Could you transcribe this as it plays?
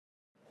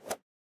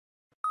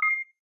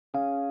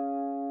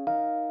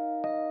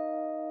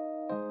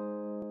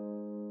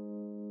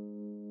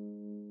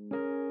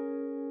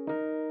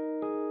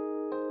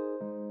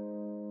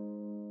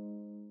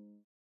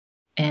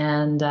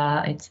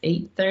and it's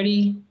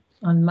 8:30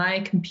 on my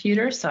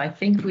computer, so I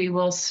think we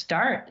will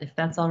start, if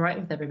that's all right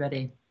with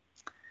everybody.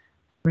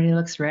 Everybody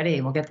looks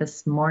ready. We'll get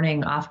this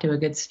morning off to a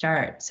good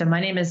start. So my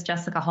name is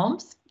Jessica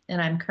Holmes,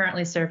 and I'm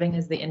currently serving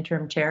as the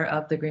interim chair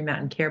of the Green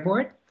Mountain Care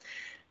Board.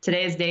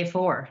 Today is day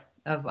 4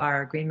 of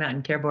our Green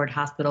Mountain Care Board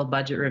hospital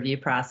budget review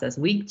process,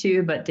 week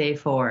 2, but day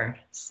 4.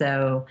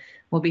 So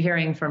we'll be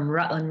hearing from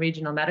Rutland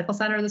Regional Medical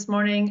Center this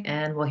morning,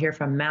 and we'll hear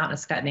from Mount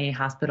Ascutney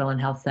Hospital and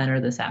Health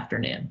Center this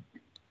afternoon.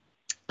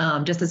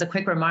 Just as a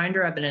quick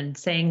reminder, I've been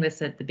saying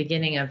this at the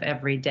beginning of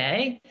every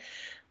day,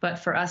 but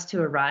for us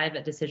to arrive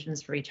at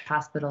decisions for each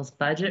hospital's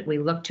budget, we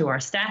look to our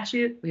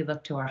statute, we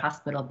look to our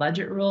hospital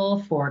budget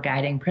rule for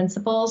guiding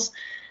principles.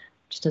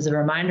 Just as a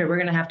reminder, we're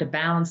going to have to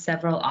balance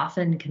several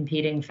often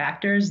competing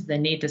factors, the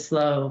need to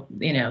slow,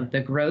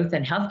 the growth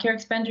in healthcare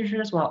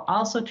expenditures, while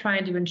also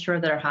trying to ensure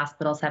that our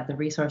hospitals have the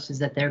resources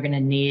that they're going to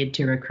need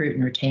to recruit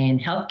and retain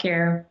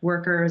healthcare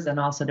workers and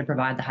also to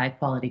provide the high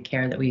quality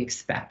care that we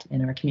expect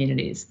in our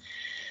communities.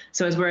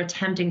 So as we're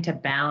attempting to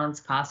balance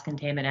cost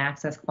containment,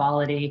 access,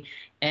 quality,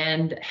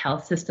 and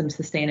health system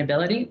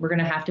sustainability, we're going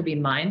to have to be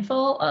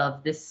mindful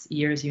of this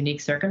year's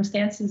unique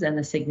circumstances and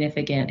the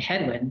significant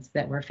headwinds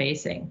that we're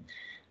facing.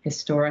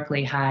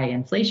 Historically high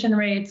inflation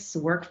rates,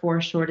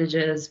 workforce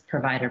shortages,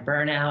 provider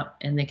burnout,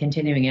 and the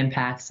continuing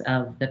impacts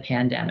of the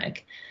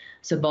pandemic.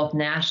 So both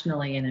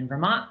nationally and in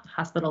Vermont,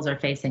 hospitals are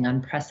facing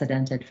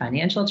unprecedented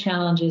financial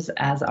challenges,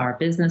 as are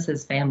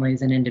businesses,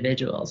 families, and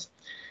individuals.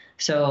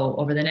 So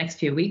over the next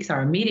few weeks,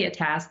 our immediate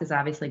task is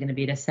obviously going to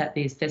be to set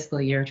these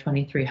fiscal year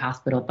 23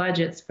 hospital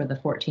budgets for the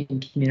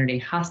 14 community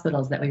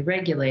hospitals that we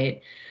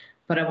regulate.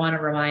 But I want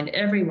to remind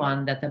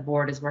everyone that the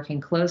board is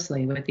working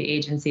closely with the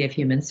Agency of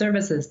Human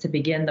Services to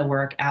begin the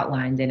work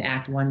outlined in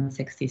Act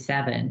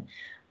 167,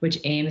 which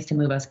aims to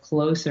move us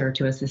closer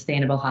to a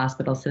sustainable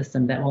hospital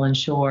system that will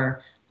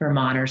ensure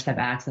Vermonters have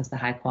access to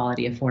high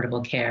quality,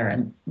 affordable care.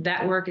 And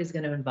that work is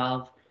going to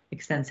involve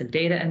extensive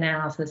data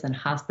analysis and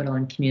hospital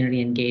and community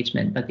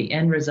engagement, but the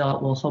end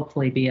result will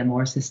hopefully be a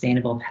more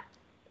sustainable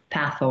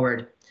path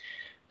forward.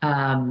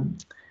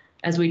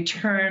 As we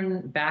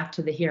turn back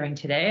to the hearing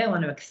today, I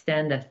want to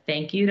extend a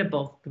thank you to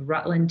both the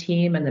Rutland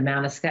team and the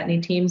Mount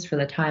Ascutney teams for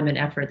the time and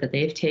effort that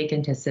they've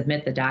taken to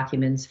submit the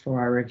documents for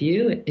our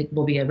review. It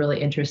will be a really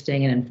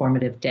interesting and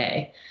informative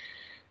day.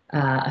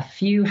 A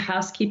few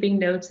housekeeping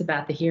notes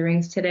about the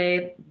hearings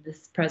today.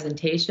 This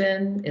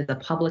presentation is a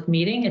public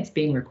meeting. It's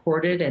being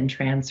recorded and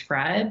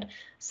transcribed,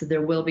 so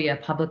there will be a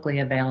publicly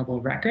available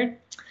record.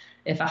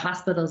 If a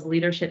hospital's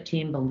leadership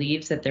team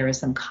believes that there is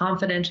some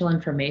confidential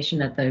information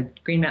that the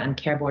Green Mountain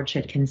Care Board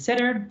should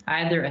consider,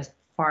 either as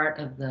part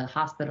of the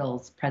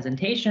hospital's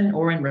presentation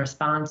or in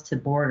response to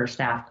board or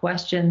staff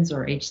questions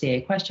or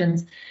HCA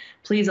questions,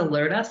 please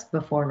alert us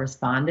before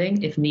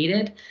responding. If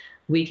needed,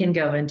 we can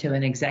go into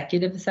an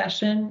executive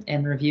session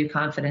and review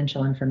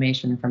confidential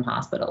information from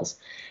hospitals.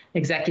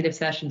 Executive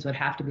sessions would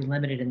have to be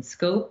limited in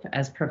scope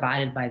as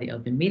provided by the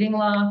open meeting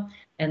law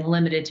and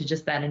limited to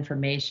just that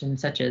information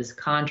such as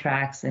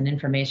contracts and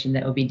information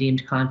that would be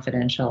deemed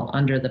confidential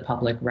under the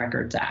Public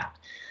Records Act.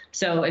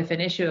 So if an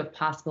issue of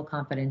possible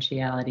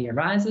confidentiality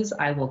arises,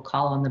 I will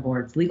call on the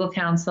board's legal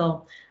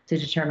counsel to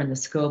determine the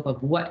scope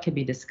of what could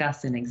be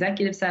discussed in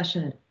executive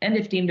session, and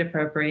if deemed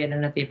appropriate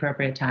and at the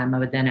appropriate time, I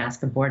would then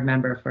ask a board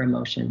member for a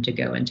motion to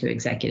go into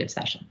executive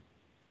session.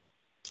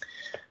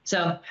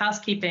 So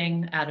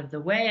housekeeping out of the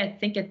way, I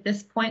think at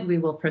this point we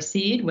will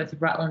proceed with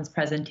Rutland's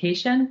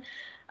presentation.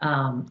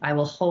 I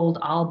will hold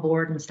all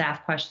board and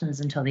staff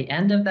questions until the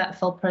end of that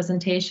full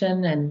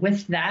presentation. And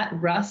with that,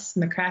 Russ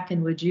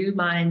McCracken, would you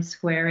mind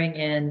swearing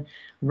in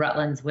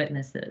Rutland's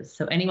witnesses?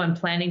 So anyone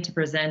planning to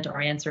present or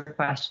answer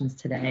questions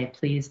today,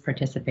 please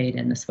participate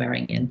in the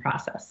swearing in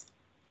process.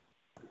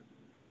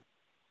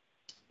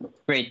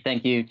 Great,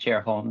 thank you,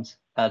 Chair Holmes.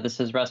 This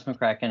is Russ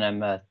McCracken.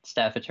 I'm a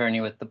staff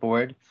attorney with the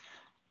board.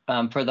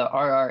 For the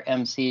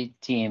RRMC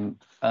team,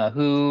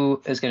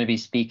 who is going to be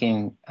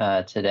speaking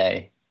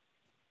today?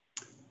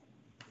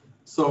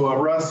 So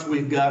Russ,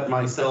 we've got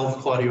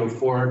myself, Claudio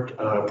Fort,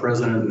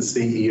 President and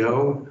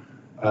CEO,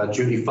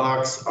 Judy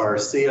Fox, our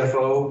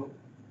CFO,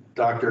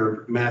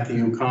 Dr.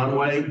 Matthew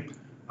Conway,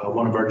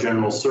 one of our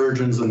general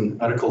surgeons and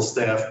medical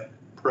staff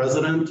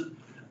president,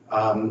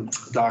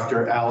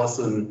 Dr.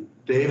 Allison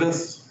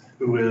Davis,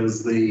 who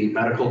is the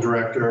medical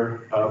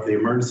director of the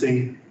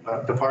emergency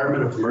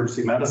department of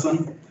emergency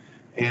medicine,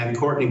 and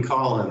Courtney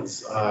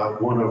Collins,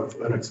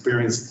 an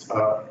experienced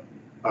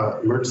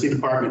emergency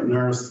department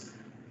nurse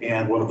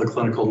and one of the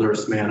clinical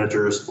nurse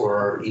managers for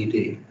our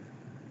ED.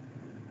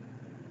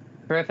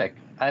 Terrific.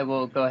 I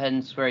will go ahead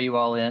and swear you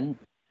all in.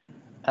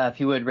 If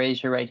you would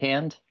raise your right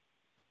hand.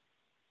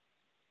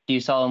 Do you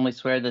solemnly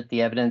swear that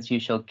the evidence you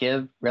shall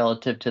give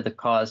relative to the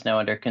cause now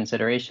under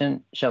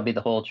consideration shall be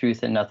the whole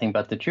truth and nothing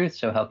but the truth,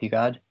 so help you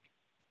God?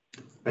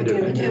 I do.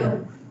 I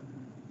do.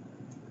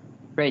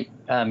 Great.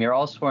 You're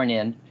all sworn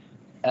in.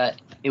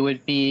 It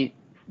would be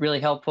really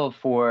helpful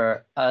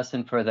for us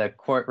and for the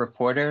court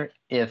reporter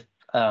if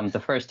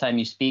the first time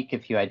you speak,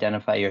 if you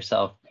identify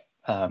yourself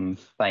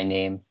by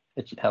name,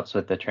 it helps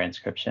with the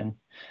transcription.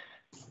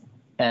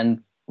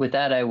 And with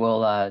that, I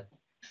will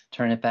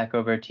turn it back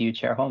over to you,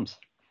 Chair Holmes.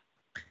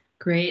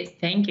 Great,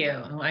 thank you.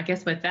 Well, I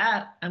guess with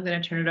that, I'm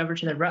going to turn it over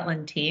to the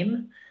Rutland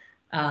team.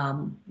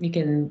 You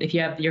can, if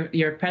you have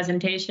your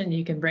presentation,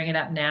 you can bring it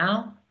up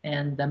now,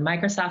 and the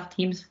Microsoft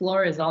Teams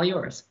floor is all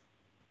yours.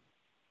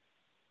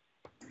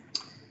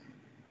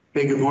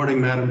 Hey, good morning,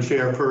 Madam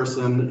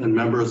Chairperson and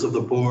members of the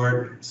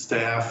board,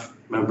 staff,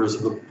 members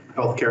of the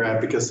Healthcare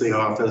Advocacy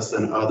Office,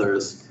 and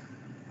others.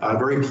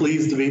 Very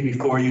pleased to be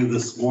before you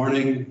this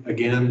morning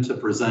again to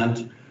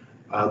present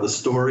the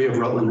story of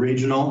Rutland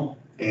Regional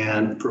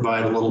and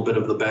provide a little bit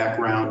of the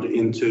background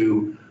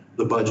into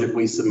the budget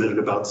we submitted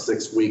about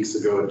 6 weeks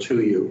ago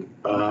to you.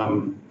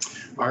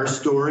 Our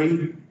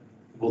story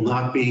will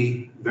not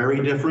be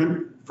very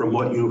different from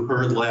what you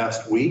heard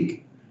last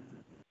week.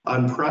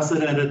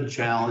 Unprecedented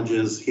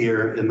challenges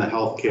here in the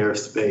healthcare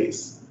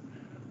space.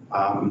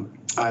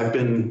 I've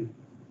been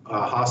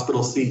a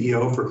hospital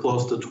CEO for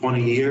close to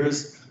 20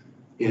 years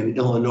in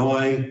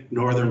Illinois,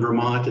 Northern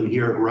Vermont, and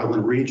here at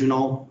Rutland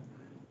Regional.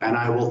 And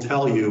I will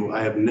tell you,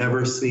 I have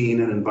never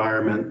seen an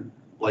environment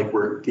like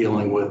we're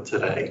dealing with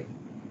today.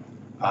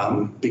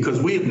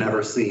 Because we have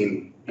never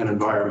seen an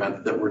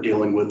environment that we're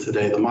dealing with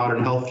today. The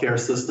modern healthcare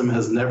system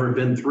has never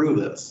been through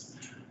this.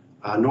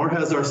 Nor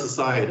has our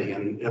society,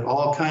 and it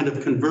all kind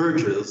of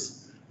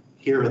converges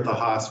here at the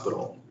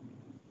hospital.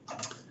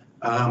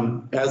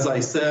 As I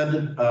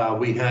said,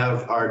 we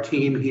have our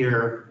team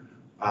here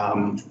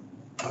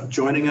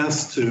joining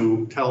us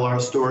to tell our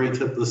story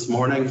this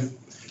morning.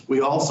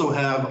 We also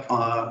have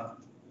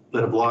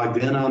that have logged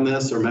in on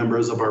this are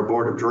members of our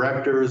board of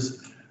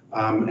directors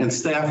and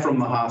staff from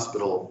the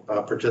hospital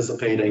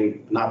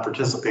participating, not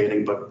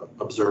participating, but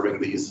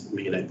observing these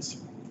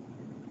meetings.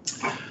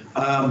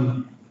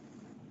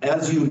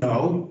 As you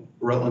know,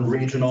 Rutland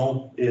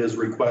Regional is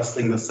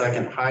requesting the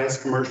second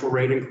highest commercial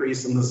rate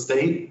increase in the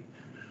state.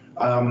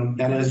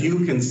 And as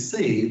you can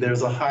see,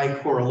 there's a high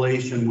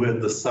correlation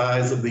with the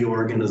size of the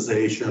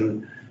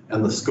organization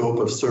and the scope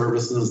of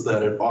services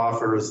that it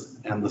offers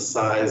and the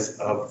size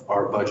of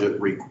our budget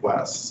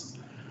requests.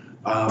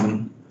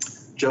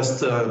 Just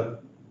to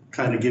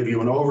kind of give you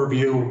an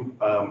overview,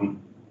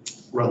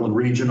 Rutland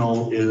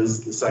Regional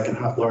is the second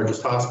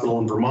largest hospital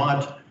in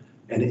Vermont,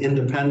 an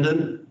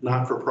independent,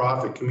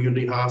 not-for-profit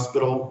community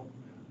hospital.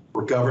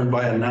 We're governed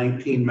by a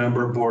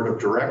 19-member board of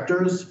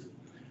directors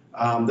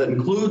that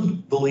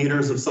include the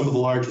leaders of some of the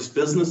largest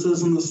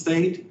businesses in the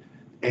state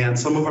and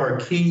some of our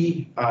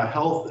key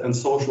health and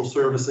social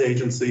service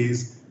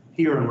agencies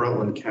here in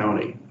Rutland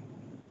County.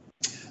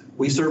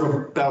 We serve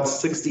about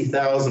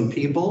 60,000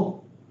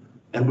 people,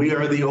 and we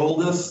are the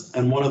oldest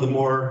and one of the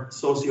more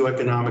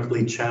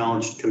socioeconomically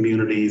challenged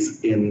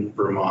communities in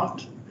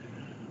Vermont.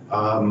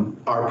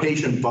 Our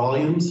patient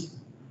volumes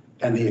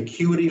and the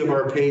acuity of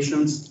our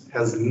patients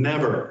has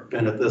never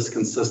been at this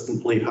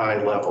consistently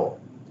high level.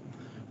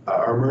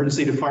 Our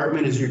emergency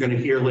department, as you're going to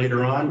hear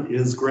later on,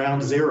 is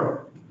ground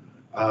zero.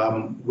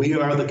 We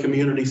are the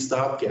community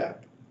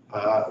stopgap.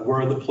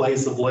 We're the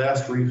place of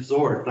last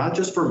resort, not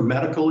just for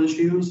medical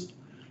issues,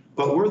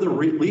 but we're the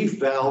relief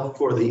valve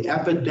for the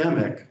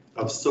epidemic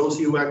of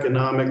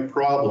socioeconomic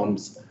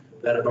problems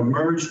that have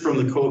emerged from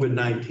the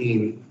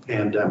COVID-19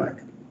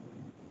 pandemic.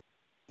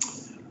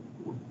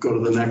 Go to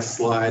the next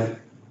slide.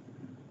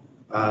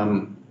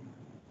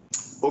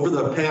 Over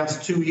the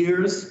past 2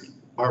 years,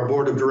 our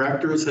board of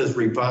directors has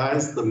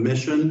revised the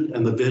mission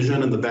and the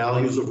vision and the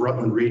values of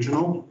Rutland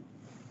Regional.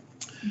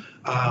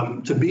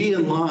 To be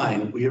in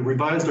line, we have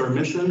revised our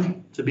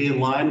mission to be in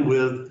line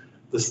with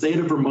the state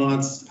of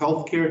Vermont's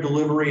healthcare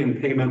delivery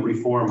and payment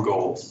reform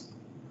goals.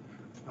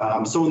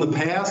 So in the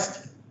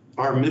past,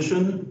 our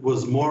mission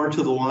was more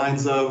to the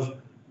lines of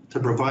to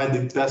provide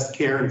the best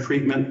care and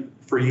treatment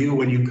for you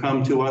when you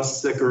come to us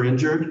sick or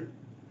injured.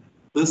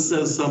 This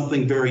says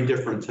something very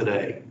different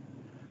today.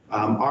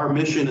 Our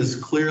mission is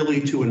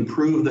clearly to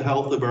improve the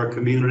health of our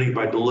community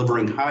by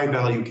delivering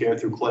high-value care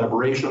through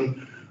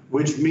collaboration,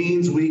 which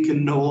means we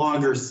can no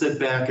longer sit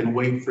back and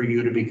wait for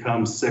you to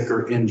become sick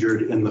or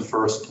injured in the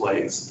first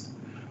place.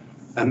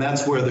 And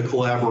that's where the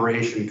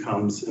collaboration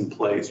comes in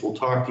place. We'll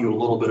talk to you a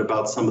little bit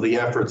about some of the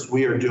efforts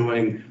we are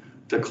doing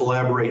to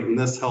collaborate in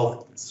this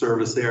health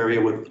service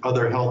area with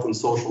other health and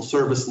social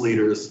service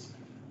leaders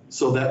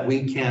so that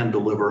we can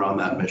deliver on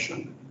that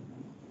mission.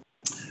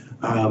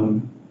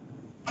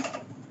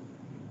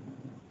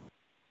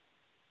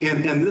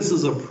 And this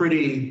is a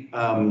pretty,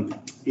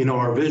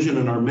 our vision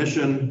and our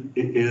mission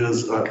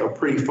is a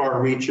pretty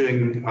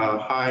far-reaching,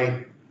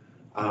 high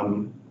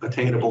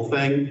attainable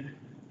thing.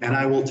 And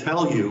I will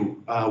tell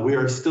you, we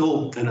are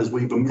still, and as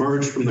we've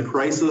emerged from the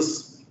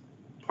crisis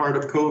part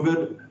of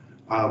COVID,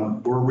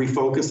 we're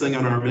refocusing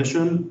on our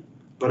mission.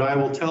 But I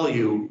will tell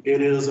you,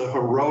 it is a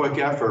heroic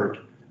effort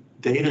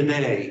day to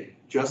day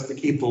just to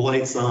keep the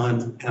lights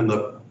on and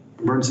the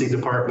emergency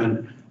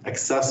department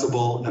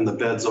accessible and the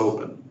beds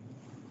open.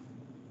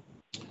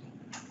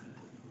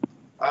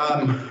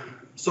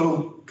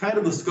 So kind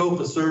of the scope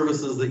of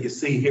services that you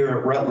see here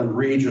at Rutland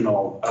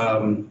Regional,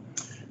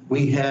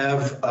 we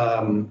have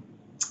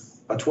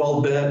a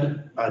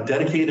 12-bed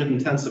dedicated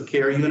intensive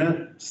care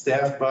unit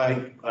staffed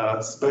by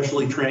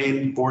specially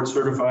trained,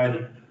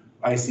 board-certified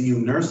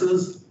ICU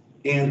nurses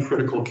and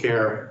critical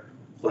care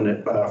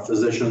clinic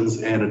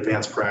physicians and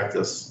advanced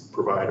practice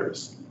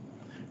providers.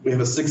 We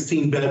have a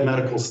 16-bed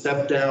medical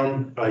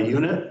step-down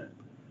unit,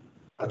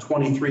 a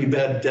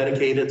 23-bed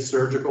dedicated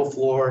surgical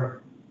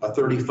floor, a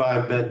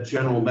 35-bed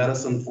general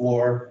medicine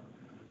floor,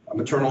 a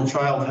maternal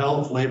child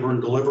health, labor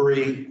and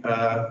delivery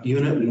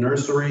unit and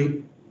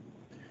nursery.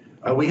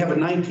 We have a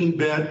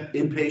 19-bed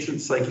inpatient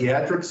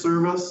psychiatric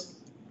service,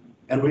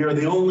 and we are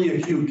the only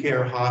acute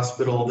care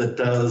hospital that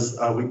does,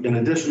 in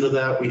addition to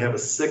that, we have a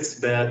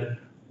 6-bed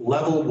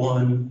level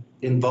 1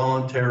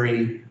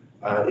 involuntary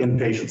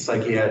inpatient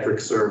psychiatric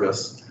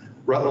service.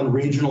 Rutland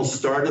Regional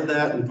started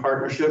that in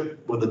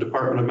partnership with the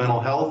Department of Mental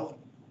Health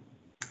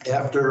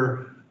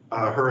after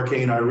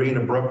Hurricane Irene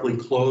abruptly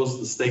closed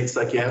the state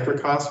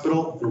psychiatric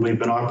hospital, and we've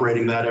been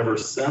operating that ever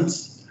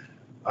since.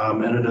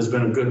 And it has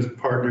been a good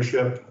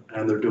partnership,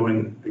 and they're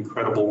doing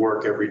incredible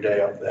work every day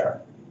up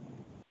there.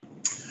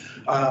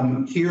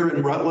 Here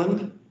in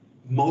Rutland,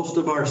 most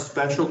of our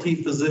specialty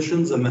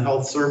physicians in the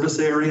health service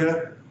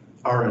area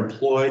are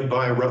employed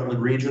by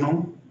Rutland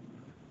Regional.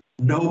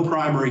 No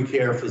primary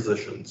care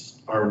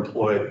physicians are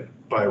employed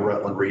by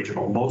Rutland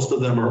Regional. Most of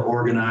them are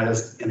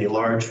organized in a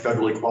large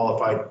federally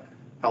qualified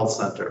health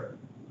center.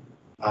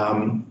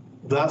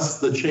 Thus,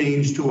 the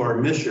change to our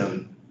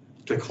mission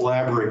to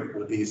collaborate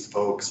with these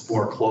folks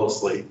more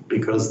closely,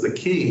 because the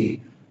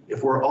key,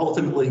 if we're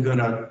ultimately going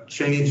to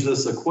change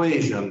this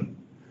equation,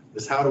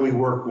 is how do we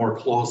work more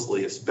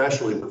closely,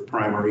 especially with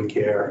primary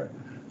care,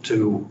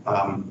 to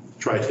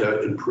try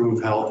to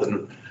improve health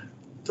and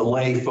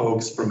delay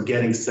folks from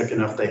getting sick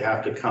enough they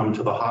have to come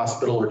to the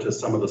hospital or to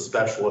some of the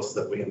specialists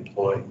that we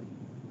employ.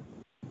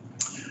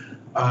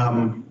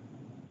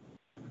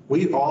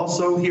 We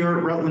also here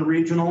at Rutland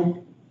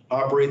Regional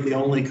operate the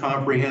only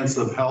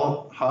comprehensive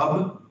health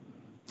hub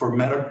for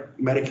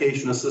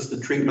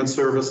medication-assisted treatment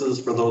services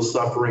for those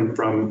suffering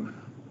from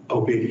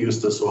opiate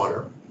use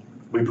disorder.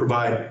 We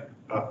provide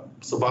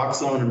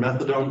Suboxone and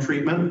methadone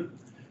treatment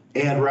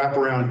and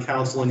wraparound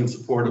counseling and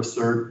supportive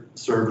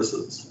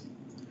services.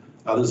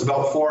 There's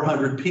about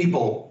 400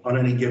 people on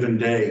any given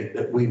day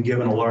that we've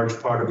given a large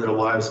part of their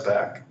lives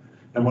back.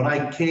 And when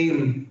I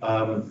came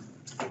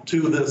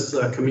to this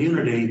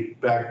community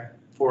back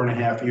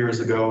 4.5 years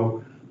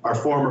ago, our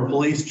former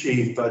police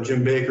chief,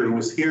 Jim Baker, who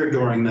was here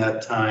during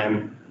that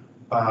time,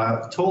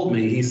 told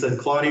me, he said,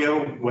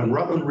 Claudio, when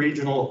Rutland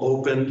Regional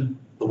opened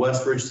the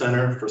Westridge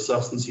Center for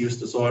Substance Use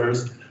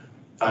Disorders,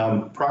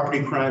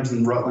 property crimes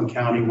in Rutland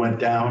County went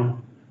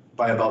down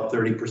by about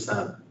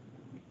 30%.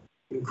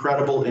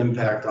 Incredible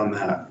impact on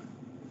that.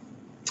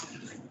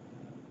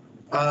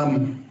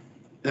 And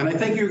I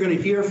think you're going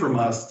to hear from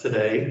us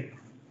today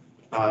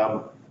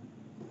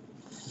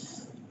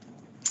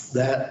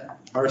that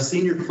our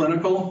senior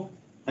clinical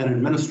and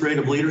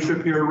administrative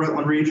leadership here at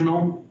Rutland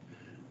Regional,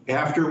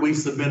 after we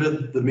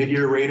submitted the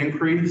mid-year rate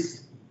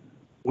increase,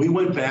 we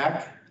went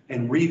back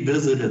and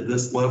revisited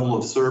this level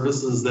of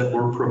services that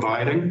we're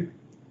providing.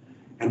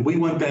 And we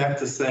went back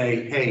to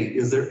say, hey,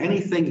 is there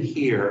anything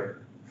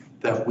here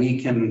that we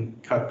can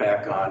cut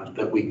back on,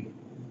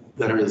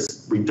 that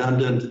is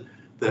redundant,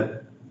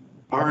 that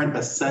aren't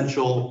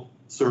essential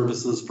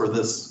services for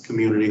this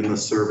community in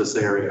this service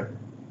area?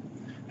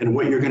 And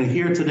what you're going to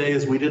hear today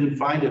is we didn't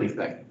find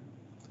anything.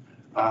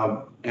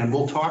 And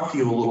we'll talk to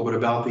you a little bit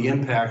about the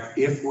impact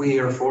if we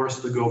are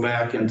forced to go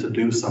back and to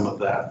do some of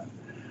that.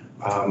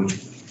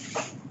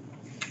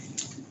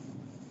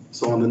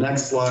 So on the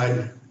next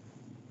slide,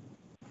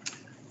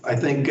 I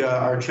think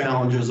our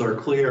challenges are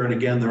clear, and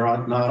again, they're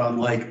not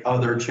unlike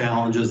other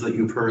challenges that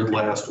you've heard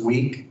last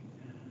week.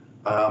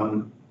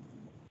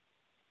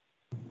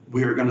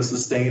 We are going to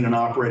sustain an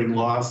operating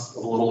loss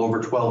of a little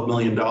over $12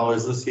 million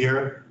this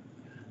year.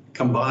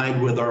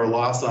 Combined with our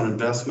loss on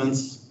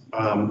investments,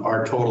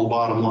 our total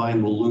bottom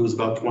line will lose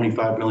about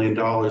 $25 million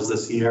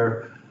this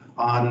year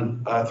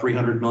on a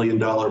 $300 million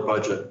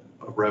budget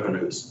of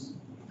revenues.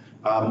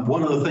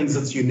 One of the things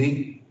that's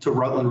unique to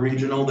Rutland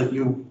Regional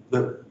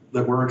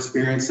that we're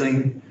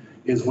experiencing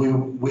is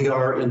we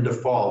are in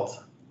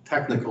default,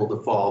 technical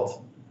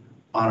default,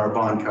 on our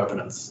bond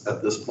covenants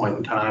at this point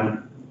in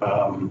time.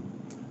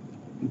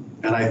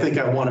 And I think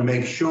I want to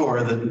make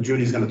sure that, and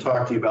Judy's going to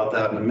talk to you about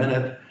that in a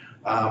minute,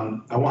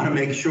 I want to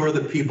make sure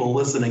that people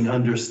listening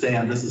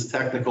understand this is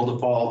technical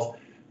default.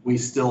 We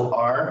still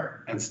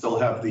are and still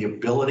have the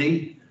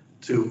ability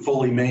to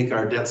fully make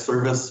our debt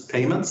service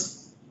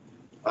payments.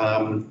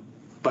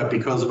 But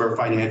because of our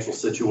financial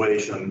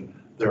situation,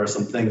 there are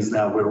some things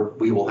now where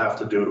we will have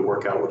to do to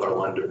work out with our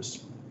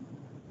lenders.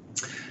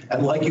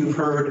 And like you've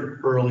heard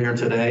earlier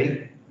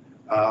today,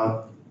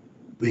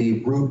 the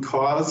root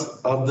cause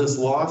of this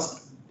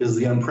loss is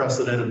the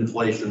unprecedented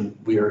inflation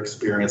we are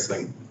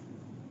experiencing.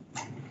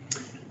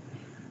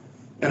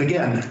 And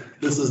again,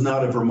 this is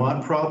not a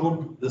Vermont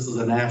problem, this is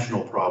a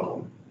national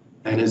problem.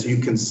 And as you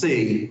can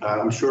see,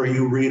 I'm sure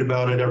you read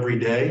about it every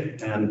day,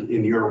 and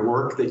in your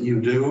work that you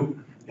do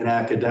in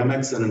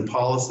academics and in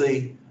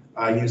policy,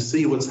 you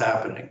see what's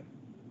happening.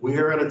 We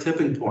are at a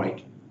tipping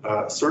point,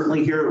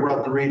 certainly here at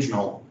Rutland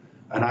Regional,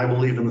 and I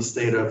believe in the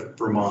state of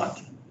Vermont.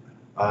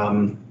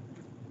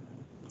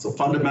 It's a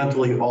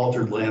fundamentally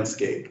altered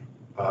landscape,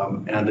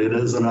 and it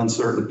is an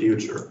uncertain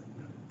future.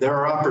 There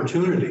are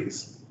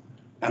opportunities,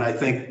 and I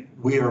think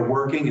we are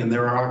working, and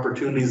there are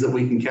opportunities that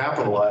we can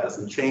capitalize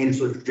and change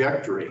the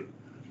trajectory.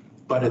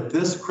 But at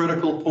this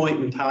critical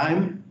point in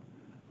time,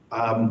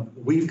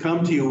 we've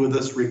come to you with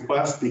this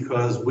request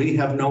because we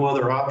have no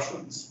other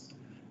options.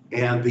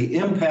 And the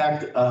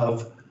impact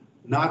of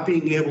not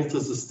being able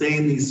to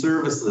sustain these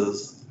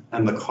services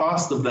and the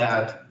cost of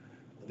that,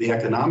 the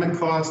economic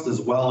cost as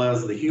well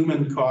as the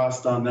human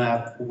cost on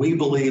that, we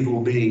believe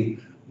will be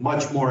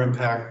much more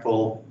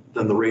impactful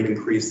than the rate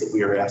increase that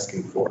we are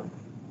asking for.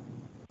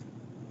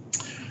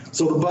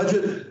 So the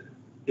budget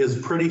is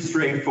pretty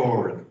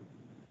straightforward.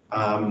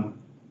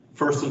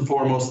 First and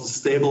foremost, to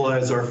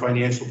stabilize our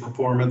financial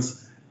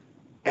performance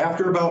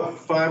after about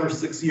 5 or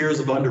 6 years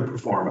of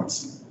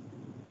underperformance.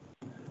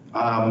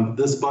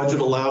 This budget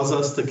allows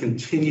us to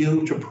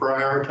continue to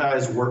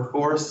prioritize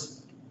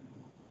workforce,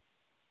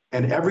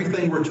 and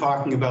everything we're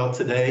talking about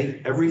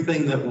today,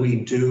 everything that we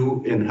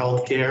do in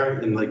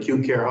healthcare, in the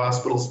acute care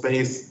hospital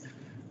space,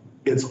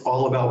 it's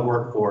all about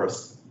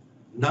workforce.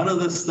 None of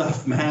this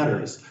stuff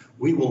matters.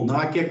 We will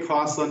not get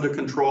costs under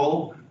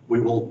control. We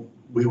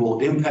will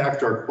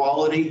impact our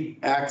quality,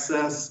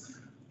 access,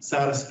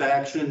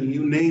 satisfaction,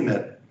 you name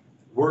it.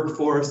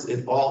 Workforce,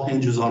 it all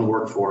hinges on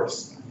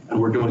workforce, and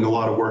we're doing a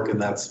lot of work in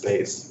that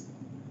space.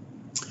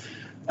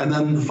 And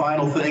then the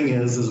final thing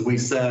is, as we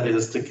said,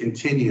 is to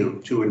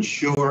continue to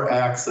ensure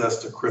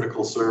access to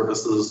critical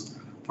services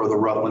for the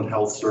Rutland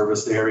Health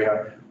Service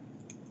area,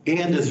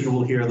 and as you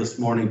will hear this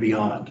morning,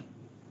 beyond.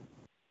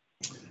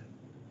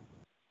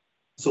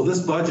 So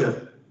this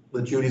budget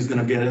that Judy's going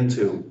to get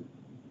into,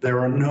 there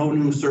are no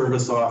new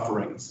service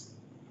offerings.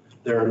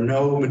 There are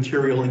no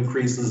material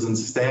increases in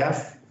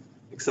staff,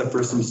 except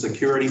for some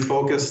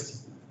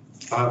security-focused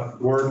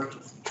work,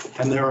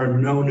 and there are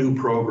no new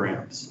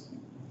programs.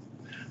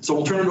 So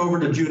we'll turn it over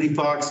to Judy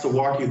Fox to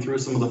walk you through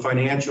some of the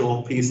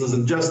financial pieces.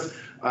 And just,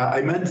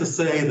 I meant to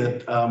say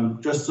that,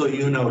 just so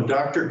you know,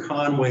 Dr.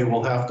 Conway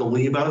will have to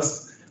leave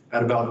us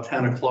at about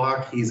 10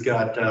 o'clock. He's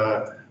got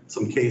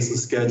some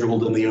cases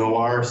scheduled in the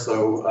OR,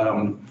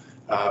 so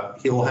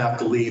he'll have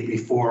to leave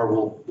before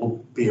we'll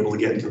be able to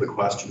get into the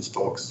questions,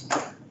 folks.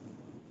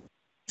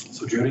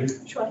 So Judy?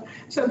 Sure.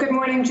 So good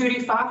morning, Judy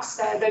Fox,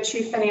 the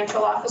Chief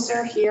Financial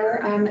Officer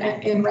here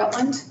in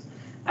Rutland.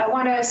 I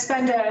want to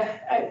spend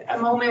a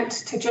moment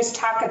to just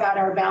talk about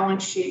our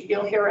balance sheet.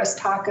 You'll hear us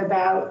talk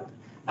about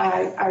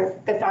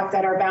the fact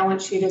that our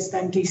balance sheet has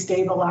been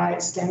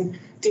destabilized and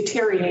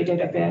deteriorated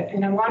a bit.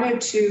 And I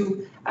wanted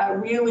to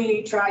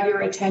really draw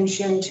your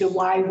attention to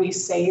why we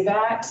say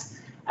that.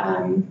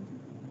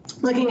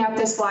 Looking at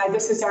this slide,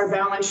 this is our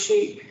balance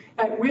sheet.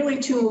 Really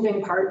two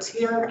moving parts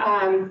here,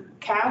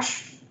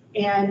 cash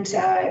and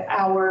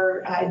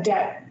our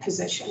debt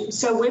position.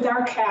 So with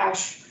our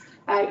cash,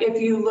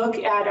 if you look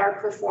at our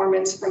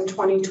performance from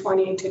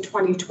 2020 to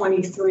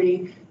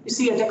 2023, you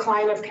see a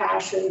decline of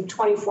cash of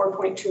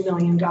 $24.2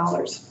 million.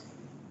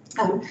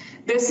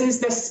 This is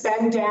the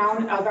spend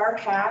down of our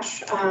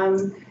cash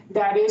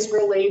that is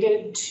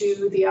related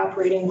to the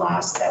operating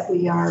loss that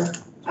we are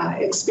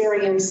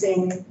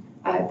experiencing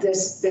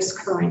this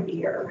current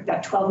year.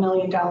 That $12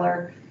 million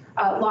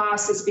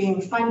loss is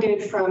being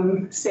funded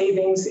from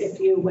savings, if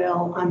you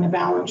will, on the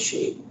balance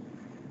sheet.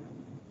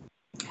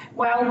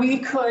 While we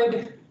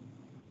could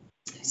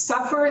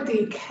suffer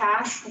the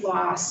cash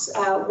loss,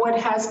 what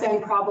has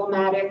been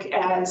problematic,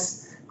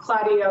 as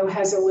Claudio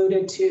has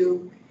alluded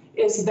to,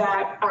 is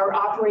that our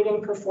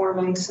operating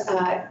performance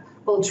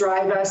will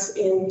drive us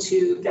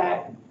into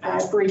that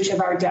breach of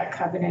our debt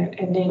covenant,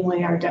 and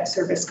namely our debt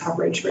service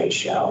coverage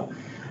ratio.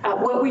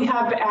 What we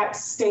have at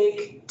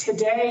stake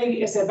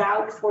today is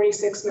about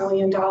 $46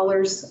 million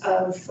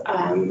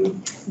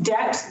of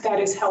debt that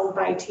is held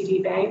by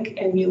TD Bank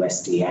and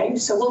USDA.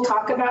 So we'll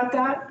talk about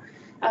that.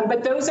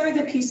 But those are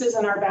the pieces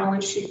on our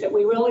balance sheet that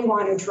we really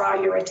want to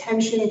draw your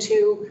attention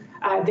to.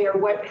 They're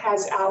what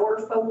has our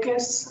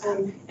focus.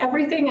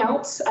 Everything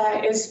else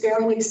is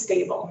fairly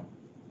stable.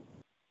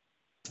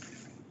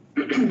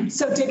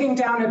 So digging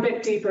down a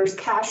bit deeper is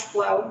cash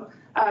flow.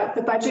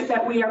 The budget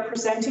that we are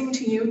presenting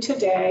to you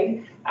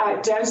today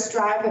does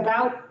drive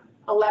about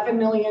 $11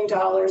 million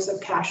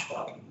of cash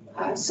flow.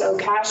 So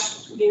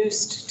cash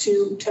used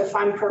to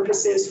fund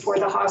purposes for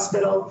the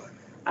hospital.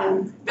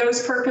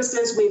 Those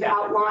purposes we've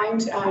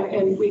outlined,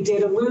 and we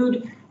did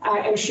allude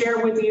and share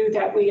with you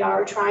that we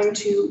are trying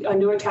to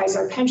annuitize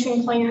our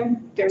pension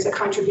plan. There's a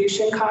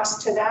contribution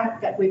cost to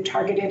that we've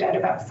targeted at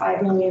about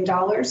 $5 million.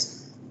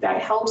 That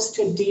helps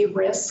to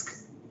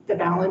de-risk the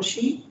balance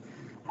sheet.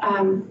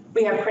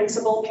 We have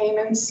principal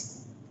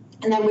payments,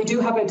 and then we do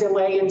have a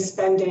delay in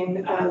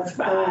spending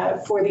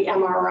for the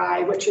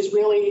MRI, which is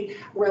really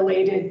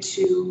related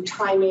to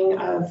timing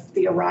of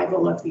the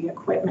arrival of the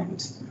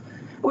equipment.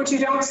 What you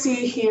don't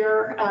see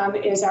here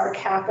is our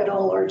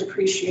capital or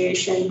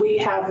depreciation. We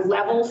have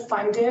level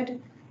funded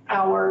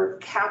our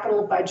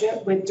capital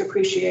budget with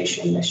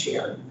depreciation this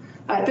year.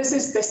 This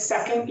is the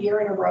second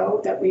year in a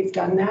row that we've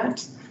done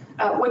that.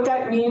 What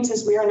that means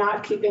is we are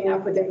not keeping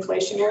up with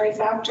inflationary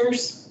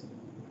factors.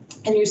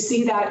 And you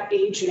see that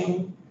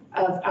aging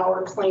of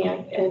our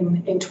plan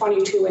in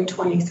 22 and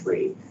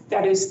 23.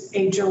 That is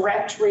a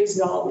direct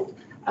result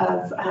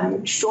of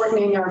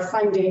shortening our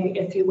funding,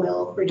 if you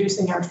will,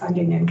 reducing our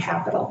funding in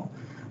capital.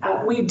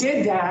 We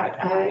did that,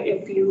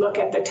 if you look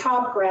at the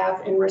top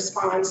graph, in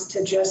response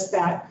to just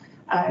that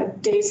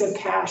days of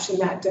cash and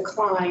that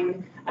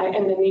decline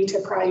and the need to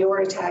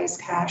prioritize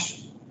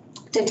cash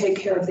to take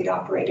care of the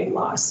operating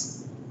loss.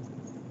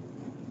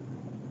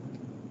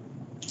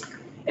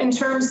 In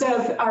terms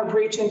of our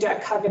breach and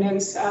debt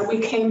covenants, we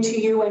came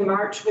to you in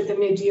March with the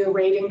mid-year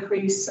rate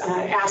increase,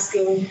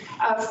 asking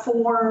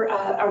for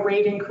a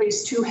rate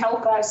increase to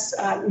help us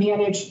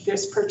manage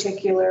this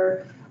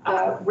particular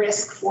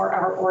risk for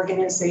our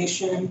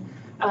organization.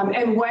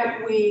 And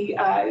what we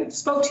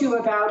spoke to you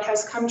about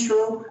has come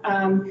true.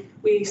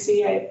 We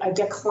see a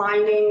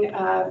declining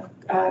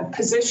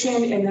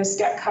position in this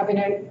debt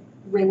covenant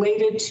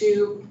related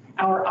to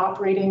our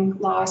operating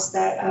loss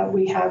that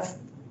we have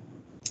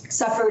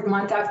suffered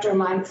month after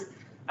month,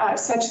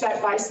 such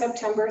that by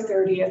September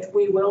 30th,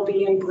 we will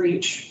be in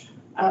breach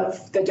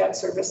of the debt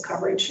service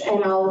coverage.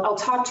 And I'll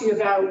talk to you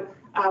about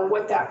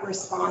what that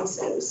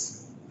response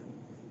is.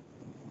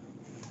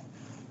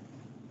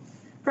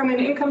 From an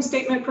income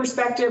statement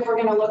perspective, we're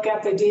going to look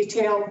at the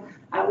detail.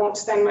 I won't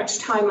spend much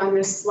time on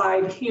this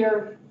slide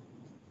here.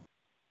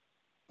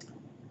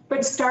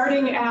 But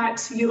starting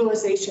at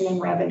utilization and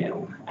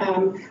revenue,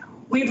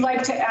 we'd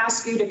like to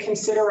ask you to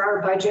consider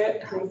our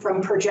budget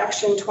from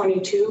projection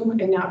 22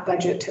 and not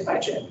budget to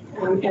budget.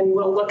 And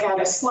we'll look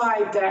at a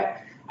slide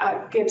that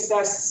gives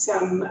us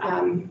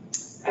some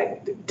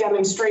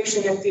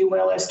demonstration, if you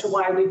will, as to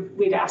why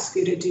we'd ask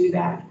you to do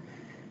that.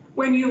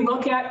 When you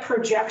look at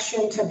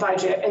projection to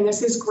budget, and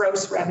this is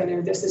gross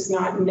revenue, this is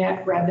not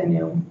net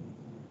revenue,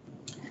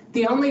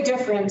 the only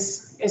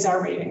difference is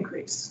our rate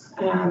increase,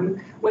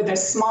 with a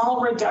small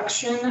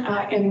reduction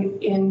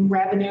in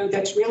revenue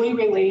that's really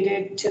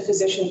related to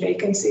physician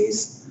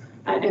vacancies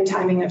and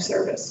timing of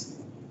service.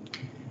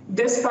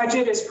 This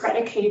budget is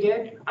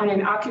predicated on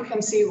an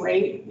occupancy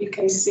rate you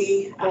can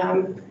see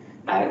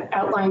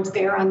outlined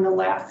there on the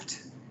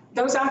left.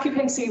 Those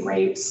occupancy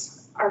rates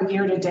are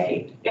year to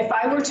date. If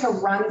I were to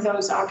run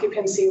those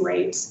occupancy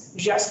rates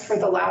just for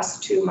the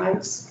last 2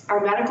 months,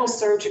 our med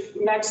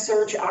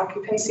surg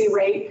occupancy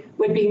rate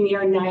would be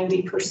near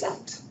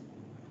 90%.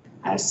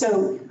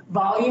 So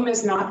volume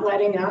is not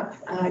letting up,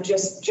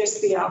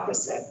 just the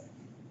opposite.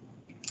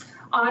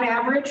 On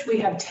average, we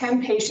have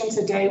 10 patients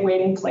a day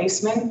waiting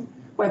placement,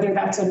 whether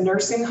that's a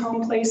nursing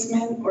home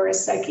placement or a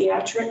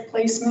psychiatric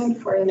placement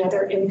for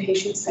another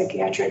inpatient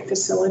psychiatric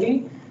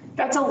facility.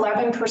 That's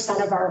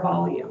 11% of our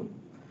volume.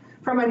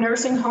 From a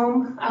nursing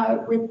home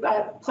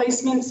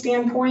placement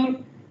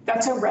standpoint,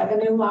 that's a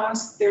revenue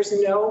loss. There's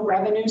no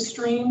revenue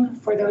stream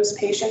for those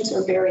patients,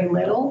 or very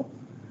little.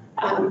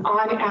 On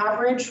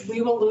average,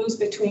 we will lose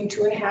between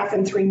 $2.5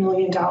 and $3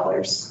 million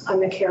on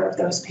the care of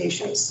those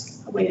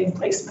patients awaiting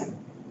placement.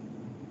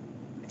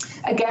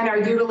 Again, our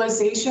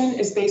utilization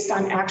is based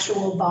on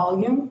actual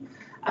volume.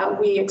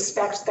 We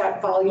expect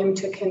that volume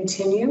to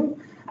continue.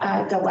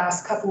 The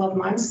last couple of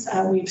months,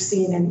 we've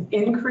seen an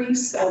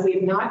increase.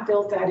 We've not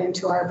built that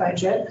into our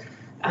budget.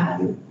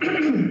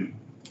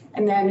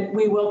 And then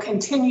we will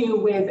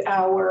continue with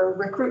our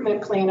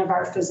recruitment plan of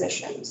our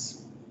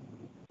physicians.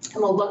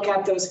 And we'll look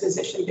at those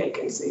physician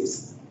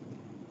vacancies.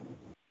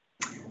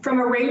 From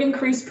a rate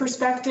increase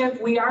perspective,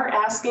 we are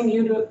asking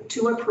you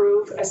to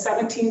approve a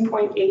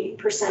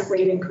 17.8%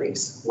 rate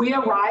increase. We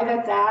arrive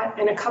at that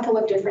in a couple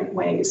of different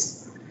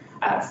ways.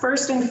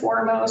 First and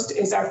foremost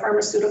is our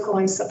pharmaceutical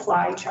and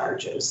supply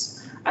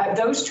charges.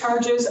 Those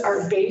charges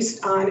are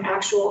based on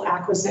actual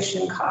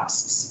acquisition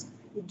costs.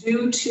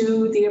 Due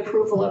to the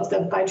approval of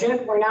the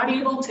budget, we're not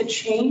able to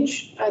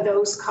change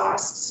those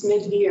costs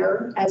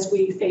mid-year as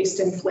we faced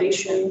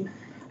inflation.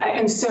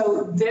 And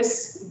so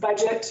this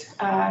budget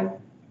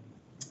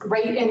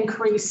rate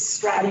increase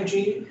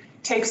strategy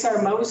takes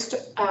our most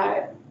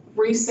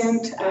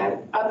recent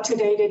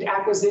up-to-date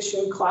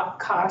acquisition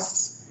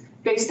costs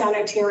based on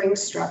a tiering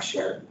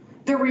structure.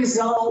 The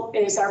result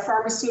is our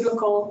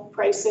pharmaceutical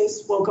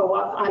prices will go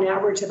up on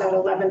average about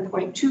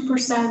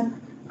 11.2%,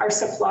 our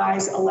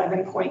supplies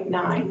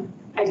 11.9%.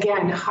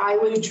 Again,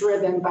 highly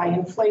driven by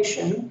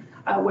inflation,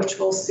 which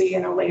we'll see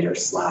in a later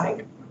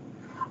slide.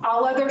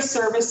 All other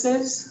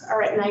services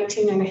are at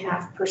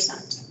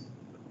 19.5%.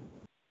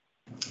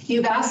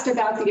 You've asked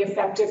about the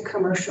effective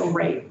commercial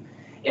rate.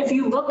 If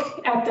you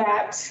look at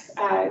that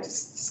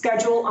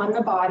schedule on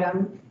the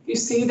bottom, you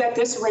see that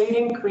this rate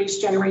increase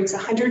generates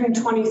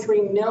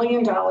 $123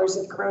 million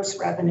of gross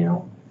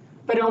revenue,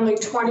 but only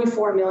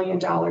 $24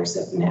 million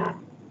of net.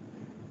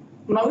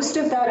 Most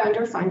of that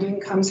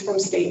underfunding comes from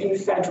state and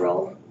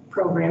federal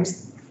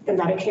programs, the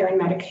Medicare and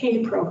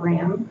Medicaid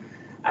program,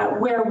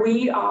 where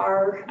we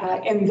are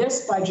in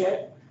this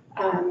budget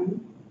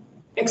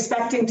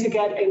expecting to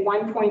get a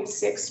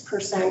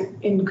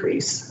 1.6%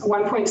 increase, a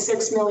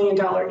 $1.6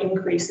 million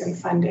increase in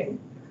funding.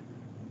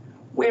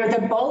 Where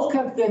the bulk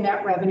of the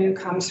net revenue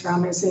comes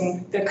from is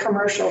in the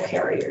commercial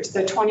carriers,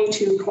 the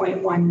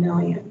 22.1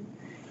 million.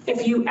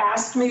 If you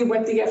asked me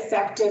what the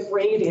effective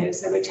rate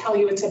is, I would tell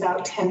you it's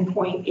about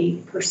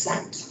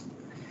 10.8%.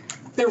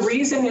 The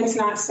reason it's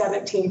not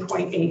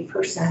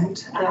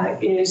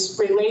 17.8% is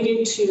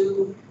related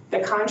to the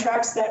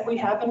contracts that we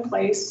have in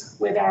place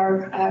with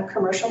our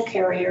commercial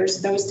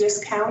carriers, those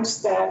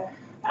discounts that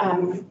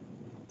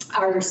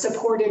are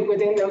supported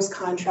within those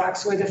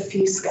contracts, or the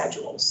fee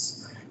schedules.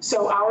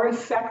 So our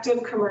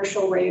effective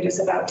commercial rate is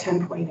about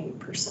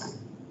 10.8%.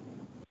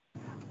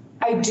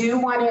 I do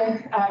want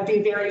to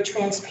be very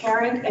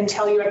transparent and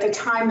tell you, at the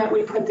time that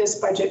we put this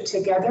budget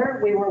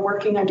together, we were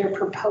working under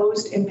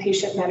proposed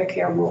inpatient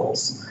Medicare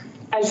rules.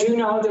 As you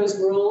know, those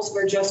rules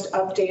were just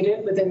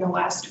updated within the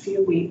last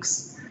few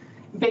weeks.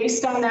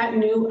 Based on that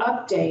new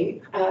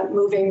update,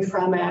 moving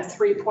from a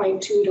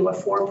 3.2 to a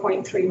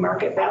 4.3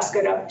 market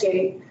basket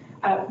update,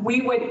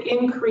 we would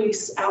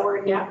increase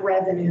our net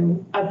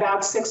revenue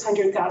about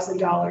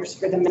 $600,000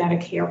 for the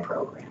Medicare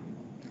program.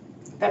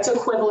 That's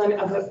equivalent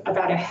of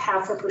about a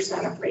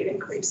 0.5% of rate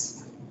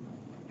increase.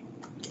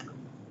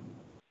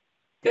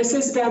 This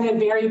has been a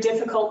very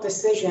difficult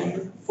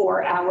decision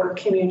for our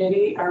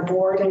community, our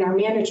board, and our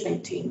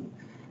management team.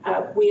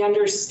 We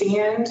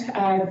understand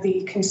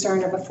the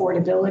concern of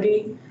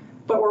affordability,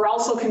 but we're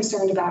also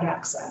concerned about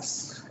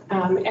access.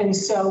 And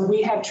so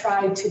we have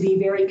tried to be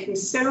very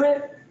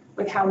considerate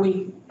with how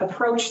we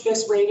approach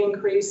this rate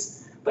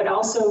increase, but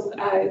also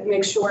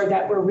make sure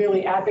that we're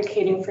really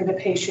advocating for the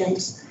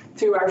patients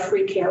through our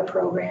free care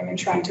program and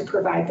trying to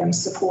provide them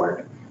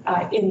support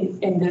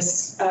in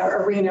this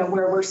arena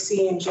where we're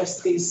seeing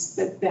just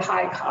the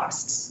high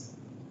costs.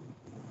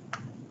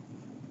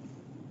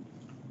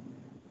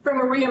 From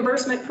a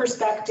reimbursement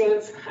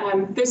perspective,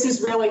 this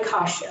is really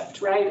cost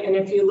shift, right? And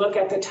if you look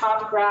at the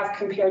top graph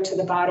compared to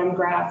the bottom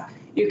graph,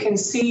 you can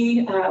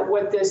see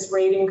what this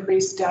rate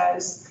increase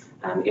does.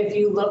 If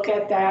you look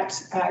at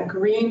that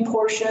green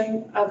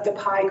portion of the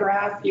pie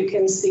graph, you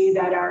can see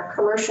that our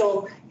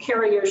commercial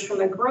carriers,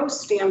 from a growth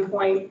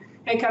standpoint,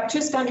 make up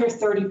just under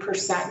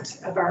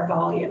 30% of our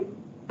volume.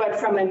 But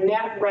from a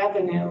net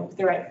revenue,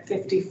 they're at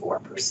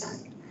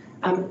 54%.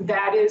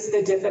 That is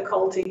the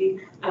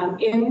difficulty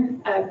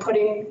in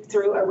putting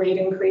through a rate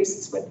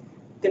increase.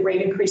 The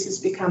rate increases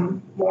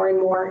become more and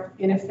more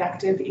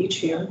ineffective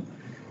each year.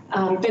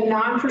 The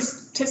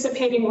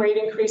non-participating rate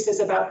increase is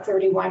about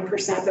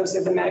 31%. Those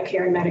are the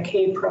Medicare and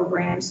Medicaid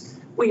programs.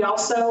 We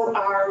also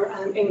are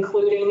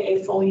including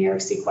a full year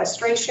of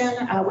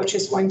sequestration, which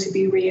is going to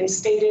be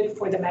reinstated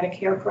for the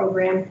Medicare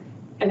program.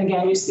 And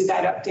again, you see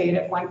that update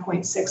at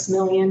 1.6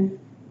 million.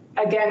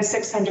 Again,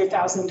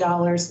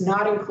 $600,000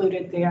 not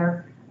included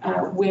there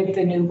with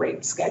the new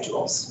rate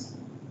schedules.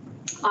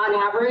 On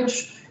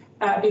average,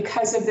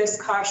 because of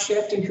this cost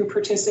shift and who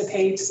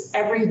participates,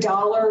 every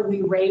dollar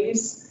we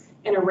raise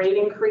in a rate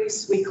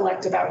increase, we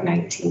collect about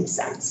 19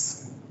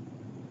 cents.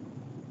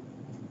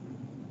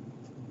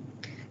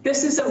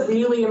 This is a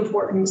really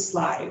important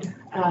slide.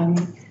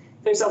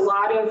 There's a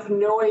lot of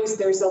noise,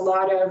 there's a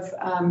lot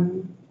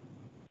of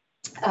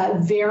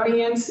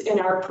variance in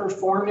our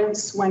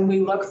performance when we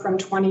look from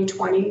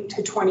 2020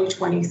 to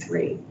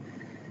 2023.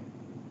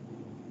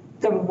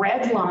 The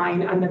red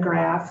line on the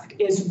graph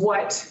is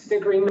what the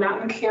Green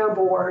Mountain Care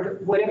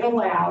Board would have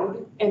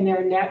allowed in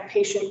their net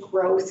patient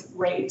growth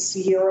rates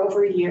year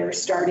over year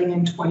starting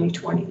in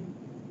 2020.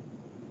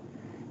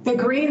 The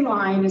green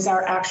line is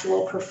our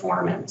actual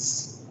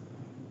performance.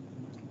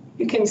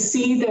 You can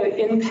see the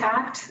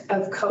impact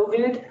of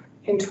COVID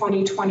in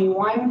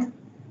 2021,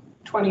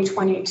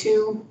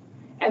 2022,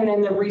 and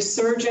then the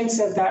resurgence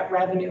of that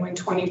revenue in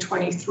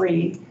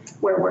 2023,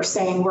 where we're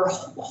saying we're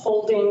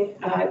holding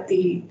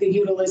the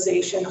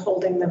utilization,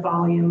 holding the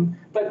volume,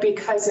 but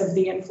because of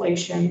the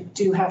inflation,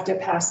 do have to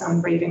pass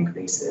on rate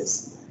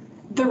increases.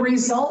 The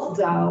result,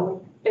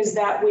 though, is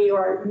that we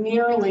are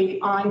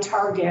nearly on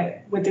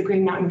target with the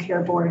Green Mountain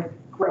Care Board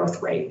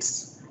growth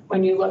rates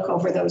when you look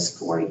over those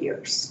 4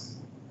 years.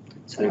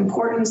 So an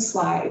important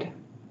slide.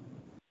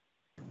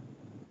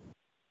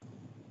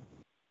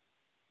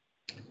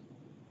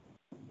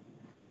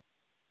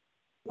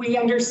 We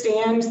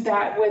understand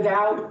that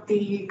without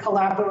the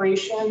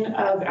collaboration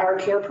of our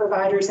care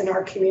providers in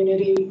our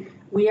community,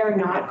 we are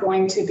not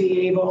going to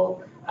be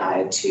able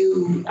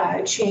to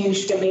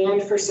change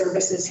demand for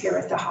services here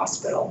at the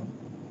hospital.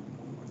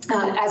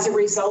 As a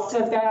result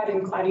of that,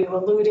 and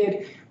Claudio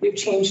alluded, we've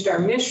changed our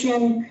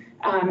mission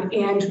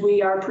and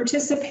we are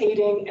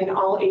participating in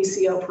all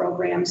ACO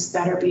programs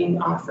that are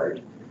being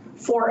offered.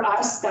 For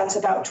us, that's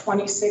about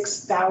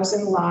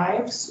 26,000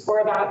 lives, or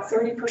about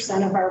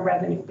 30% of our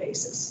revenue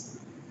basis.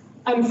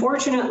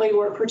 Unfortunately,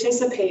 we're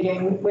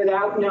participating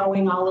without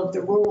knowing all of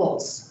the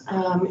rules.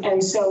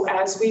 And so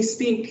as we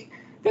speak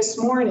this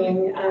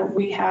morning,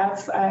 we have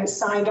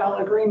signed all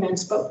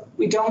agreements, but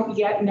we don't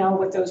yet know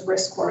what those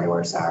risk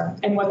corridors are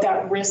and what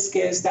that risk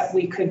is that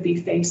we could be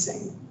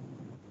facing.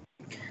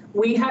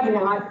 we have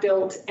not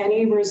built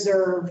any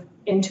reserve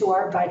into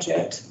our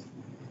budget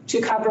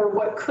to cover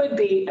what could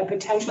be a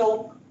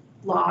potential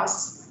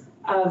loss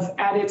of,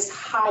 at its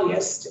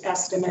highest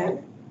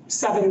estimate,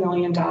 $7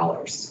 million.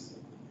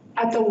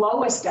 At the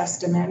lowest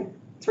estimate,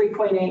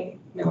 $3.8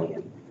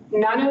 million.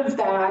 None of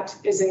that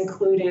is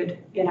included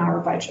in our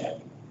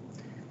budget.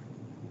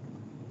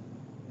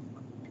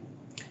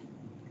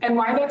 And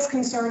why that's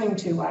concerning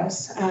to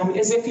us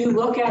is if you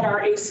look at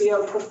our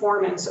ACO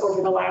performance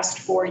over the last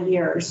 4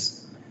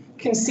 years,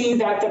 you can see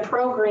that the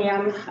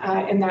program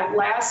in that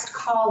last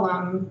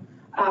column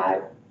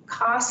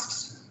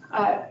cost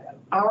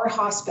our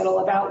hospital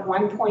about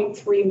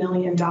 $1.3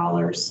 million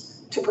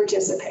to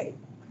participate,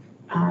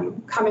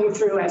 coming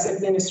through as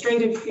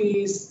administrative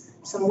fees,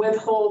 some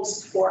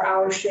withholds for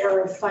our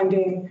share of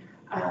funding,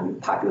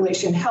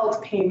 population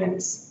health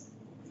payments.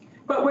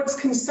 But what's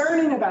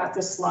concerning about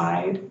this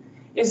slide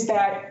is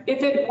that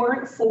if it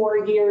weren't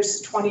for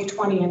years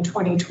 2020 and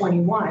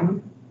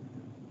 2021,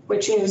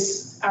 which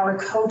is our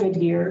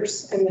COVID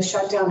years and the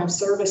shutdown of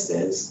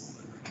services,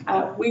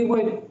 we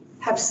would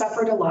have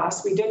suffered a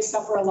loss. We did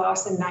suffer a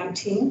loss in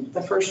 19,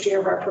 the first year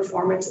of our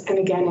performance, and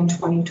again in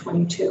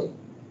 2022.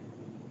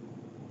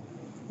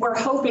 We're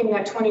hoping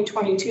that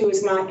 2022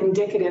 is not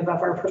indicative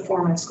of our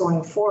performance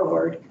going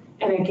forward,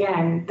 and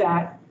again,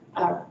 that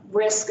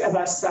risk of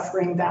us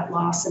suffering that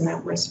loss in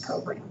that risk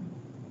program.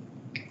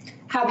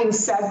 Having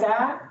said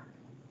that,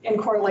 in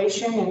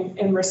correlation and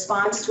in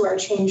response to our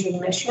changing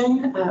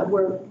mission,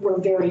 we're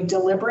very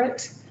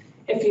deliberate.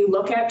 If you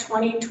look at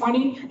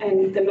 2020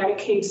 and the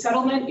Medicaid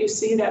settlement, you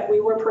see that we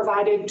were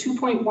provided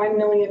 $2.1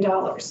 million,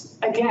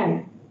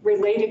 again,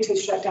 related to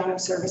shutdown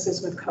of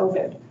services with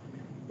COVID.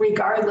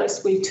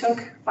 Regardless, we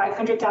took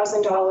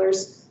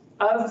 $500,000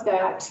 of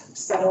that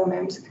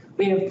settlement.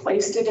 We have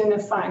placed it in a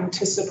fund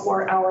to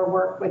support our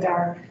work with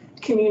our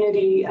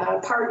community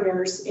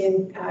partners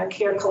in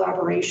care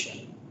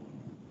collaboration.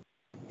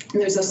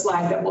 And there's a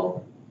slide that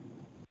will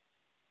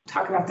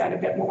talk about that a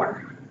bit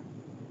more.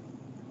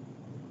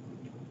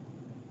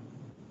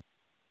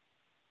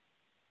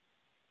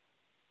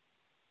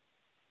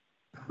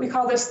 We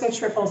call this the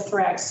triple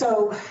threat.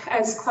 So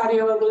as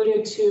Claudio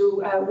alluded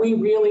to, we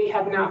really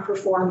have not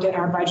performed in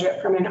our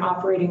budget from an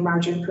operating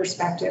margin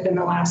perspective in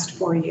the last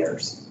 4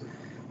 years.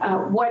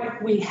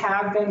 What we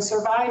have been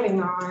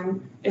surviving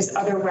on is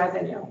other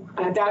revenue.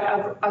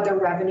 That other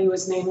revenue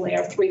is namely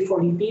our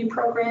 340B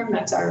program,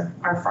 that's our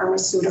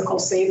pharmaceutical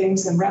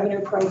savings and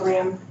revenue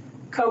program,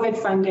 COVID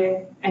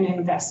funding, and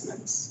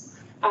investments.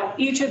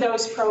 Each of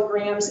those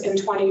programs in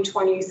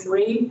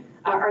 2023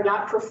 are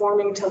not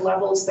performing to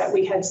levels that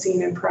we had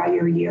seen in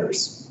prior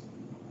years.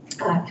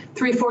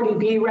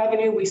 340B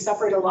revenue, we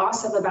suffered a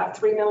loss of about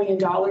 $3 million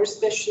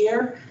this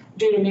year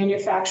due to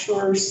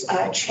manufacturers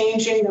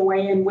changing the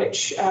way in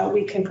which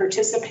we can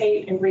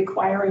participate in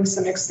requiring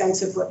some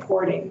extensive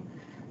reporting.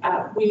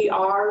 We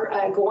are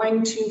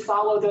going to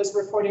follow those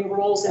reporting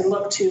rules and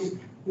look to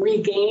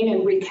regain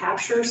and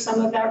recapture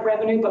some of that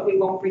revenue, but we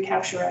won't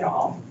recapture it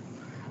all.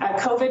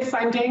 COVID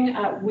funding,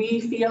 we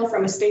feel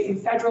from a state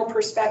and federal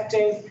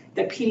perspective,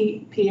 the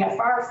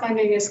PFR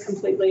funding is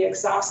completely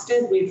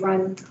exhausted. We've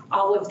run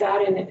all of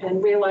that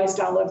and realized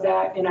all of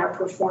that in our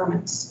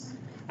performance.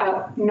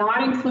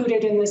 Not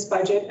included in this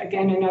budget,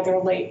 again, another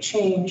late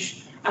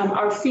change,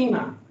 are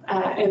FEMA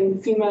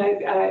and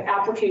FEMA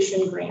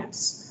application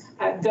grants.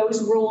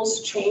 Those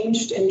rules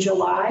changed in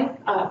July,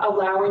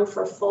 allowing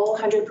for full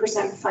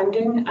 100%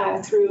 funding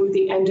through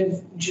the end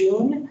of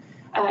June.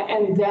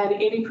 And then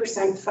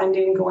 80%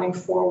 funding going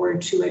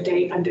forward to a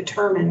date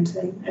undetermined,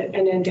 an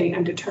end date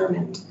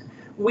undetermined.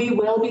 We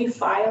will be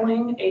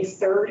filing a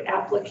third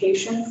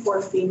application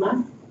for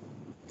FEMA,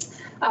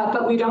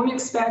 but we don't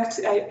expect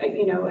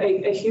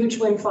a huge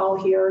windfall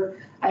here.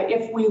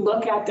 If we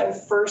look at the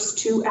first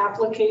 2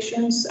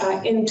 applications,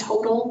 in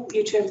total,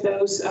 each of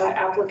those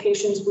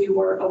applications, we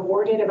were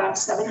awarded about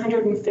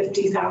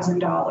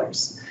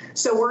 $750,000.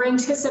 So we're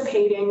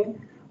anticipating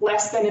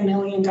less than $1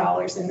 million in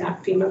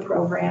that FEMA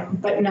program,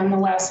 but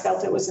nonetheless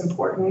felt it was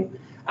important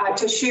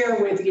to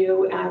share with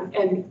you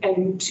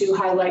and to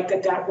highlight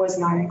that that was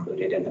not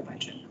included in the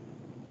budget.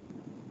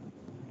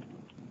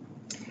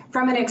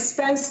 From an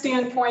expense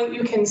standpoint,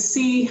 you can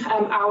see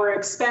our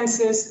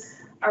expenses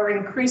are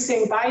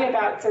increasing by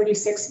about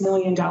 $36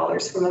 million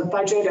from a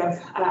budget of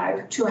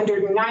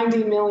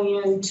 $290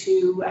 million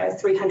to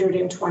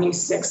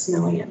 $326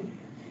 million.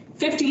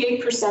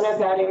 58% of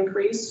that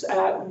increase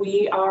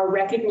we are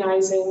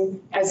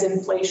recognizing as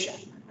inflation,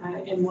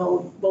 and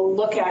we'll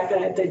look at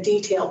the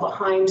detail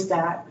behind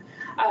that.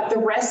 The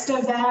rest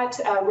of that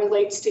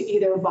relates to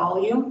either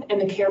volume and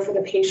the care for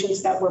the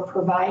patients that we're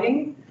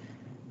providing,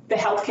 the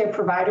healthcare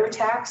provider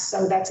tax,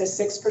 so that's a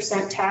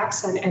 6%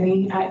 tax on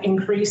any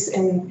increase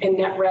in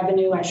net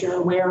revenue, as you're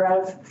aware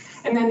of,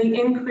 and then the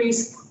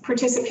increased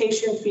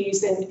participation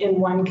fees in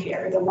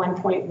OneCare, the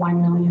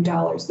 $1.1 million.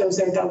 Those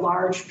are the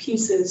large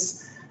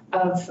pieces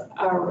of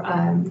our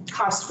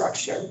cost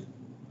structure.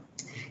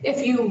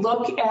 If you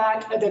look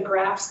at the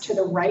graphs to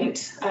the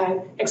right,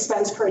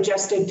 expense per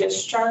adjusted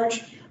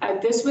discharge,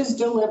 this was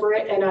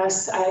deliberate in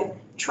us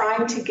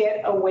trying to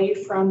get away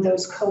from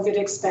those COVID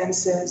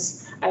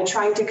expenses,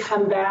 trying to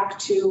come back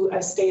to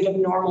a state of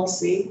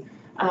normalcy,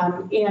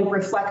 and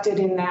reflected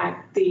in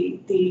that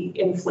the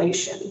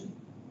inflation.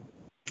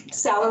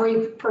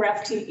 Salary per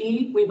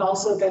FTE, we've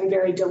also been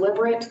very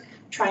deliberate,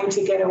 trying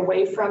to get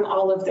away from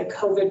all of the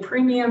COVID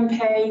premium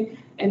pay,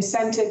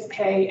 incentive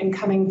pay, and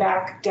coming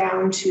back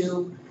down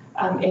to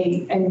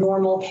a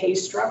normal pay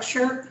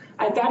structure.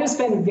 That has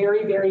been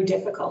very, very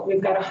difficult.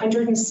 We've got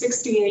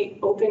 168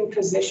 open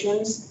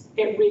positions.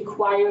 It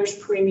requires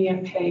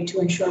premium pay to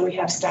ensure we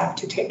have staff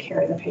to take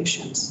care of the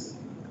patients.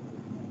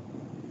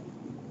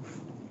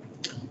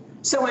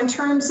 So in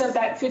terms of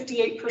that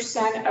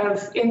 58%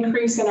 of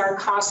increase in our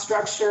cost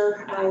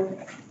structure,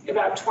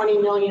 about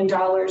 $20 million,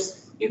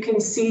 you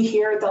can see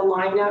here the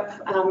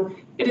lineup.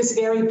 It is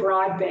very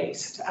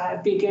broad-based.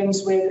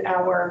 Begins with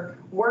our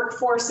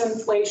workforce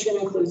inflation,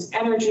 includes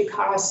energy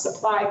costs,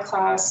 supply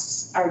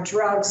costs, our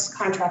drugs,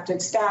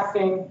 contracted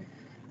staffing,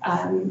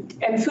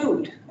 and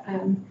food.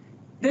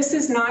 This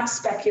is not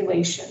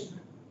speculation.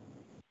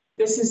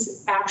 This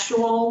is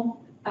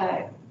actual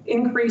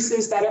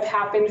increases that have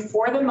happened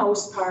for the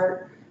most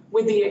part,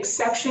 with the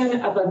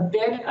exception of a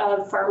bit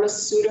of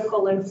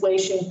pharmaceutical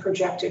inflation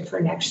projected for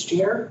next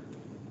year.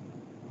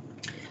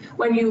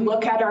 When you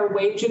look at our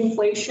wage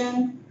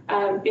inflation,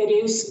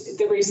 it is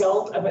the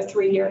result of a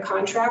 3-year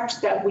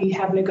contract that we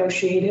have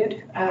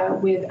negotiated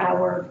with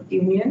our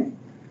union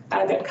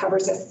that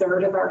covers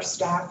 1/3 of our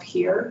staff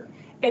here.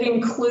 It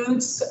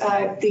includes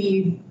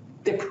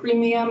the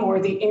premium or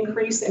the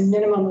increase in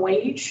minimum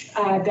wage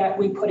that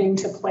we put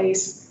into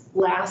place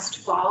last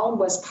fall,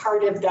 was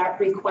part of that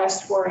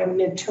request for a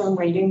midterm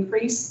rate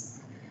increase.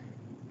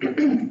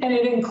 And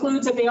it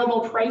includes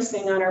available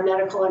pricing on our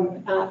medical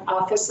and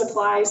office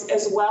supplies,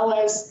 as well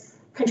as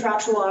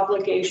contractual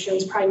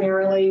obligations,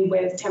 primarily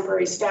with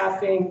temporary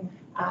staffing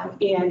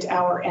and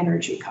our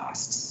energy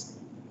costs.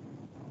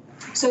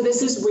 So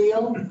this is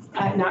real,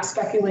 not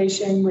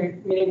speculation.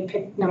 We didn't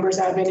pick numbers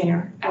out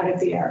of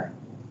the air.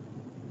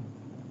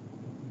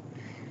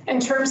 In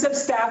terms of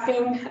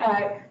staffing,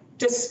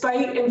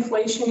 despite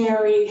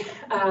inflationary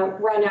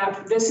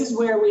run-up, this is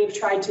where we've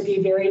tried to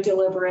be very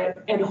deliberate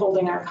in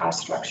holding our cost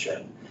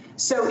structure.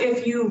 So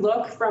if you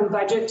look from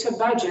budget to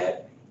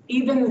budget,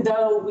 even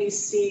though we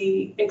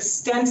see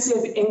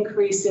extensive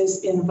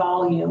increases in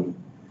volume,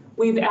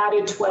 we've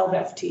added 12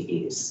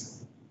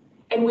 FTEs.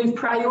 And we've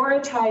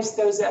prioritized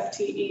those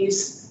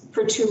FTEs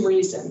for 2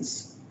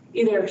 reasons: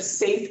 either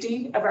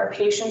safety of our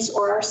patients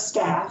or our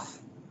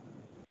staff,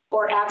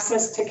 or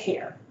access to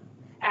care.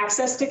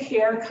 Access to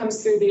care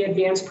comes through the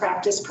advanced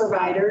practice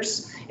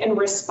providers in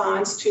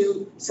response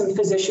to some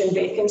physician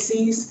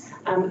vacancies,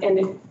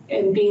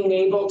 and being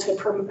able to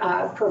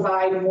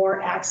provide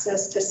more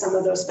access to some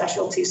of those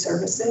specialty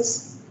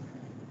services.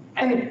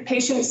 And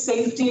patient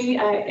safety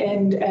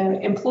and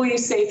employee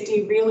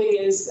safety really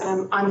is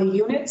on the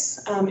units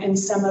and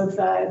some of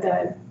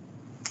the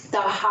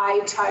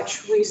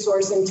high-touch,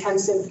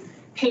 resource-intensive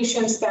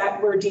patients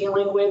that we're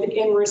dealing with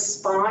in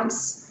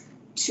response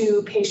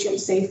to patient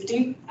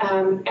safety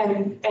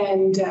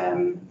and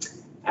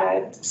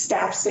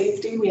staff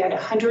safety. We had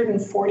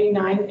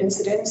 149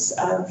 incidents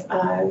of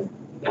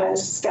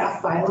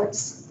staff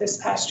violence this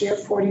past year.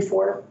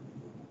 44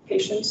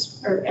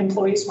 patients or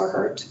employees were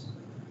hurt.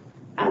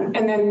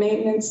 And then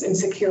maintenance and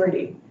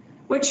security.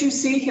 What you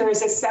see here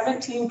is a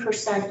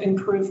 17%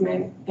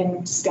 improvement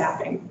in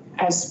staffing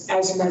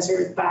as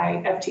measured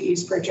by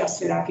FTEs per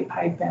adjusted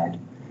occupied bed.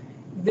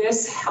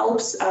 This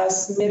helps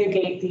us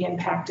mitigate the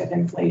impact of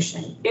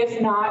inflation. If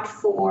not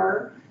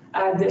for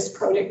this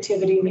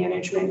productivity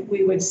management,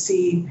 we would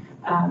see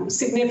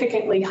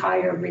significantly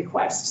higher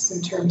requests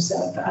in terms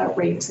of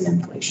rates and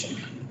inflation.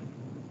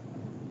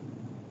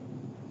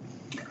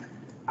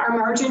 Our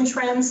margin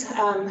trends,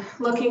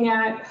 looking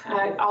at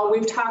all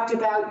we've talked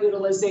about,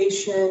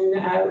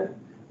 utilization,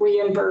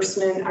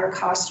 reimbursement, our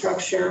cost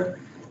structure.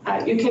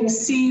 You can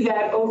see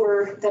that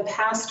over the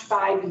past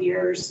 5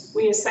 years,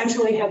 we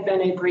essentially have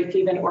been a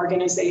break-even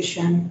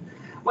organization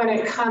when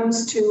it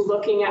comes to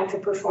looking at the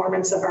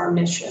performance of our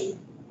mission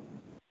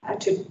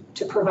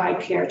to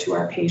provide care to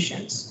our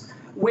patients.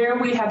 Where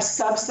we have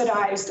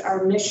subsidized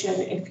our mission,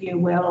 if you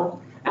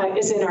will,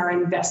 is in our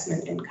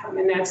investment income,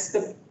 and that's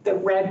the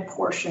red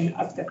portion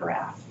of the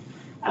graph.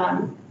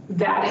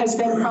 That has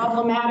been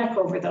problematic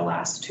over the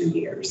last 2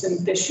 years,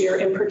 and this year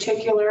in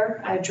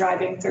particular,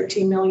 driving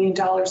 $13 million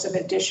of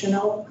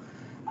additional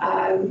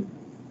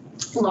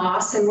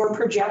loss, and we're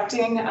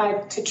projecting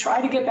to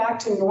try to get back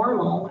to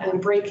normal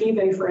and break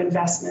even for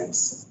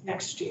investments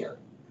next year.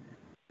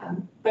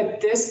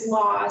 But this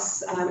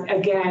loss,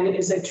 again,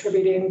 is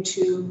attributing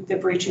to the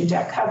breach in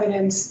debt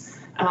covenants,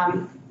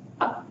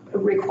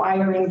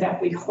 requiring that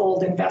we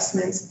hold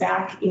investments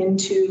back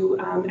into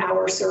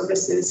our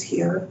services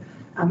here,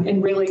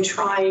 and really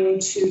trying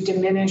to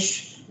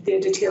diminish the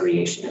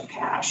deterioration of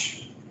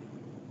cash.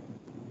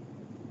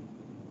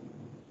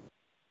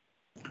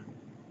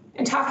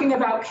 And talking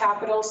about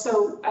capital,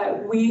 so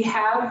we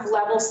have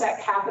level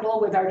set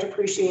capital with our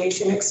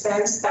depreciation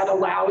expense that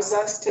allows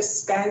us to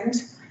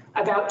spend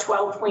about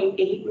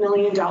 $12.8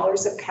 million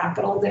of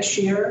capital this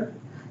year.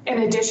 In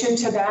addition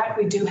to that,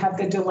 we do have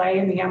the delay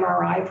in the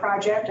MRI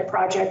project, a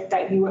project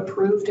that you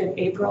approved in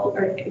April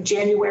or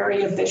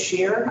January of this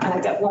year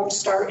that won't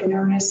start in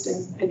earnest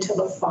until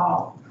the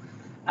fall.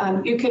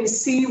 You can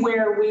see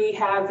where we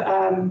have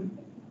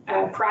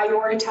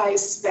prioritized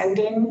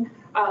spending,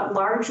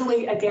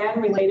 largely again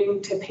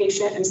relating to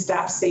patient and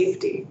staff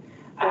safety.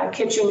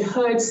 Kitchen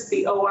hoods,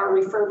 the OR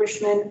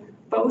refurbishment,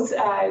 both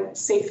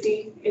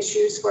safety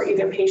issues for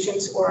either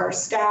patients or our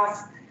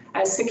staff,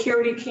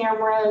 security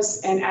cameras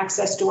and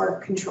access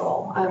door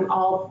control,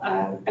 all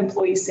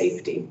employee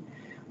safety.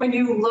 When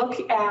you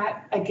look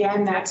at,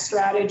 again, that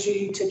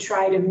strategy to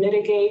try to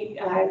mitigate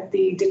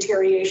the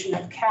deterioration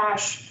of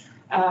cash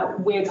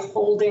with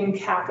holding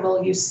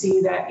capital, you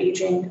see that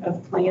aging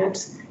of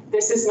plant.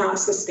 This is not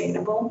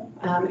sustainable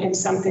and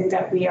something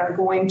that we are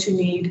going to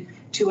need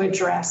to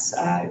address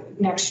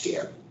next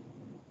year.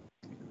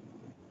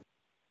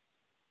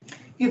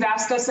 You've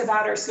asked us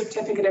about our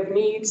certificate of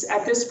needs.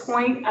 At this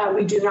point,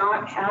 we do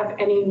not have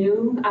any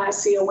new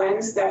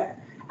CONs that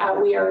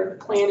we are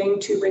planning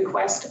to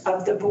request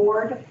of the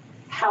board.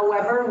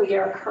 However, we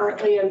are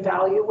currently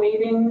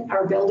evaluating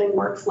our building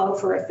workflow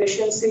for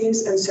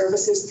efficiencies and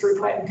services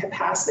throughput and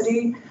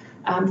capacity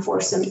for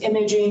some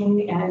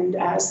imaging and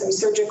some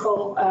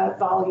surgical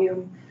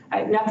volume.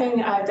 Nothing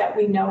that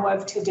we know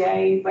of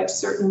today, but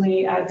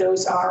certainly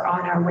those are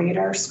on our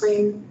radar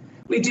screen.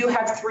 We do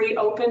have 3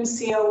 open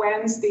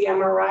CONs. The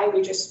MRI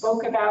we just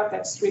spoke about,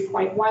 that's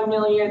 $3.1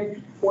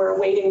 million. We're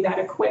awaiting that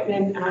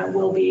equipment.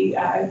 We'll be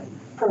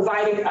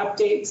providing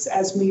updates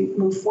as we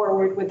move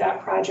forward with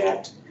that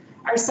project.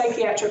 Our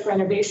psychiatric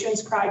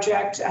renovations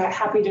project,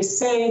 happy to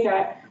say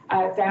that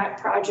that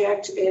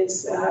project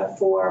is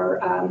for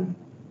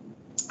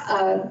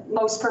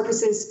most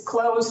purposes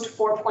closed,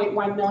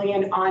 $4.1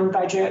 million on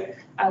budget.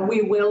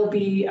 We will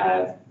be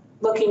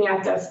looking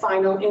at the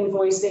final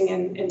invoicing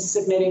and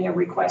submitting a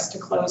request to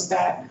close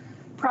that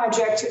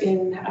project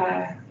in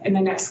the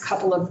next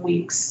couple of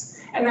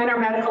weeks. And then our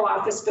medical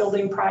office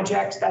building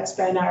project, that's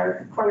been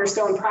our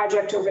cornerstone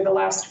project over the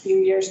last few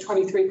years,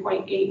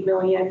 $23.8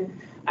 million.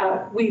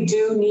 We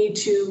do need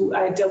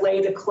to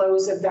delay the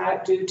close of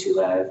that due to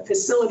a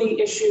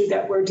facility issue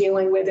that we're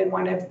dealing with in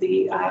one of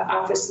the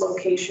office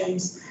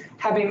locations.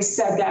 Having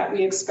said that,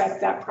 we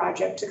expect that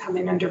project to come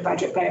in under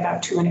budget by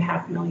about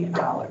 $2.5 million.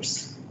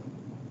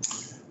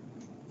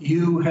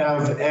 You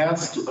have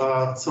asked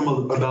about some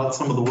of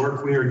the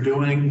work we are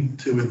doing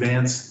to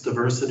advance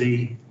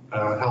diversity,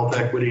 health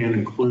equity, and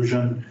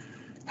inclusion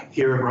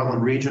here at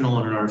Rutland Regional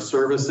and in our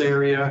service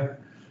area.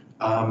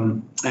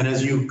 And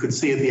as you could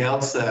see at the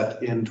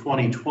outset, in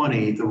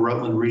 2020, the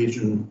Rutland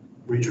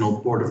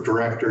Regional Board of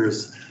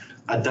Directors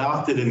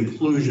adopted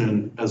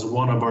inclusion as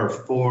one of our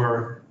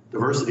 4,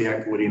 diversity,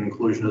 equity, and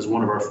inclusion as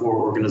one of our 4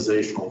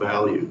 organizational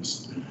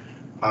values.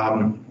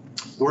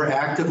 We're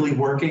actively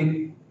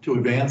working to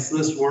advance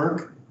this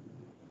work,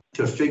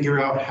 to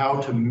figure out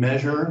how to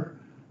measure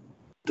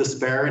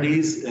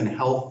disparities in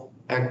health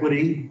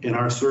equity in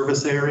our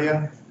service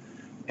area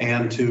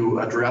and to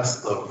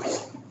address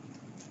those.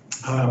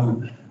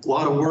 A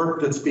lot of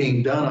work that's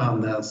being done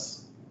on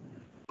this,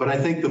 but I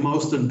think the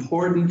most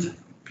important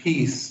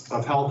piece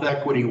of health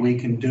equity we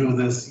can do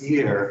this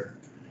year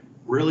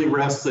really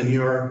rests in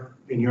your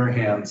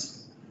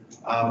hands.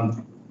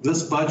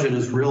 This budget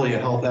is really a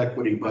health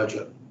equity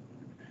budget.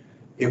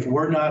 If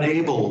we're not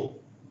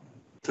able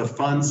to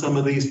fund some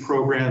of these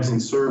programs and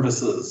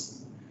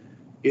services,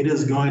 it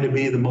is going to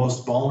be the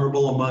most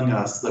vulnerable among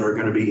us that are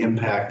going to be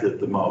impacted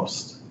the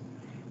most.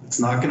 It's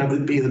not going to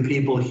be the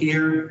people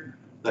here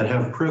that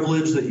have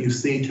privilege that you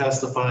see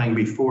testifying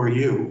before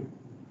you.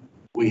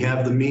 We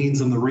have the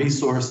means and the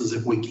resources,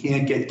 if we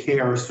can't get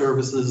care or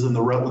services in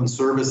the Rutland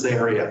service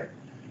area,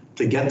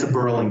 to get to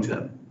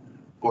Burlington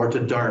or to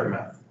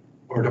Dartmouth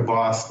or to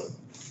Boston.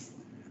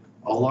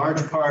 A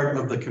large part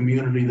of the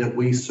community that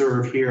we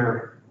serve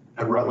here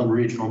at Rutland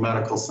Regional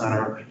Medical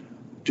Center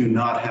do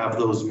not have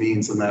those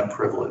means and that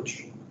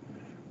privilege.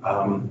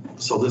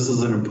 So this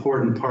is an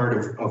important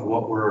part of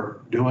what we're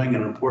doing,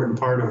 an important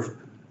part of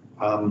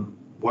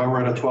why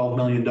we're at a $12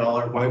 million,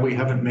 why we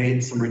haven't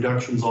made some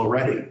reductions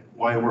already,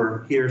 why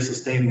we're here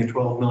sustaining a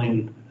 $12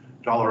 million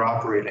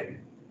operating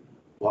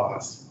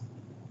loss.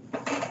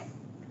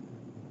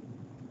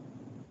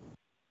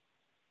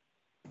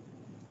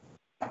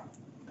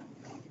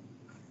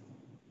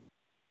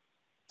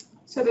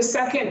 So the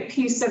second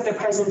piece of the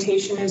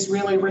presentation is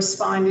really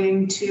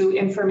responding to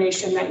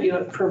information that you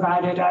have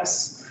provided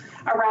us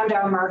around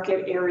our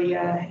market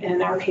area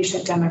and our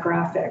patient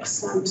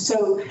demographics.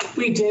 So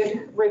we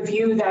did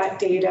review that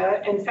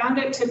data and found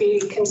it to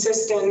be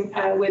consistent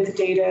with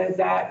data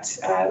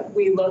that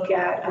we look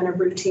at on a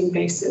routine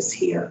basis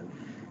here.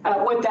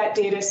 What that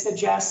data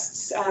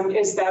suggests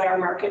is that our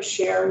market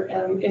share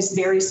is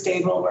very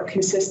stable. We're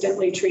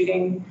consistently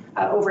treating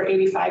over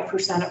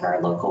 85% of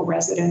our local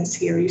residents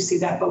here. You see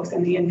that both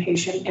in the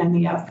inpatient and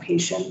the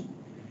outpatient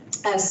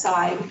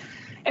side.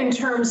 In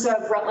terms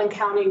of Rutland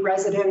County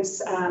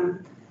residents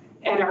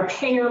and our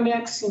payer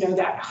mix,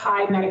 that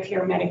high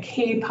Medicare,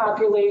 Medicaid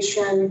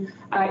population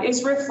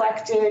is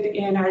reflected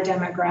in our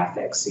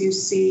demographics. You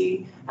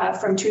see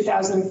from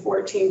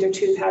 2014 to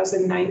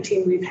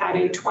 2019, we've had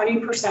a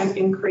 20%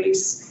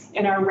 increase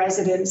in our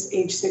residents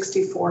age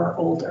 64 or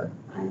older.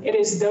 It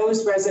is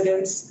those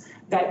residents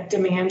that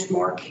demand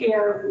more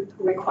care,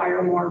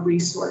 require more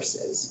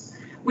resources.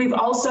 We've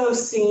also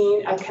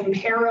seen a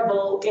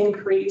comparable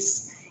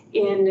increase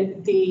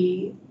in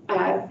the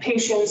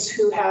patients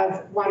who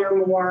have one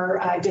or more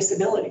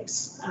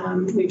disabilities.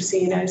 We've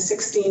seen a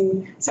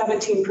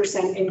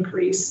 17%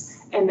 increase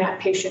in that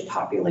patient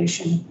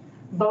population.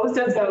 Both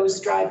of those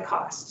drive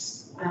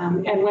costs.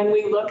 And when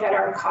we look at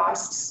our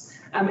costs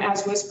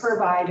as was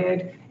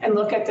provided and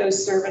look at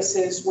those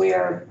services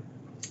where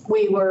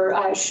we were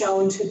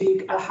shown to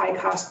be a high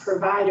cost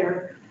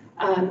provider,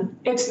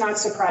 it's not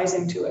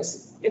surprising to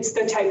us. It's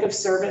the type of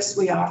service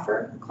we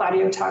offer.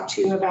 Claudio talked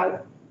to you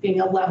about being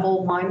a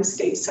level 1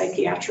 state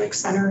psychiatric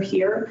center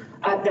here,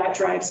 that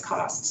drives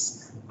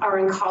costs. Our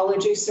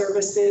oncology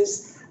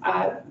services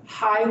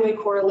highly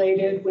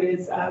correlated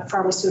with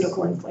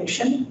pharmaceutical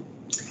inflation.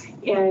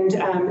 And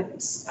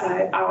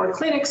our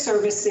clinic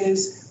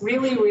services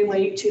really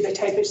relate to the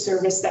type of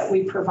service that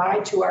we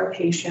provide to our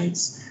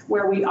patients,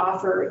 where we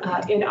offer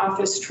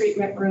in-office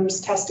treatment rooms,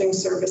 testing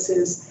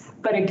services,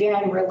 but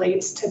again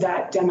relates to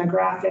that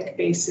demographic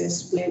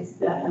basis with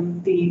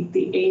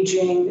the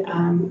aging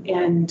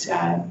and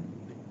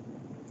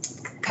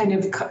kind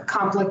of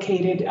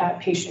complicated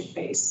patient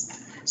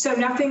base. So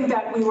nothing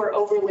that we were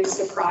overly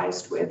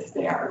surprised with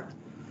there.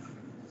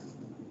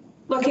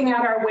 Looking at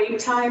our wait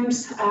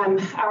times are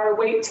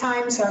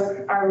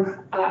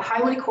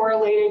highly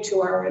correlated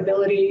to our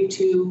ability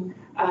to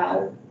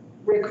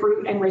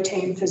recruit and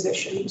retain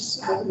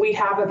physicians. We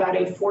have about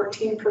a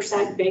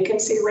 14%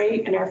 vacancy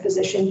rate in our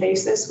physician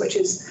basis, which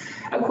is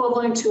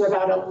equivalent to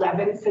about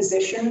 11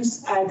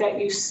 physicians that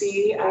you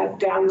see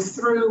down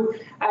through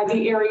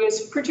the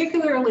areas,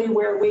 particularly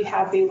where we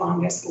have the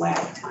longest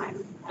lag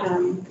time.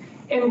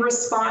 In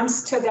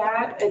response to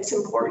that, it's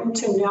important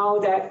to know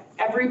that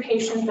every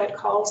patient that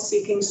calls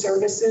seeking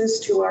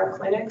services to our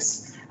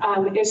clinics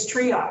is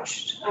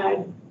triaged.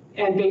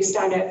 And based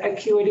on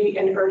acuity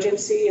and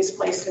urgency is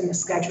placed in the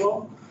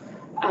schedule.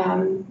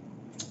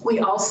 We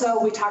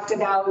talked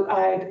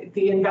about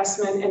the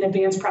investment in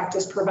advanced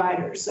practice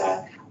providers.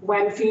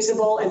 When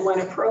feasible and when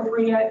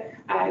appropriate,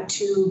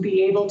 to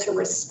be able to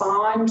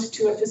respond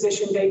to a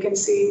physician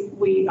vacancy,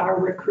 we are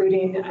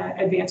recruiting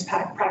advanced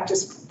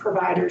practice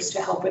providers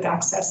to help with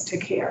access to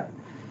care.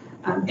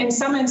 In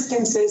some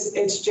instances,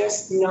 it's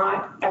just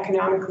not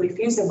economically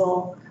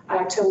feasible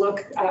to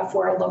look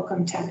for a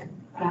locum tenens.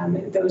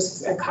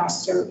 Those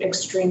costs are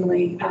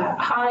extremely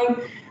high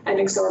and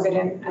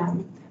exorbitant,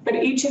 but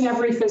each and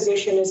every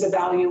physician is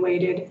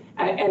evaluated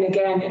and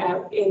again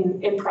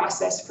in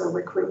process for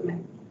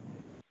recruitment.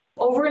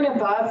 Over and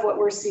above what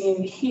we're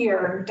seeing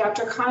here,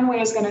 Dr.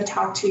 Conway is going to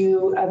talk to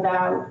you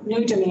about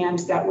new demand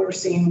that we're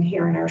seeing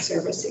here in our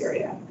service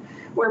area,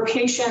 where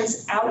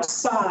patients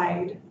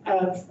outside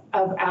of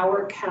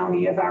our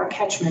county, of our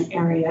catchment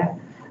area,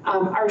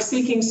 are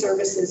seeking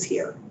services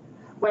here,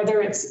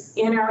 whether it's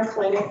in our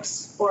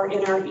clinics or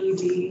in our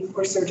ED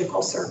or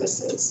surgical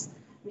services.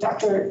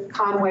 Dr.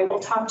 Conway will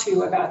talk to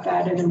you about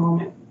that in a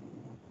moment.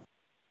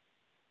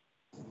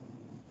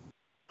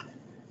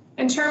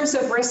 In terms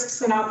of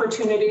risks and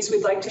opportunities,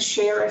 we'd like to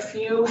share a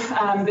few.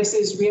 This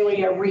is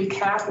really a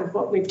recap of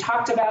what we've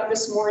talked about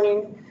this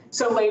morning.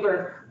 So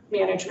labor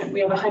management,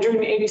 we have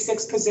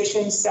 186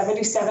 positions,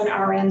 77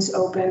 RNs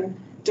open.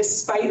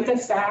 Despite the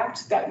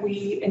fact that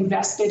we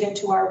invested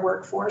into our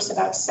workforce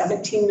about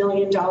 $17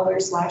 million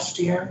last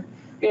year,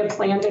 we have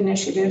planned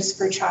initiatives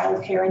for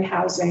childcare and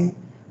housing.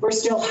 We're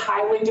still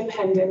highly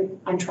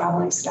dependent on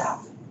traveling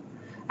staff.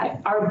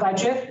 Our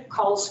budget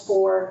calls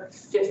for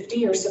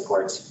 50 or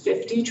supports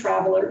 50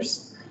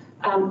 travelers.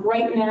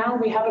 Right now,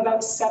 we have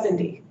about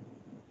 70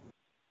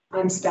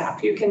 on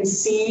staff. You can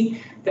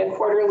see the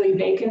quarterly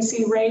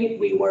vacancy rate.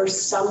 We were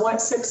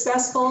somewhat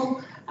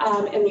successful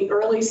in the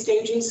early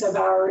stages of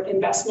our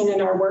investment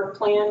in our work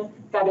plan.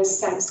 That has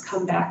since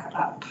come back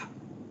up.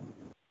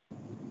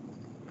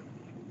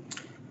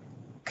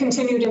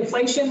 Continued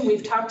inflation,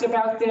 we've talked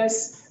about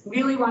this.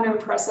 Really want to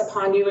impress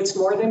upon you, it's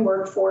more than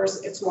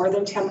workforce, it's more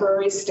than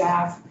temporary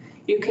staff.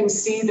 You can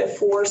see the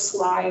 4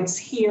 slides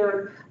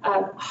here.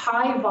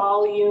 High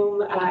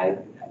volume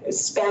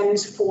spend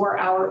for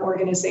our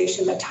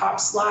organization. The top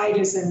slide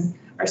is in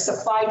our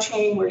supply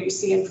chain, where you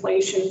see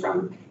inflation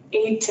from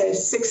 8 to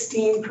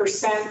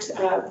 16%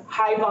 of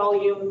high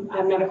volume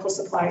medical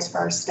supplies for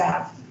our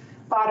staff.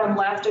 Bottom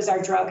left is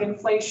our drug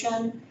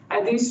inflation.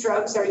 These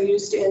drugs are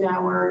used in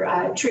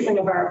our treatment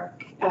of our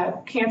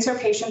cancer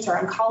patients,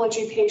 our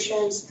oncology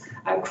patients,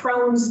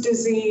 Crohn's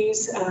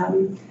disease,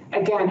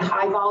 again,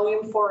 high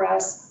volume for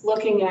us,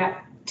 looking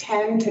at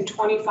 10 to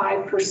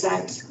 25%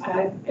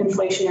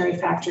 inflationary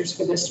factors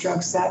for this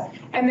drug set.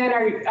 And then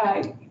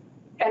our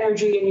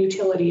energy and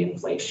utility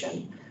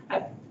inflation.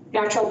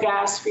 Natural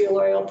gas, fuel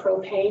oil,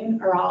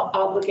 propane are all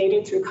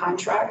obligated through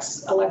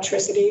contracts.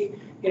 Electricity,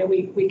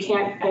 we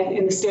can't,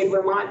 in the state of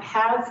Vermont,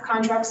 have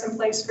contracts in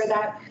place for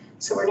that,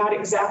 so we're not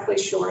exactly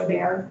sure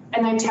there.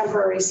 And then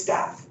temporary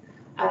staff.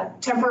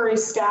 Temporary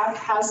staff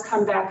has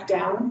come back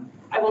down.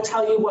 I will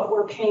tell you what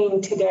we're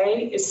paying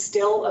today is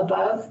still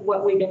above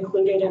what we've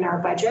included in our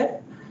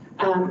budget.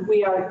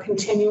 We are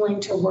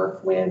continuing to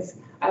work with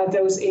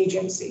those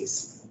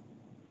agencies.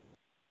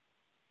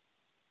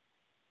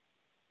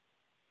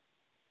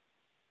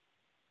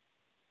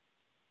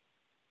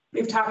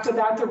 We've talked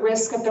about the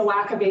risk of the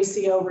lack of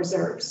ACO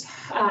reserves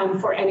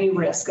for any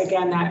risk.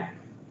 Again, that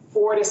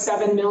 $4 to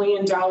 $7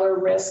 million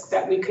risk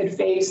that we could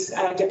face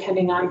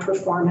depending on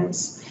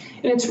performance.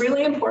 And it's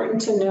really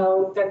important to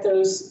know that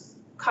those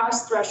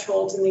cost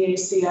thresholds in the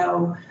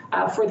ACO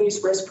for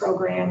these risk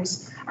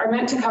programs are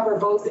meant to cover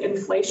both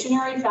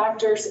inflationary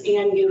factors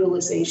and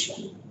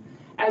utilization.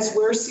 As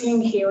we're seeing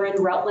here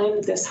in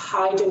Rutland, this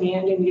high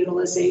demand and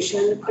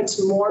utilization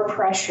puts more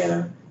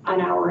pressure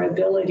on our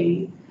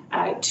ability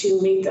to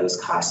meet those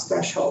cost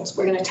thresholds.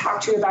 We're going to talk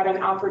to you about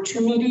an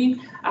opportunity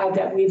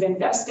that we've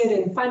invested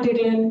and funded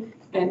in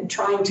and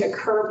trying to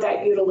curb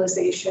that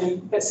utilization,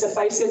 but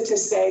suffice it to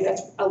say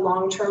that's a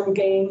long-term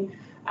gain.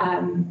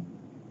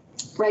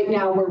 Right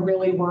now, we're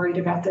really worried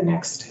about the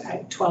next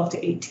 12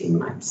 to 18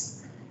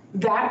 months.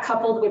 That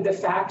coupled with the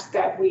fact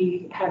that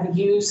we have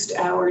used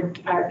our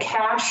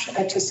cash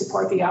to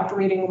support the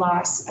operating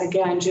loss,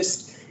 again,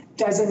 just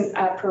doesn't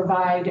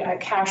provide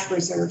cash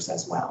reserves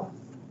as well.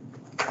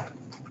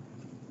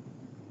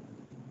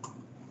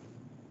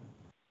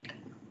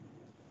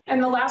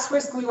 And the last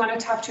risk we want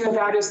to talk to you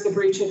about is the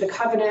breach of the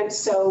covenant.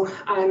 So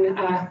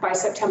by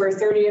September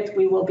 30th,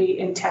 we will be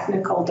in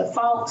technical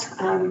default.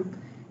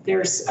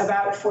 There's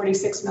about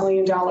 $46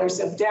 million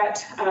of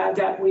debt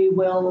that we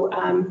will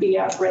be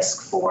at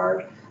risk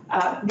for.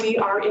 We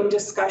are in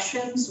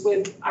discussions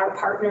with our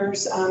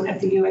partners at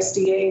the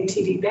USDA and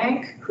TD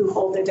Bank, who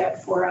hold the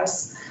debt for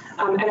us,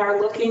 and are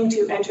looking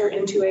to enter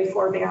into a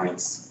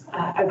forbearance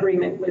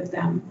agreement with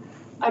them.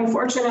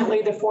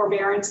 Unfortunately, the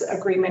forbearance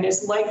agreement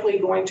is likely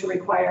going to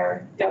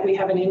require that we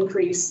have an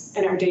increase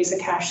in our days of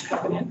cash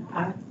covenant.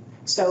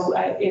 So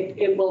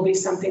it will be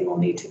something we'll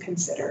need to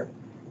consider.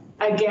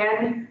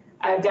 Again,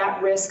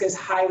 that risk is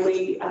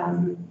highly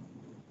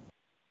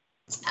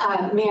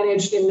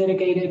managed and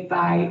mitigated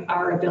by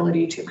our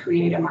ability to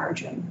create a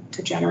margin,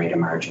 to generate a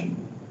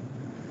margin.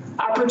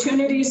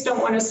 Opportunities,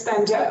 don't want to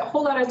spend a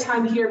whole lot of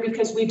time here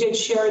because we did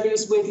share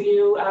these with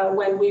you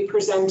when we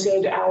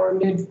presented our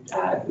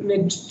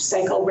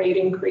mid-cycle rate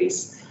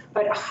increase,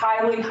 but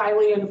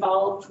highly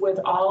involved with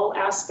all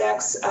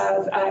aspects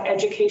of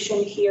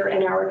education here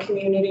in our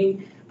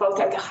community, both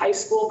at the high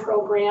school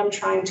program,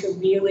 trying to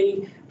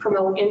really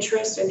promote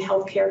interest in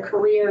healthcare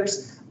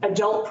careers,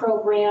 adult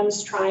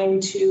programs, trying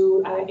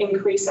to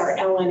increase our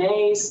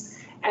LNAs,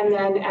 and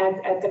then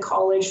at the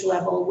college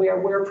level where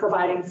we're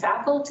providing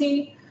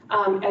faculty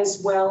as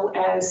well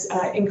as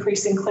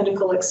increasing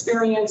clinical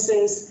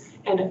experiences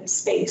and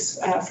space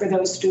for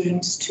those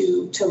students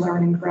to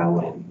learn and grow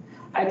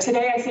in.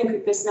 Today, I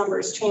think this number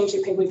has changed.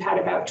 I think we've had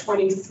about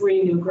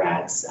 23 new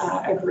grads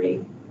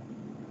agree.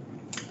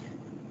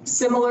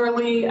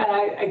 Similarly,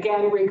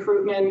 again,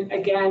 recruitment,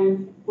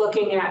 again,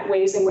 looking at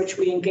ways in which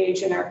we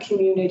engage in our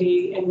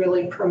community and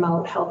really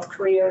promote health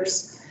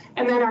careers.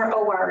 And then our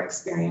OR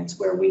experience,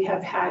 where we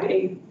have had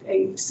a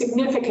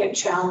significant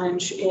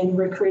challenge in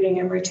recruiting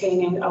and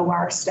retaining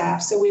OR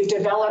staff. So we've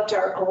developed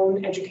our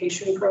own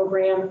education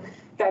program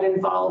that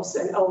involves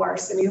an OR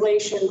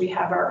simulation. We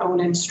have our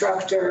own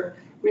instructor,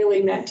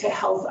 really meant to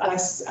help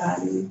us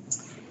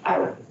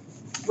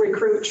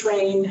recruit,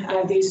 train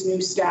these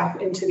new staff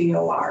into the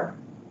OR.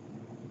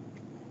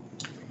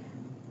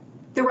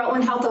 The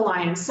Rutland Health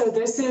Alliance. So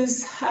this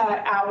is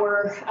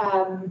our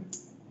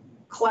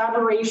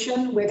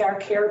collaboration with our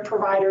care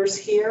providers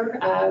here,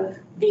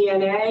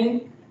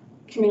 VNA,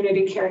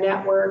 Community Care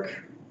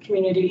Network,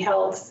 Community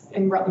Health,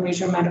 and Rutland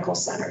Regional Medical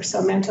Center.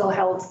 So mental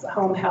health,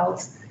 home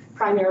health,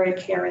 primary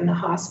care in the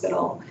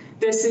hospital.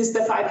 This is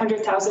the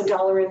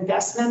 $500,000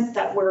 investment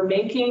that we're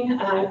making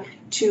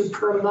to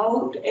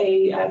promote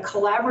a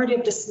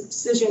collaborative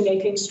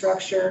decision-making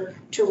structure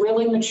to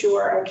really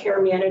mature our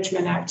care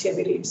management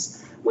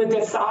activities with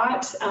the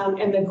thought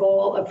and the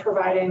goal of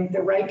providing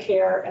the right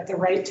care at the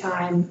right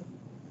time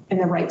in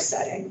the right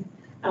setting.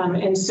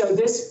 And so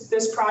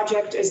this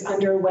project is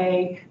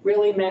underway,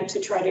 really meant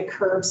to try to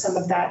curb some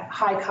of that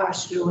high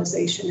cost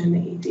utilization in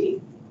the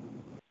ED.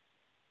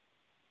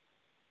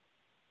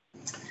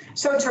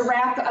 So to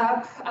wrap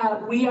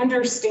up, we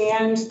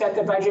understand that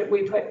the budget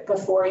we put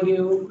before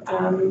you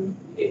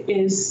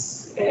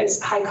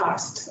is high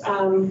cost,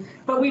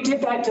 but we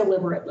did that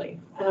deliberately.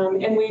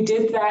 And we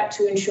did that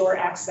to ensure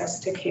access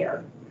to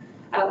care.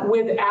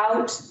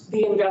 Without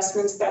the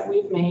investments that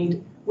we've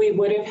made, we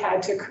would have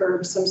had to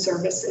curb some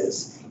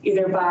services,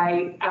 either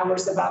by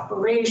hours of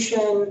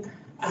operation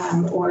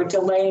or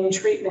delaying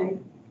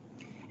treatment.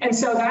 And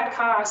so that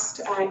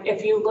cost,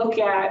 if you look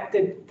at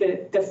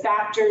the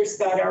factors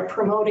that are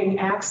promoting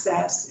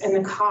access and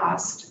the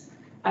cost,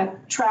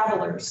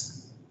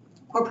 travelers,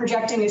 we're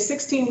projecting a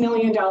 $16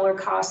 million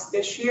cost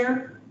this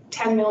year,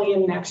 $10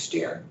 million next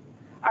year.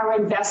 Our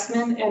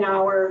investment in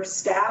our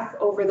staff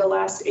over the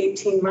last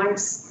 18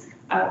 months,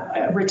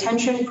 a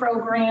retention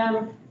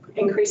program,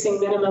 increasing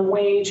minimum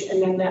wage,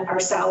 and then our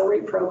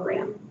salary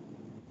program.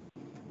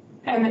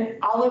 And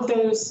all of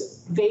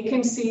those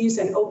vacancies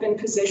and open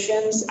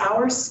positions,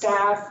 our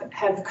staff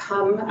have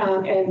come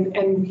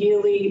and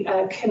really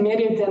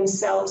committed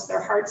themselves,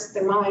 their hearts,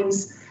 their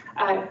minds,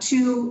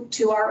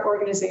 to our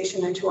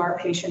organization and to our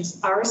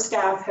patients. Our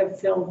staff have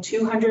filled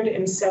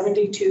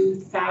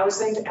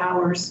 272,000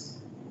 hours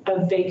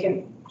of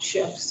vacant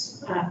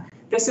shifts.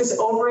 This is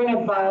over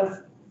and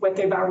above what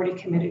they've already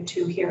committed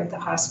to here at the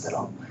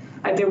hospital.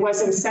 There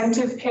was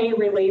incentive pay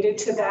related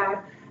to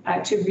that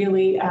to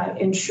really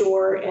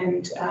ensure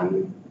and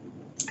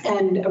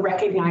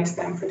recognize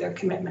them for their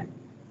commitment.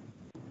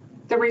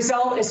 The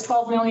result is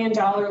 $12 million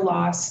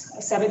loss,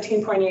 a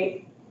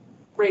 17.8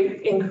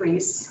 rate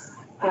increase,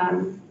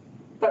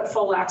 but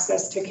full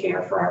access to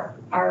care for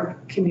our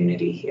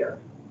community here.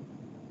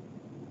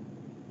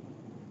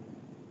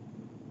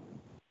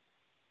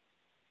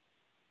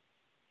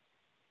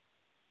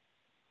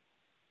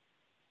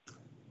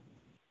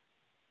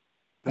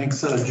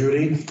 Thanks,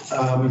 Judy.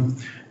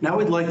 Now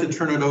we'd like to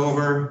turn it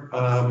over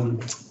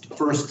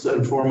first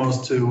and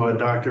foremost to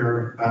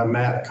Dr.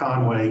 Matt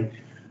Conway,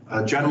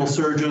 General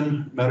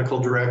Surgeon, Medical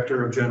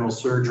Director of General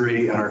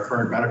Surgery, and our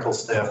current medical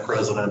staff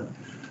president,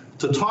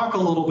 to talk a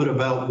little bit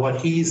about what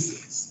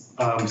he's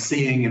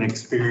seeing and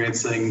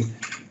experiencing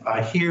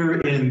here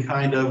in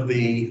kind of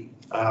the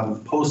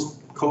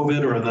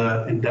post-COVID or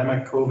the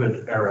endemic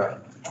COVID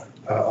era.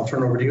 I'll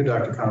turn over to you,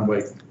 Dr.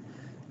 Conway.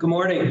 Good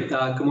morning.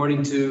 Good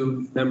morning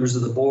to members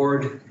of the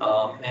board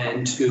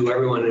and to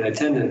everyone in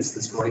attendance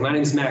this morning. My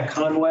name is Matt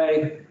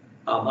Conway.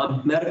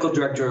 I'm medical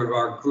director of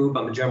our group.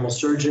 I'm a general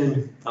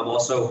surgeon. I'm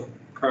also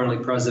currently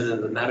president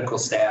of the medical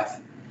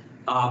staff.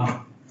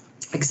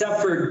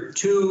 Except for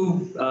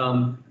two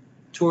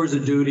tours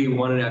of duty,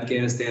 one in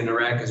Afghanistan and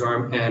Iraq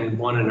and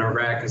one in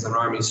Iraq as an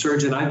Army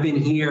surgeon, I've been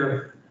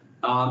here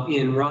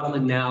in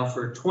Rutland now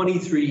for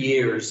 23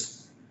 years.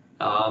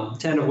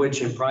 10 of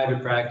which in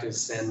private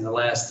practice, and the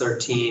last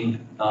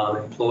 13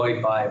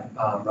 employed by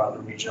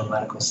Rutland Regional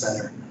Medical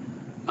Center.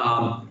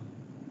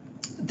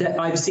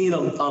 I've seen a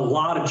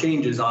lot of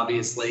changes,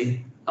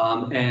 obviously,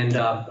 and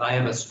I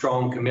have a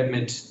strong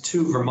commitment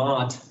to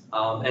Vermont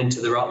and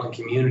to the Rutland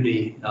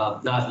community,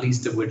 not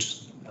least of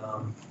which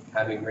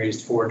having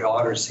raised 4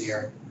 daughters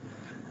here.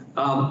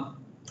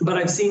 But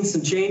I've seen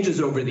some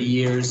changes over the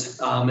years,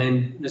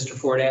 and Mr.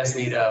 Ford asked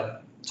me to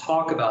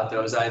talk about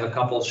those. I have a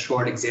couple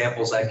short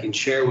examples I can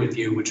share with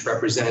you which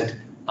represent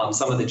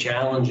some of the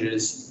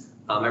challenges.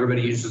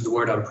 Everybody uses the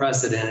word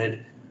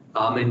unprecedented,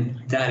 and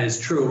that is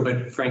true,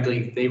 but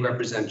frankly, they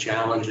represent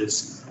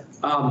challenges.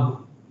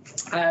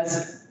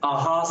 As a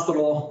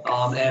hospital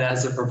and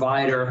as a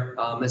provider,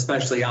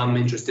 especially I'm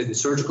interested in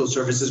surgical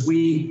services,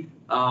 we,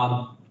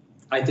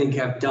 I think,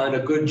 have done a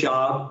good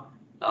job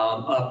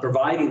of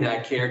providing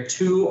that care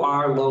to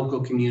our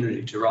local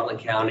community, to Rutland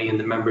County and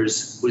the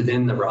members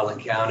within the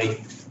Rutland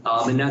County.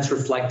 And that's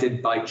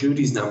reflected by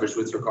Judy's numbers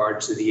with regard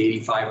to the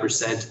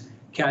 85%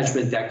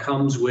 catchment that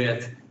comes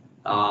with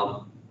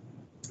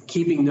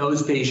keeping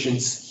those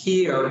patients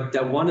here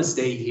that want to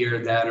stay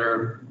here that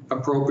are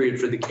appropriate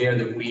for the care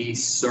that we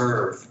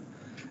serve.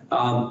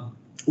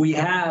 We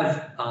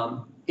have,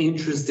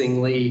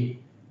 interestingly,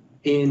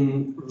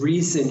 in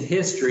recent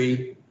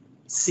history,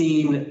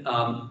 seen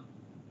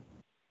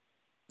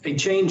a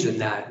change in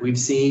that. We've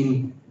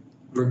seen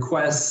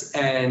requests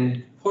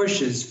and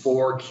pushes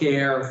for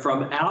care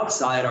from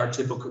outside our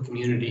typical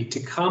community to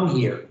come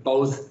here,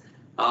 both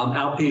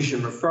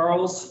outpatient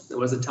referrals. There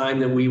was a time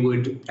that we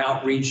would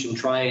outreach and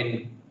try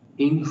and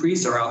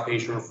increase our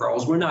outpatient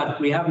referrals.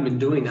 We haven't been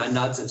doing that,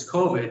 not since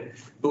COVID,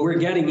 but we're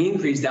getting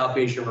increased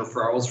outpatient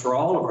referrals for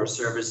all of our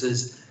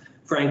services,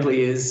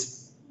 frankly,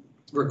 is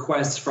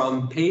requests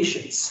from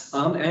patients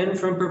and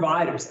from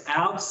providers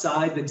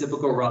outside the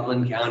typical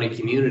Rutland County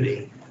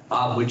community,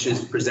 which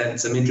has presented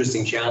some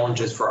interesting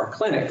challenges for our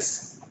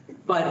clinics.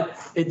 But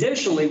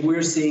additionally,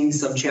 we're seeing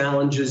some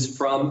challenges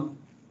from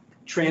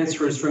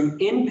transfers from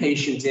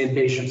inpatient to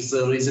inpatient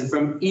facilities and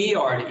from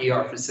ER to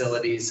ER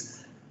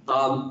facilities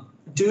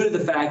due to the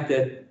fact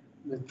that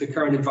the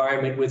current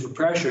environment with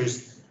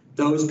pressures,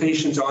 those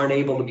patients aren't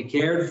able to be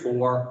cared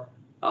for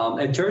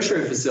at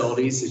tertiary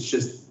facilities. It's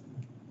just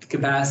the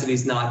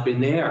capacity's not been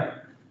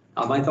there.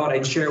 I thought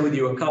I'd share with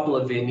you a couple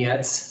of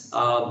vignettes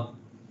of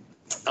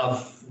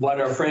what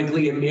are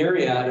frankly a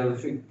myriad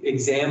of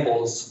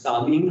examples,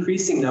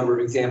 increasing number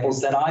of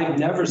examples that I've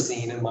never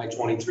seen in my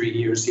 23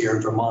 years here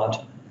in Vermont.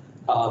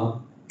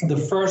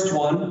 The first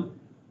one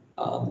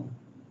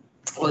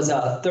was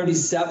a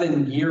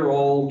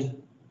 37-year-old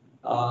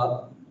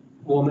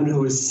woman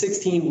who was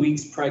 16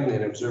 weeks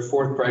pregnant. It was her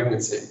 4th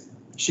pregnancy.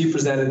 She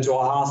presented to a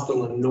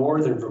hospital in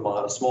northern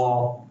Vermont, a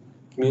small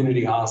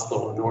community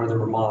hospital in northern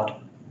Vermont,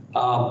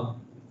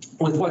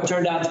 with what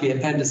turned out to be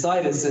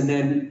appendicitis, and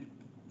then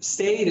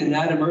stayed in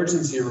that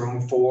emergency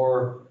room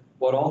for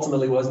what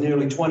ultimately was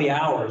nearly 20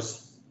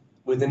 hours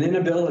with an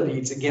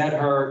inability to get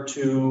her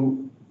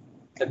to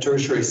a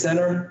tertiary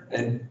center,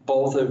 and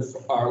both of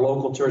our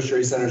local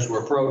tertiary centers were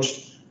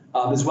approached,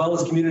 as well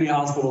as community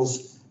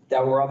hospitals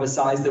that were of a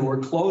size that were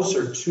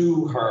closer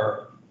to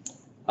her.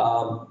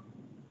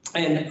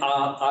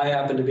 I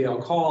happened to be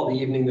on call the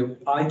evening that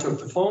I took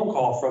the phone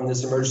call from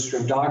this emergency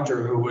room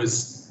doctor, who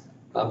was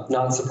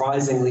not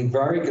surprisingly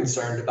very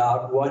concerned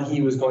about what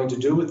he was going to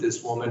do with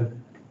this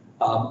woman.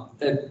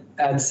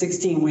 At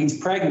 16 weeks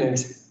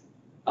pregnant,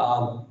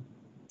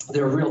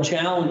 there are real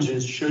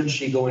challenges should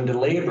she go into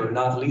labor,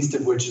 not least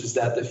of which is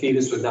that the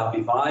fetus would not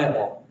be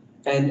viable.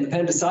 And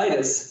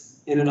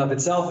appendicitis, in and of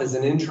itself, is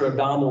an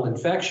intra-abdominal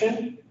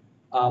infection,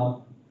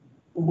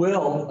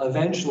 will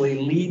eventually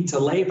lead to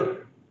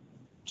labor,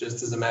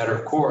 just as a matter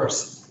of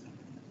course.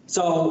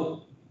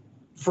 So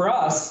for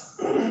us,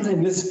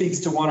 and this speaks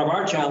to one of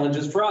our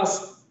challenges, for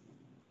us,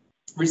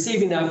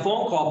 receiving that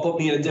phone call put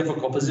me in a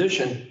difficult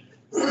position.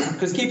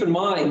 Because keep in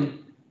mind,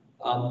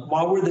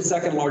 while we're the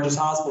 2nd largest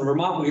hospital in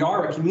Vermont, we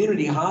are a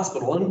community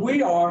hospital, and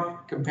we are,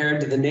 compared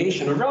to the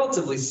nation, a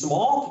relatively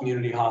small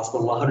community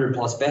hospital,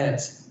 100+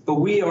 beds. But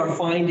we are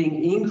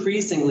finding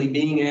increasingly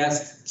being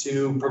asked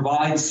to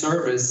provide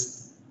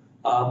service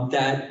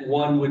that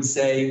one would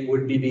say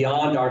would be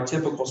beyond our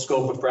typical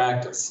scope of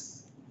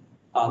practice.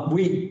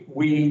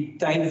 We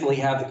thankfully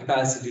have the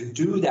capacity to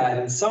do that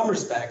in some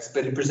respects,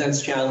 but it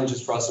presents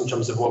challenges for us in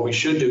terms of what we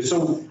should do.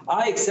 So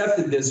I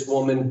accepted this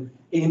woman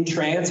in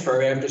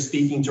transfer after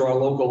speaking to our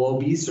local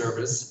OB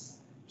service,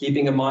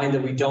 keeping in mind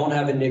that we don't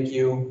have a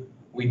NICU,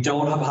 we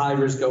don't have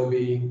high-risk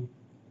OB,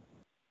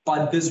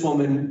 but this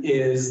woman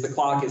the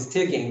clock is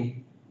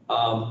ticking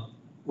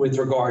with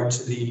regard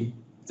to the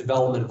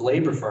development of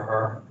labor for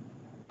her.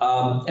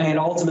 And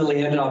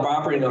ultimately ended up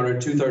operating on her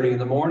at 2:30 in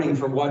the morning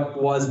for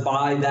what was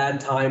by that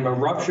time a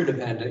ruptured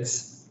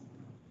appendix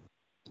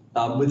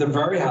with a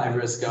very high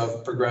risk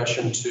of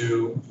progression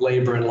to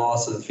labor and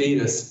loss of the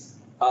fetus.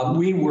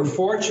 We were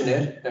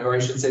fortunate, or I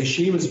should say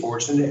she was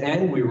fortunate,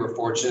 and we were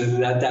fortunate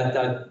in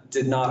that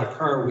did not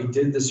occur. We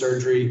did the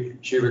surgery.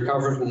 She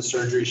recovered from the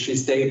surgery. She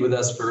stayed with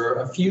us for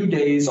a few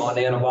days on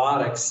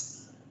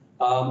antibiotics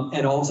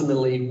and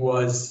ultimately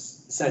was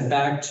sent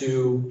back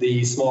to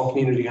the small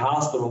community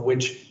hospital,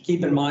 which,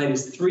 keep in mind,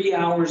 is 3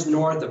 hours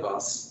north of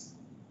us.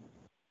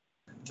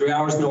 3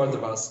 hours north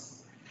of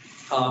us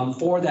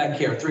for that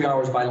care, 3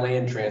 hours by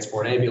land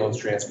transport, ambulance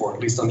transport,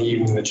 at least on the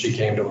evening that she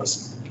came to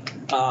us.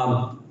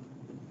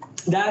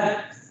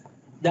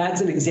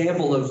 That's an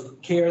example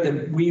of care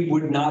that we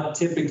would not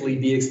typically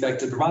be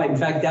expected to provide. In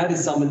fact, that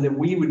is someone that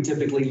we would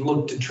typically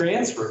look to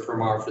transfer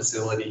from our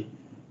facility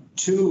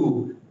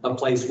to a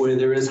place where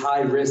there is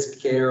high-risk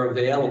care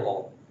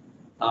available.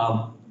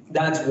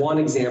 That's one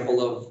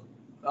example of,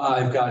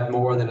 I've got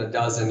more than a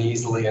dozen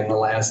easily in the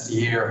last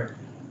year.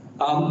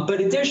 But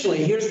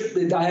additionally,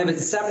 I have a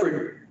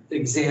separate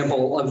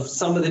example of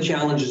some of the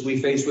challenges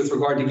we face with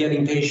regard to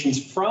getting patients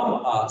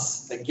from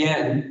us,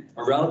 again,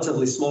 a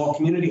relatively small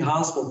community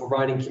hospital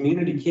providing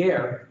community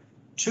care,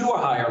 to a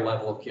higher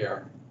level of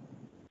care.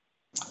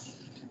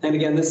 And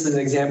again, this is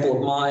an example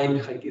of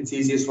mine. It's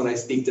easiest when I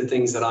speak to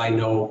things that I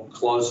know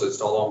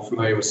closest, although I'm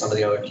familiar with some of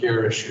the other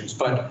care issues.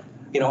 But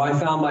I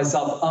found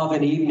myself of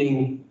an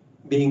evening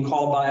being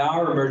called by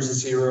our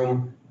emergency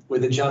room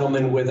with a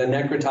gentleman with a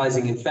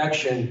necrotizing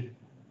infection.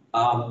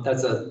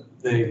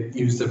 They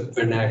use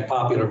the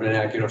popular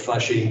vernacular,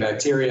 flesh-eating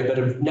bacteria, but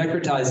a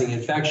necrotizing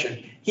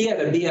infection. He had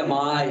a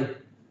BMI,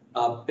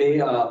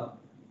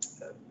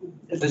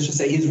 let's just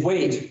say his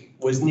weight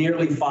was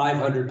nearly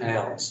 500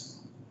 pounds.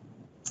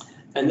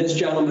 And this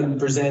gentleman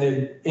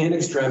presented in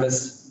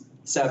extremis,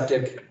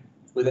 septic,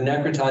 with a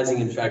necrotizing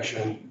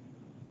infection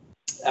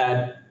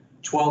at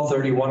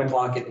 12:30, 1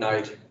 o'clock at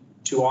night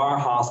to our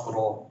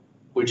hospital,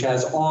 which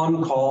has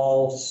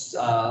on-call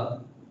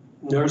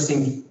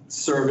nursing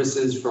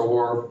services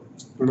for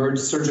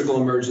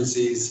surgical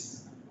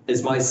emergencies.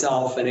 Is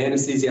myself, an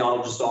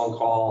anesthesiologist on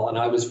call, and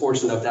I was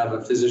fortunate enough to have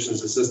a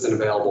physician's assistant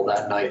available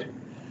that night.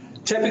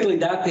 Typically,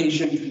 that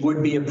patient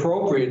would be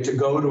appropriate to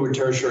go to a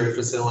tertiary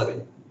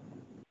facility.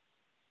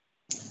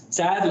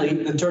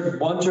 Sadly,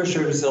 one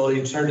tertiary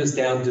facility turned us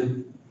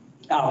down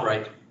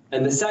outright,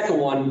 and the second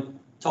one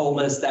told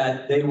us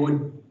that they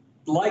would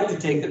like to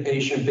take the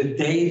patient, but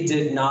they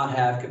did not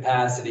have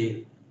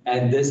capacity,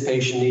 and this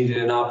patient needed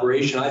an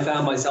operation. I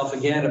found myself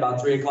again about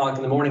 3 o'clock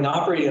in the morning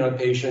operating on a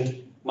patient,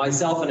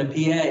 myself and a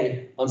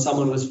PA, on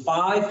someone who was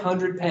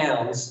 500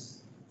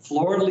 pounds,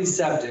 floridly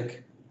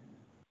septic,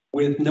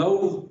 with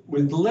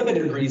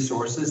limited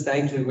resources.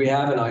 Thankfully, we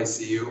have an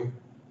ICU.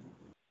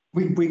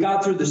 We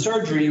got through the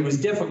surgery. It was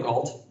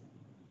difficult.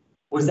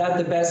 Was that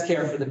the best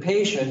care for the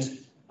patient?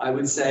 I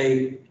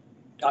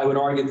would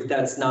argue that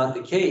that's not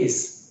the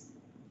case.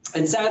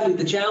 And sadly,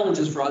 the challenge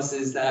for us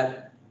is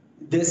that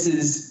this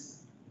is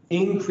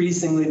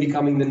increasingly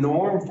becoming the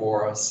norm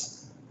for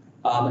us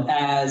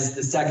as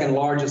the second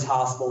largest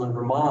hospital in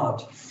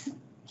Vermont,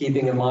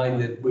 keeping in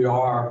mind that we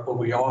are what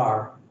we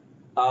are.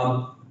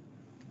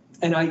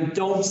 And I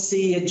don't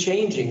see it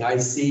changing. I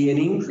see an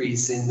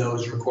increase in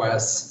those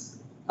requests.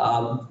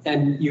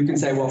 And you can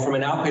say, well, from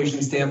an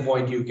outpatient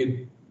standpoint, you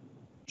could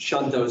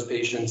shunt those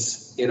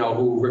patients,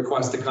 who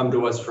request to come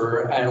to us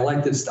for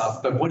elective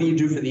stuff. But what do you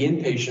do for the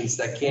inpatients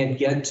that can't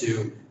get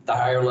to the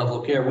higher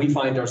level of care? We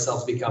find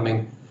ourselves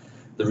becoming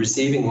the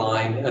receiving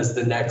line as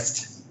the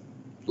next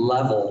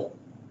level,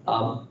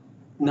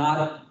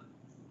 not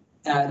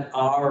at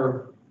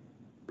our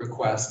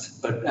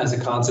request, but as a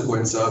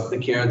consequence of the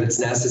care that's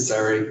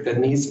necessary, that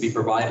needs to be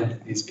provided to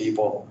these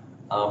people,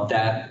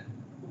 that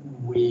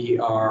we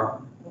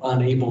are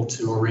unable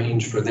to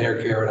arrange for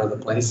their care at other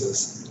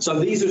places. So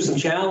these are some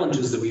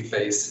challenges that we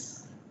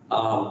face.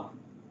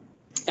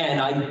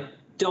 And I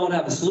don't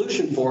have a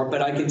solution for it,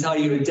 but I can tell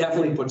you it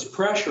definitely puts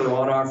pressure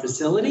on our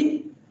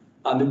facility.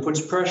 It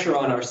puts pressure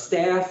on our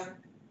staff.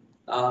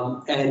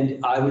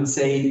 And I would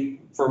say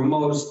for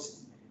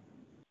most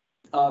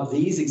of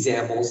these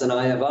examples, and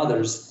I have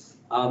others,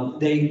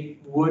 they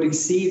would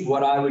exceed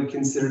what I would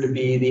consider to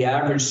be the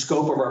average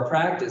scope of our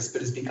practice,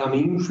 but has become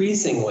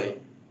increasingly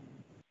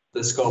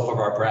the scope of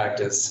our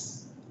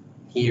practice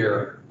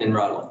here in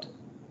Rutland.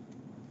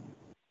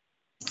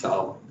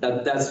 So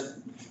that's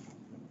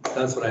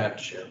what I have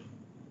to share.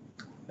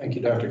 Thank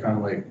you, Dr.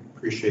 Conway.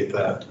 Appreciate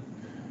that.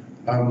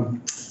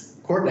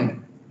 Courtney,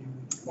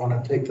 you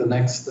want to take the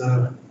next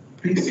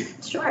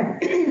piece? Sure.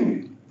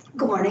 Good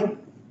morning.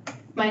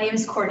 My name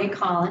is Courtney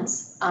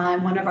Collins.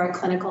 I'm one of our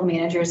clinical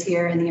managers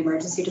here in the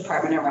emergency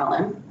department at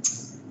Rutland.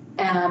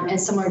 And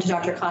similar to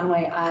Dr.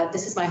 Conway,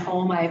 this is my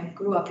home. I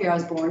grew up here. I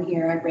was born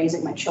here. I'm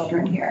raising my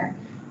children here.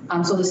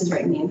 So this is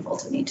very meaningful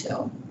to me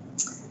too.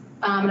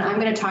 And I'm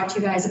going to talk to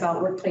you guys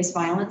about workplace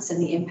violence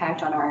and the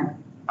impact on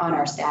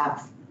our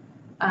staff.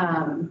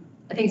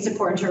 I think it's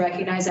important to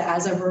recognize that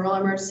as a rural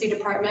emergency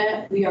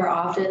department, we are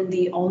often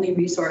the only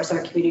resource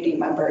our community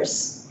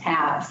members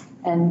have.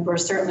 And we're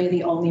certainly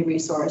the only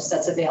resource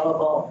that's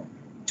available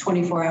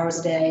 24 hours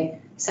a day,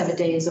 7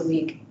 days a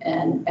week,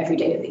 and every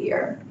day of the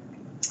year.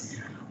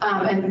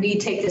 And we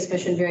take this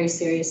mission very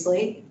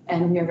seriously,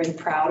 and we are very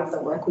proud of the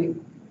work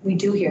we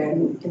do here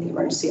in the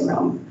emergency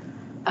room.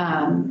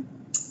 And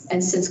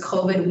since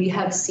COVID, we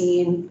have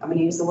seen, I'm going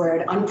to use the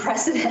word,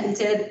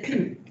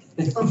 unprecedented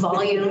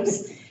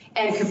volumes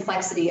and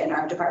complexity in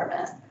our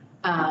department.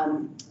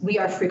 We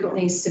are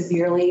frequently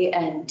severely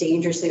and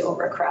dangerously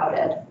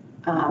overcrowded,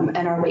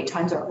 and our wait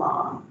times are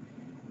long.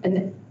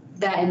 And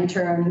that in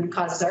turn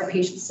causes our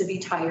patients to be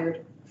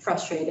tired,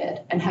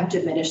 frustrated, and have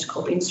diminished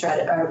coping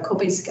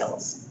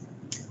skills.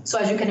 So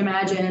as you can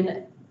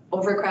imagine,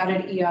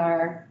 overcrowded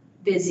ER,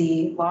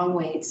 busy, long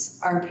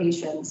waits, our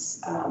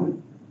patients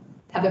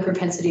have a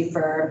propensity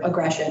for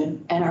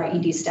aggression, and our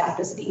ED staff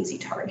is an easy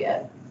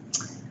target.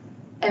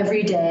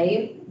 Every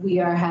day, we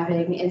are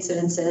having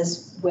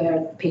incidences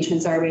where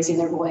patients are raising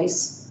their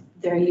voice.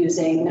 They're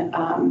using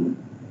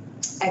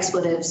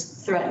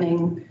expletives,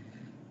 threatening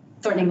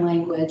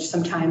language.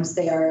 Sometimes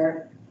they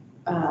are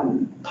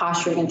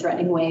posturing in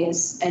threatening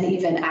ways and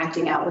even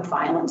acting out with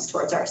violence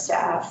towards our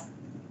staff.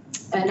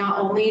 And not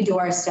only do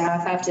our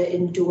staff have to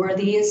endure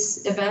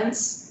these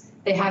events,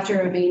 they have to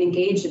remain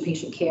engaged in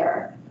patient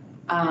care.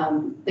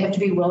 They have to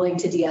be willing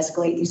to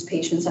de-escalate these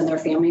patients and their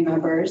family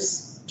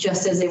members,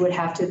 just as they would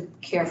have to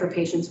care for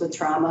patients with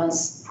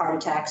traumas, heart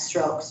attacks,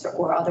 strokes,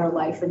 or other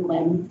life and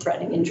limb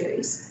threatening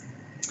injuries.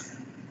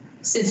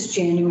 Since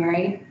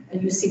January,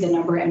 and you see the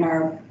number in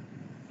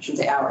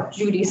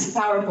Judy's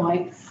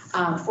PowerPoint,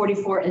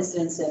 44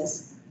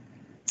 incidences.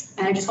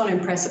 And I just want to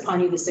impress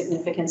upon you the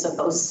significance of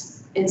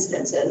those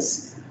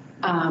incidences.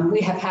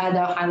 We have had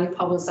a highly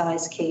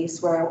publicized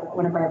case where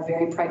one of our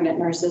very pregnant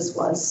nurses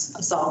was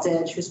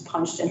assaulted. She was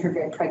punched in her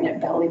very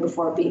pregnant belly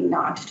before being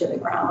knocked to the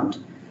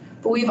ground.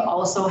 But we've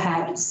also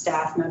had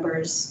staff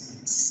members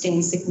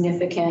sustain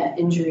significant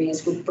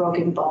injuries with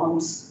broken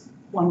bones,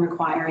 one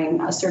requiring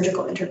a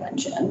surgical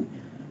intervention.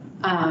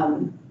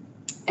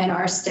 And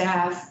our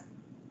staff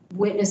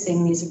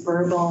witnessing these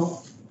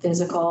verbal,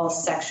 physical,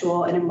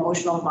 sexual, and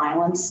emotional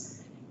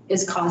violence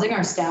is causing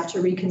our staff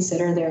to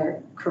reconsider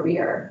their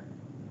career.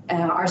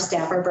 Our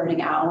staff are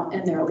burning out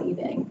and they're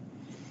leaving.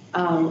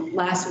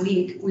 Last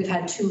week, we've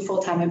had 2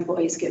 full-time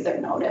employees give their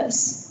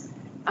notice.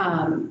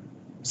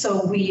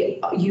 So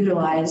we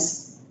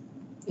utilize,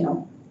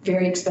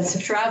 very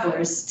expensive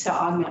travelers to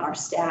augment our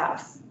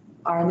staff.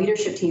 Our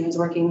leadership team is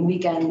working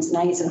weekends,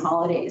 nights, and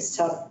holidays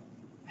to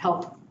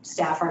help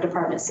staff our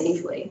department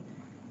safely.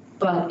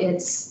 But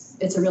it's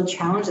a real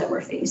challenge that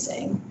we're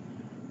facing.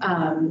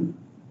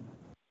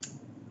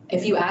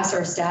 If you ask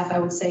our staff, I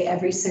would say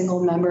every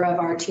single member of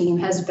our team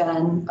has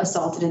been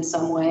assaulted in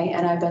some way,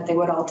 and I bet they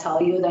would all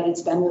tell you that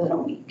it's been within a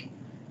week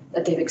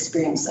that they've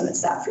experienced them.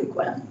 It's that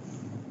frequent.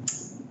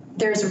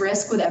 There's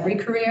risk with every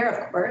career,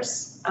 of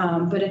course,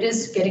 but it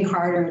is getting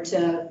harder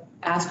to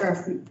ask our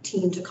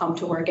team to come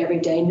to work every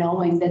day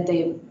knowing that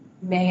they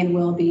may and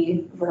will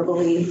be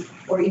verbally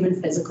or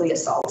even physically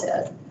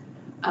assaulted.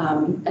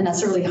 And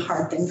that's a really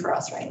hard thing for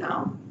us right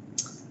now.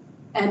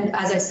 And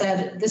as I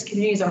said, this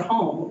community is our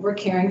home. We're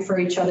caring for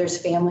each other's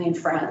family and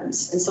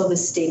friends. And so the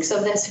stakes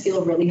of this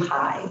feel really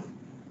high.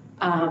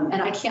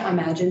 And I can't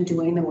imagine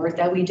doing the work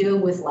that we do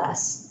with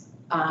less.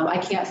 I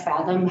can't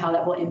fathom how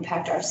that will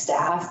impact our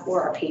staff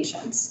or our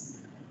patients.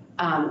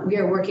 We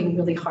are working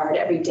really hard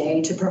every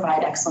day to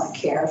provide excellent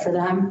care for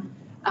them.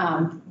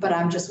 But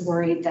I'm just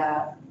worried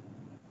that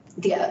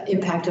the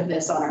impact of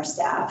this on our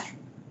staff.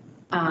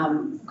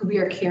 We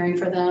are caring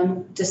for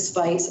them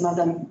despite some of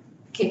them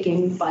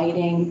kicking,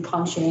 biting,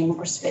 punching,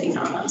 or spitting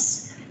on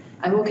us.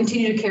 I will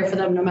continue to care for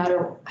them no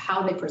matter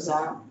how they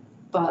present,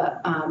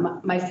 but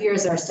my fear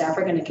is that our staff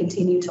are going to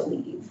continue to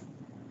leave.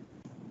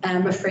 And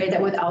I'm afraid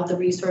that without the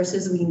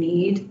resources we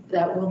need,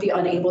 that we'll be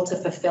unable to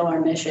fulfill our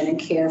mission and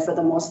care for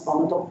the most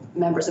vulnerable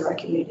members of our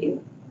community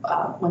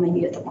when they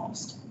need it the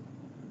most.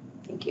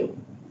 Thank you.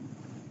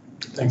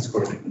 Thanks,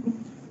 Courtney.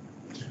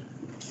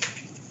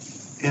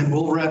 And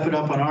we'll wrap it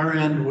up on our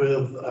end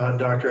with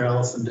Dr.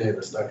 Allison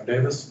Davis. Dr.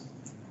 Davis?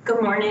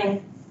 Good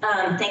morning.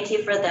 Thank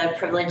you for the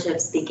privilege of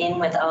speaking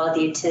with all of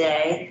you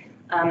today.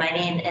 My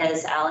name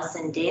is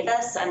Allison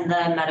Davis. I'm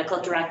the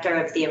medical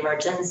director of the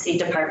emergency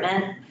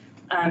department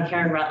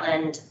here in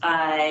Rutland.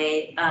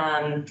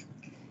 I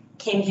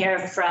came here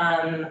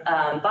from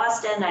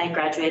Boston. I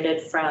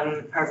graduated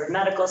from Harvard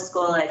Medical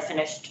School. I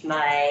finished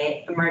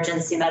my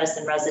emergency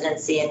medicine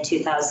residency in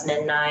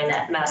 2009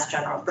 at Mass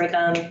General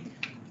Brigham.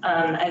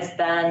 I've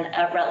been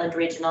at Rutland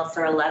Regional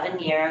for 11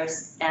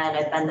 years, and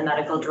I've been the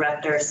medical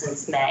director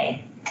since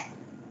May.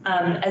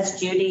 As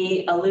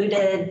Judy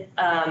alluded,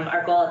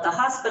 our goal at the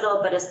hospital,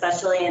 but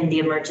especially in the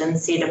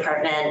emergency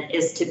department,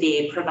 is to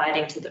be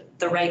providing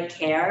the right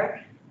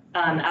care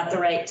at the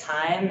right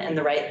time and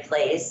the right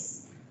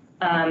place.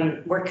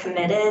 We're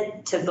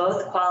committed to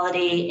both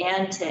quality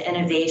and to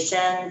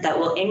innovation that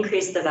will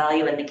increase the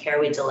value in the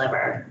care we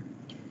deliver.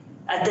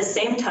 At the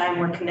same time,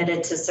 we're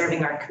committed to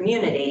serving our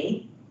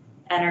community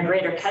and our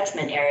greater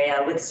catchment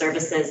area with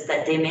services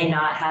that they may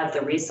not have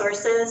the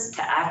resources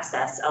to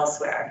access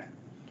elsewhere.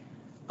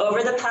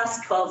 Over the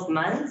past 12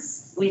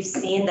 months, we've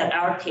seen that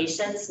our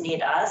patients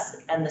need us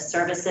and the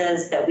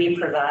services that we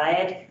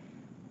provide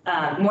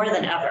more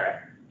than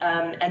ever.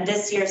 And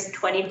this year's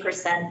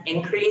 20%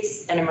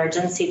 increase in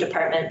emergency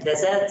department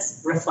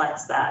visits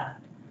reflects that.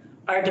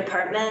 Our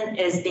department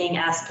is being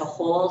asked to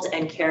hold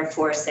and care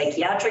for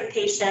psychiatric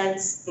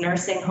patients,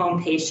 nursing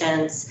home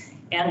patients,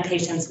 and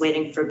patients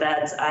waiting for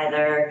beds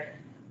either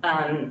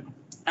at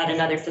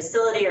another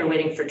facility or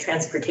waiting for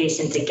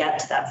transportation to get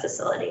to that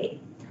facility.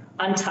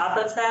 On top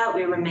of that,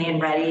 we remain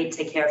ready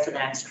to care for the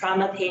next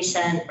trauma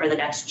patient or the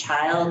next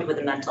child with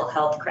a mental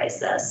health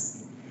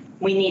crisis.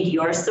 We need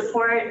your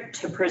support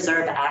to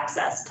preserve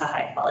access to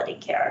high quality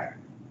care.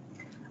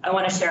 I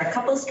want to share a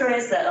couple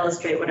stories that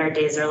illustrate what our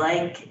days are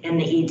like in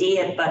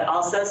the ED, but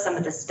also some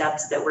of the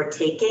steps that we're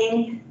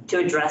taking to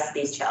address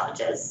these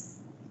challenges.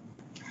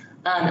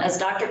 As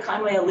Dr.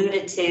 Conway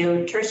alluded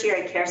to,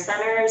 tertiary care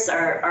centers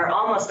are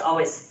almost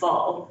always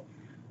full.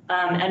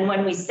 And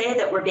when we say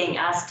that we're being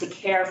asked to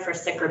care for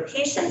sicker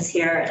patients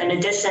here, in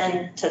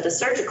addition to the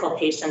surgical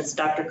patients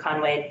Dr.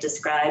 Conway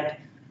described,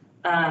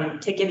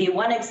 to give you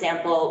one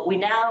example, we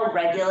now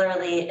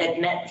regularly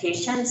admit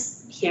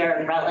patients here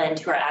in Rutland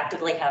who are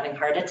actively having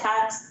heart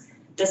attacks,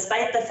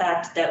 despite the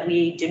fact that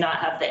we do not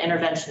have the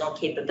interventional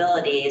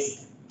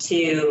capabilities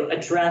to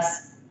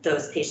address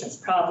those patients'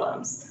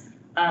 problems.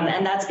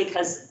 And that's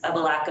because of a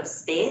lack of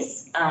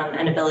space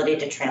and ability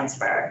to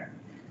transfer.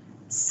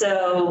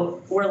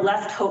 So we're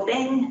left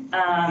hoping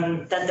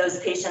that those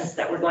patients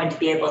that we're going to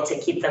be able to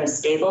keep them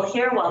stable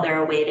here while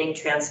they're awaiting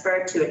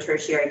transfer to a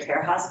tertiary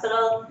care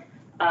hospital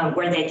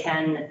where they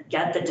can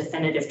get the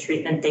definitive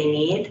treatment they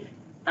need.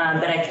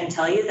 But I can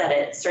tell you that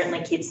it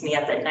certainly keeps me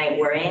up at night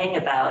worrying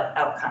about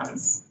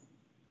outcomes.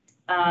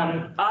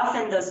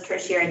 Often those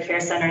tertiary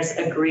care centers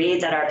agree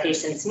that our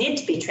patients need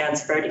to be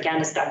transferred, again,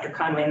 as Dr.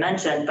 Conway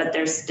mentioned, but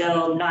they're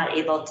still not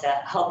able to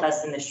help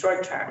us in the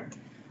short term.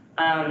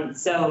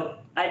 So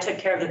I took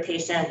care of a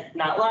patient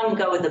not long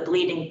ago with a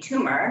bleeding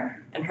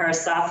tumor in her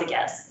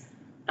esophagus.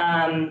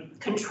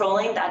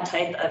 Controlling that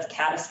type of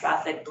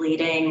catastrophic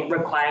bleeding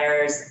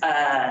requires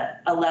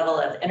a level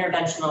of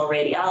interventional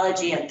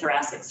radiology and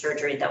thoracic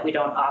surgery that we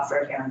don't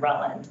offer here in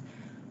Rutland.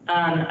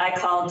 I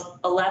called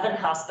 11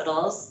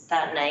 hospitals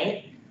that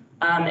night,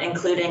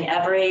 including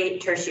every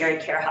tertiary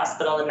care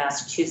hospital in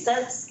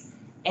Massachusetts,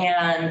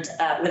 and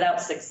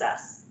without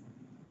success.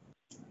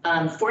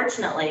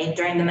 Fortunately,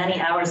 during the many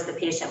hours the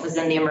patient was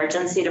in the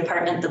emergency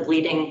department, the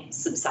bleeding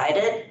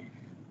subsided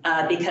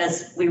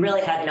because we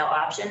really had no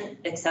option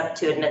except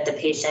to admit the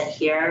patient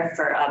here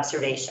for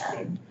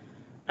observation.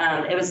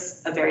 It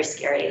was a very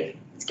scary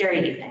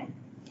evening.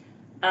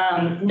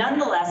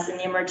 Nonetheless, in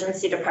the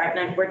emergency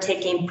department, we're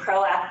taking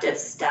proactive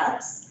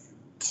steps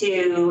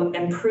to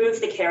improve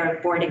the care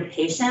of boarding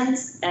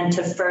patients and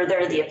to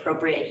further the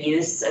appropriate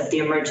use of the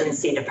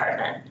emergency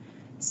department.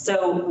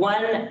 So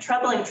one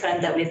troubling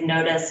trend that we've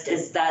noticed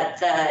is that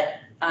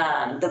the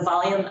the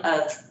volume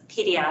of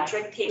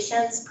pediatric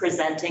patients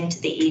presenting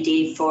to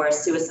the ED for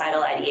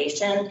suicidal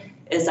ideation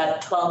is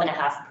up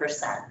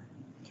 12.5%.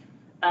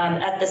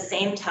 At the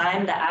same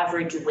time, the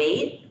average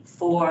wait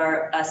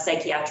for a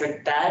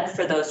psychiatric bed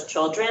for those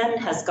children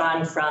has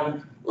gone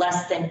from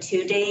less than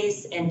 2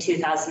 days in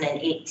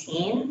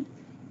 2018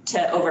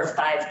 to over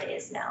 5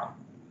 days now.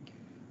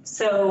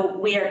 So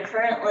we are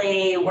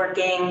currently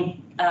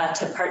working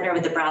to partner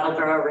with the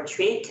Brattleboro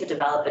Retreat to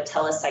develop a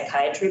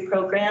telepsychiatry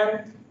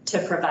program to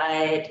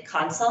provide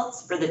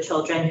consults for the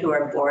children who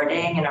are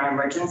boarding in our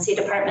emergency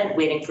department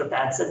waiting for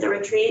beds at the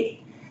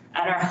retreat.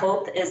 And our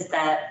hope is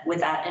that with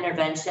that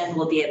intervention,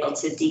 we'll be able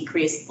to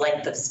decrease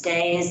length of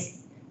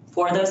stays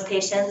for those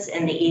patients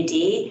in the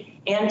ED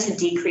and to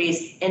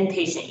decrease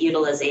inpatient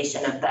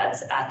utilization of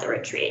beds at the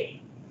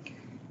retreat.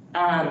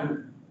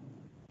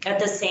 At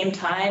the same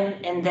time,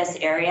 in this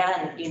area,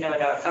 and in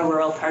a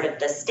rural part of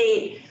the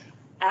state,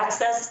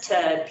 access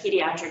to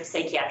pediatric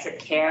psychiatric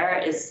care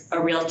is a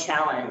real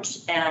challenge.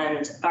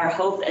 And our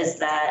hope is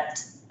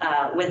that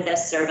with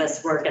this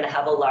service, we're going to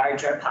have a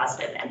larger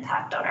positive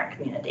impact on our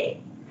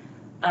community.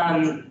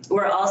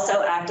 We're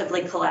also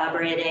actively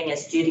collaborating,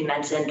 as Judy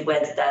mentioned,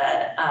 with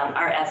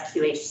our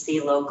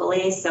FQHC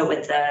locally, so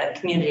with the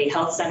community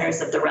health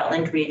centers of the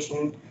Rutland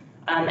region.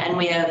 And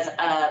we have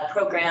a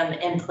program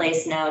in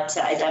place now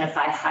to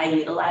identify high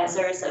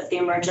utilizers of the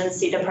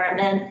emergency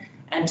department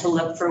and to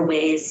look for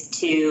ways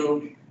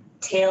to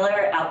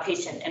tailor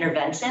outpatient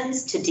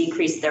interventions to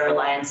decrease their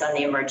reliance on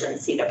the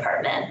emergency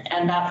department.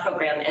 And that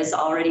program is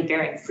already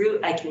bearing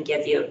fruit. I can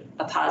give you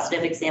a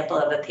positive example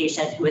of a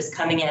patient who is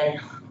coming in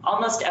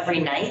almost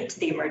every night to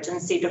the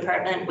emergency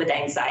department with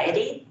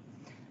anxiety.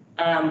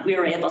 We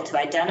were able to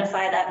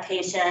identify that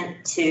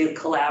patient, to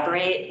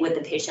collaborate with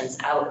the patient's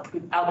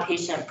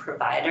outpatient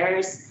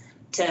providers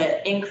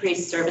to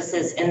increase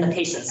services in the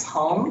patient's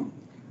home.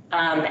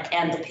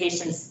 And the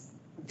patient's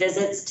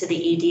visits to the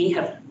ED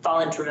have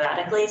fallen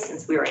dramatically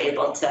since we were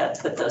able to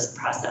put those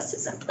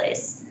processes in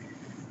place.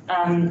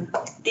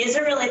 These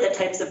are really the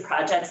types of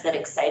projects that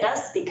excite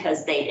us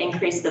because they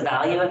increase the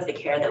value of the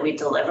care that we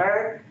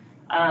deliver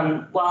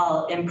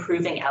while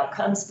improving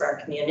outcomes for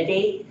our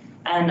community.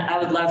 And I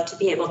would love to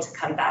be able to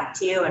come back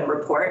to you and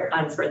report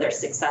on further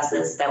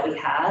successes that we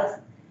have.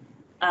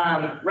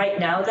 Right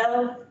now,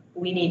 though,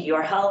 we need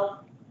your help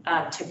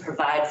to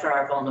provide for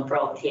our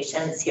vulnerable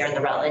patients here in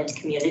the Rutland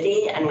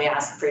community, and we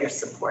ask for your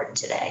support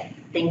today.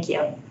 Thank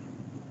you.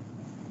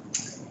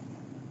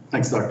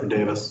 Thanks, Dr.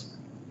 Davis.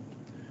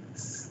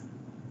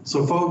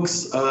 So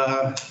folks,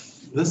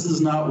 this is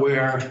not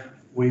where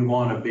we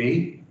want to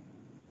be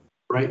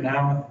right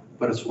now,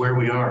 but it's where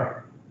we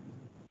are.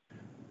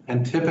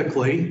 And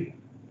typically,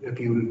 if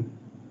you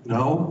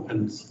know,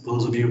 and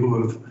those of you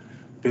who have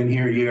been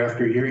here year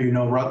after year, you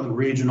know Rutland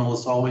Regional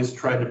has always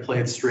tried to play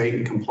it straight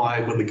and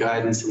comply with the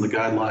guidance and the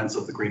guidelines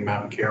of the Green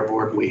Mountain Care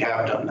Board, and we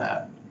have done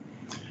that.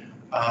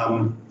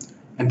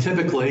 And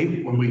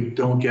typically, when we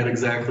don't get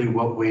exactly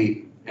what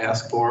we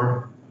ask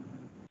for,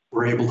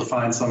 we're able to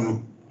find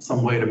some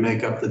way to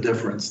make up the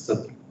difference,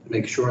 to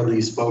make sure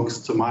these folks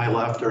to my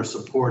left are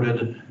supported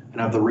and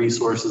have the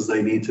resources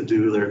they need to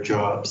do their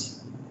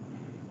jobs.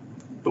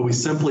 But we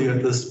simply,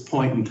 at this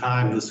point in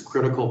time, this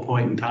critical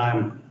point in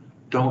time,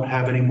 don't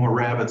have any more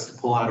rabbits to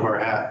pull out of our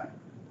hat.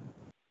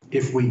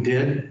 If we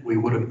did, we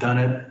would have done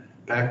it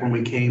back when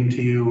we came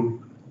to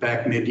you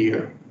back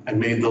mid-year and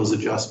made those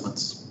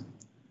adjustments.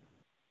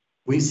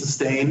 We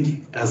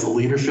sustained, as a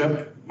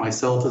leadership,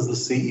 myself as the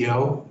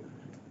CEO,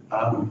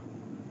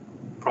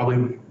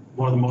 probably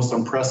one of the most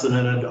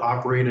unprecedented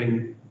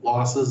operating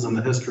losses in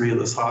the history of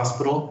this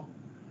hospital.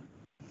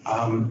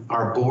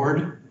 Our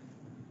board,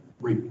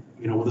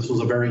 this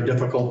was a very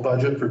difficult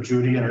budget for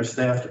Judy and her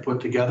staff to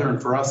put together,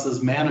 and for us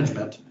as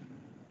management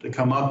to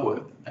come up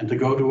with and to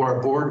go to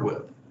our board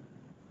with,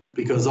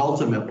 because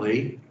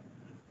ultimately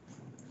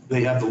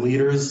they have the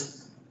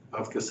leaders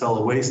of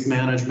Casella Waste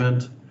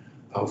Management,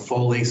 of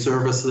Foley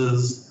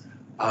Services,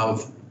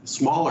 of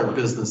smaller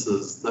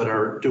businesses that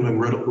are doing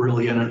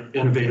really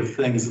innovative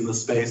things in the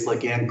space,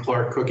 like Ann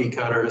Clark Cookie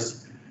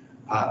Cutters,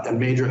 and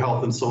major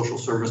health and social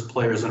service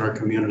players in our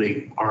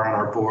community are on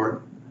our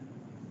board.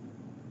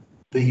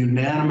 They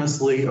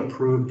unanimously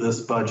approved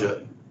this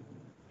budget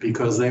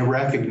because they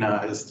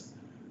recognized,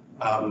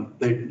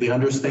 they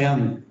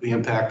understand the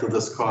impact of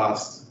this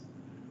cost,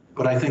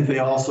 but I think they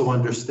also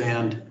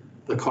understand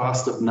the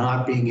cost of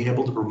not being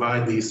able to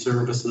provide these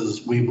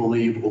services, we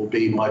believe, will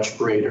be much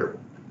greater.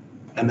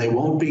 And they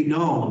won't be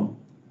known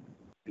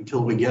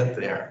until we get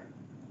there.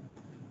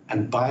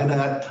 And by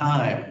that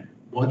time,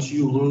 once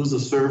you lose a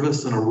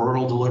service in a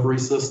rural delivery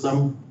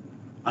system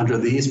under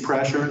these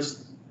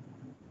pressures,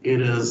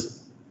 it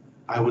is,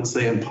 I would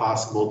say,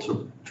 impossible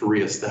to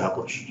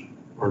reestablish,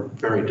 or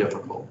very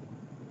difficult.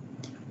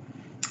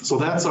 So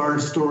that's our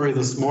story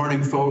this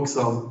morning, folks.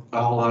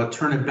 I'll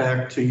turn it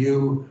back to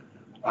you,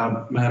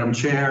 Madam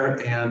Chair,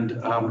 and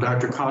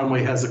Dr.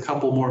 Conway has a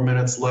couple more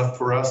minutes left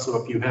for us,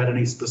 so if you had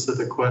any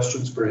specific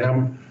questions for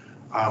him,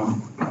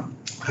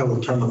 I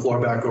will turn the floor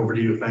back over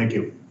to you. Thank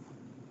you.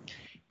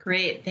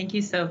 Great. Thank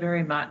you so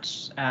very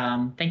much.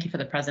 Thank you for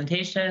the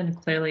presentation.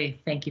 Clearly,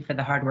 thank you for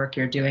the hard work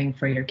you're doing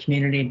for your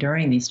community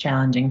during these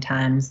challenging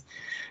times.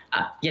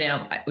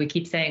 We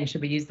keep saying,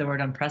 should we use the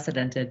word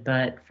unprecedented?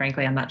 But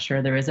frankly, I'm not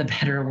sure there is a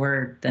better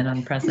word than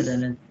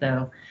unprecedented.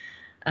 So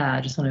I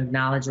just want to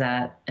acknowledge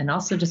that. And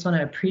also just want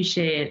to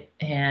appreciate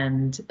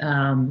and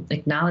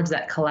acknowledge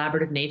that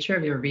collaborative nature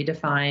of your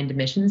redefined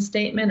mission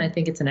statement. I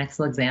think it's an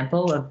excellent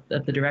example of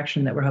the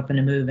direction that we're hoping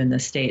to move in the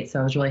state. So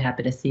I was really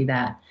happy to see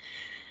that.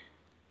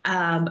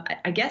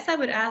 I guess I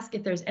would ask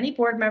if there's any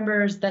board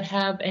members that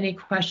have any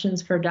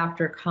questions for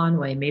Dr.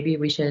 Conway. Maybe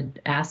we should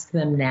ask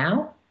them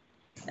now.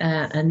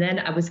 And then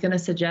I was going to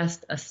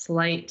suggest a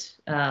slight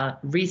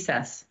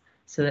recess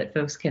so that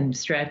folks can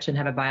stretch and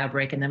have a bio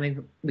break, and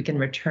then we can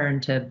return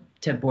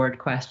to board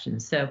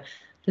questions. So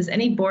does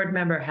any board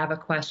member have a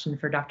question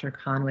for Dr.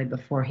 Conway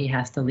before he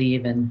has to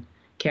leave and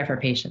care for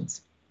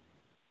patients?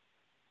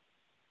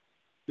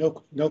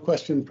 No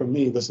question from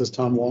me. This is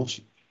Tom Walsh.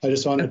 I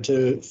just wanted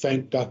to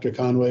thank Dr.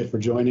 Conway for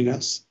joining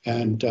us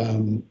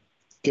and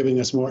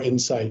giving us more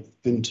insight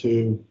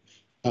into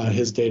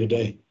his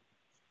day-to-day.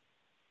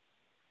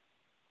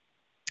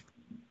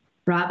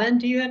 Robin,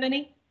 do you have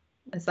any?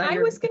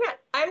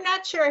 I'm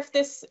not sure if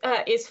this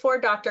is for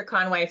Dr.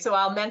 Conway, so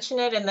I'll mention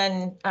it and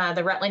then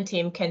the Rutland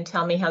team can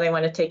tell me how they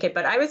want to take it.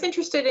 But I was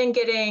interested in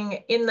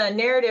getting, in the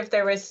narrative,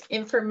 there was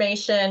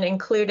information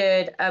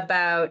included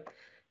about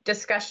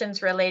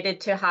discussions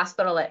related to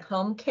hospital at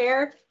home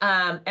care.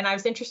 And I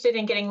was interested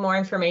in getting more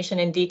information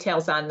and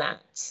details on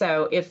that.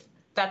 So if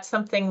that's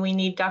something we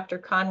need Dr.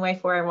 Conway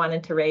for, I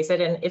wanted to raise it.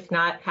 And if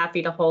not,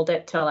 happy to hold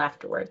it till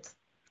afterwards.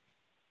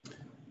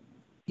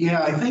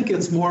 Yeah, I think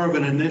it's more of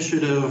an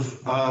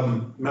initiative,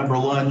 Member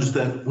Lunge,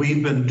 that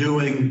we've been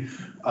doing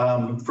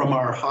from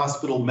our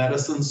hospital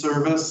medicine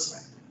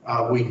service.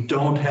 We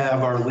don't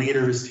have our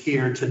leaders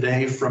here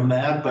today from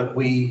that, but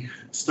we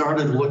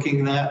started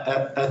looking at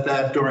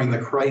that during the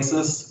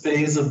crisis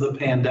phase of the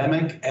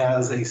pandemic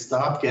as a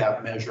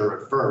stopgap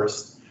measure at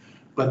first.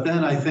 But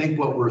then I think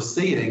what we're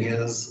seeing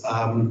is,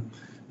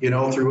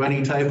 through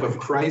any type of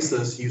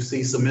crisis, you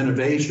see some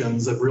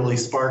innovations that really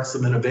spark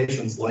some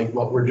innovations like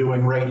what we're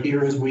doing right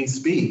here as we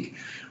speak,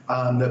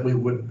 that we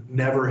would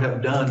never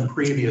have done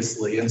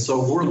previously. And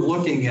so we're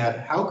looking at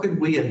how could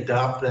we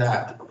adopt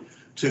that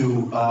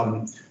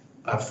to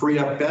free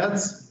up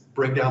beds,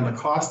 bring down the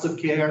cost of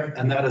care,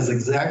 and that is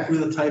exactly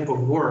the type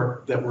of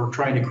work that we're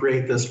trying to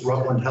create this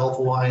Rutland Health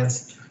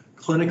Alliance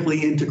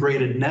clinically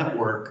integrated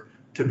network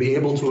to be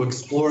able to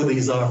explore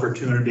these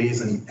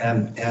opportunities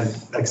and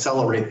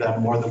accelerate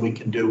them more than we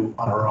can do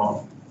on our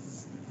own.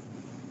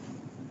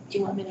 Do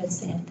you want me to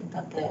say anything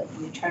about the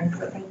return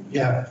program?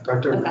 Yeah,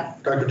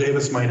 Dr.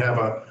 Davis might have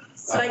a...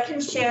 So I can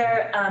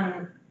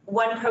share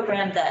one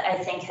program that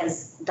I think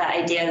has, the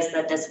idea is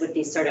that this would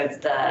be sort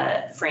of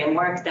the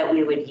framework that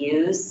we would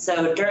use.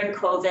 So during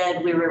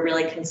COVID, we were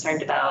really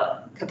concerned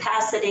about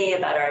capacity,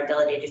 about our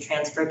ability to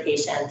transfer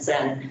patients,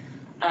 and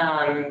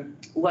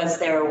was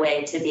there a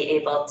way to be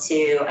able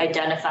to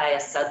identify a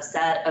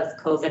subset of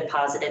COVID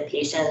positive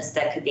patients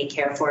that could be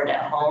cared for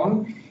at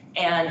home?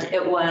 And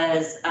it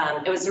was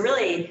a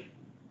really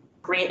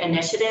great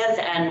initiative.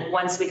 And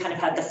once we kind of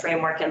had the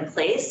framework in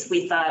place,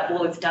 we thought,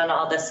 well, we've done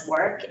all this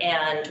work,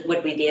 and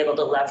would we be able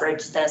to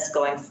leverage this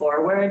going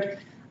forward?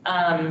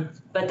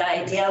 But the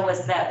idea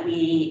was that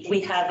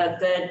we have a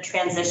good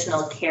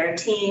transitional care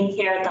team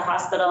here at the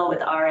hospital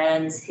with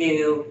RNs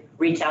who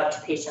reach out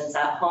to patients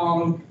at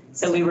home.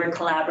 So we were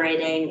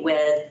collaborating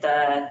with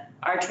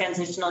our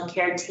transitional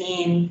care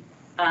team,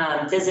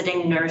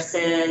 visiting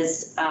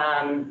nurses.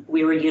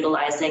 We were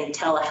utilizing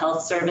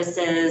telehealth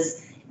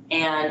services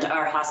and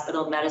our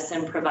hospital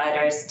medicine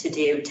providers to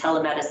do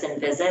telemedicine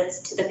visits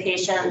to the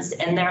patients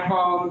in their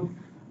home.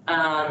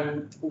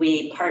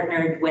 We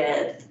partnered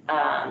with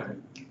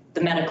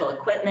the medical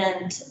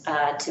equipment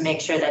to make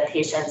sure that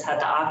patients had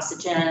the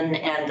oxygen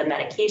and the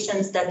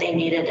medications that they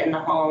needed in the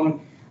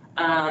home.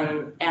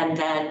 And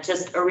then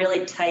just a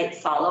really tight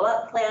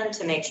follow-up plan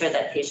to make sure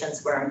that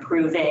patients were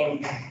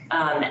improving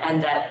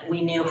and that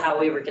we knew how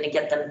we were going to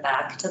get them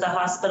back to the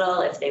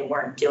hospital if they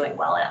weren't doing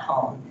well at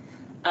home.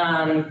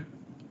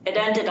 It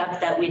ended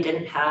up that we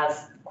didn't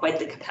have quite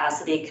the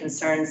capacity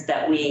concerns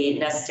that we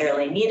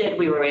necessarily needed.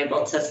 We were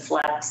able to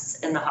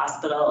flex in the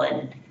hospital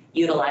and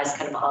utilize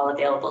kind of all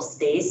available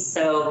space.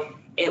 So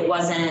it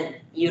wasn't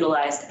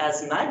utilized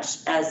as much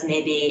as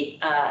maybe,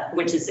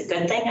 which is a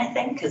good thing, I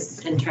think,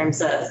 because in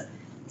terms of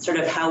sort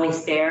of how we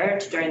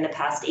fared during the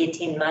past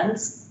 18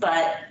 months,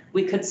 but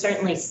we could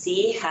certainly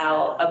see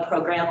how a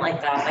program like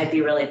that might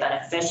be really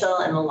beneficial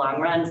in the long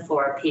run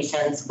for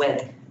patients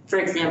with, for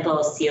example,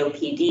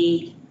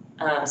 COPD,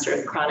 sort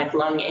of chronic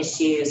lung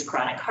issues,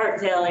 chronic heart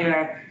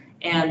failure.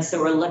 And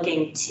so we're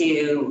looking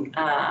to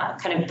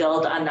kind of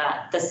build on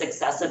the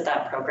success of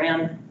that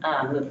program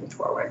moving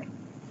forward.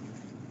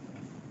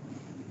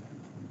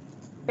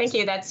 Thank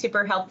you. That's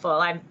super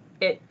helpful.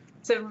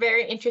 It's a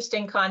very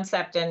interesting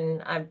concept,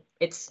 and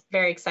it's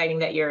very exciting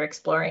that you're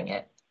exploring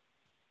it.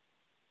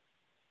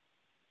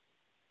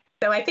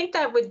 So I think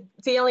that would,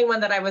 the only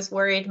one that I was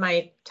worried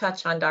might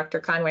touch on Dr.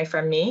 Conway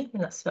from me.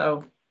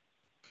 So.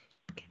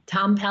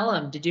 Tom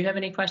Pelham, did you have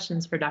any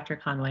questions for Dr.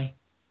 Conway?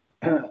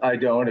 I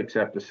don't,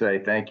 except to say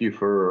thank you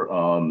for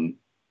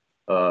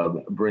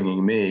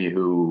bringing me,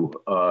 who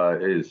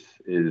is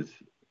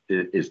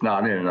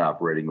not in an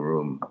operating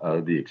room,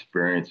 the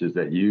experiences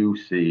that you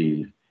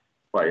see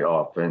quite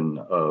often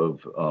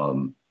of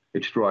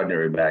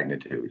extraordinary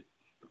magnitude.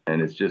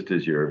 And it's just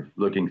as you're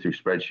looking through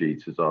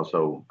spreadsheets, it's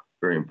also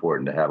very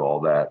important to have all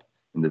that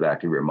in the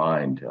back of your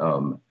mind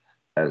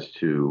as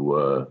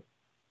to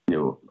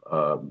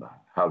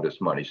how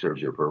this money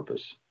serves your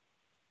purpose.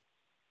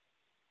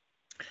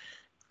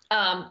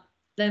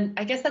 Then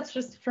I guess that's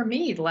just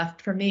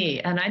left for me.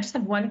 And I just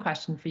have one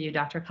question for you,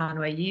 Dr.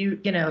 Conway.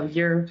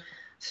 Your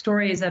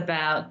stories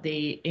about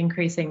the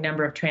increasing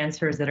number of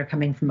transfers that are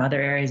coming from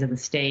other areas of the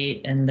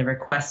state and the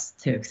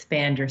requests to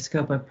expand your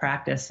scope of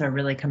practice are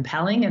really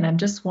compelling. And I'm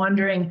just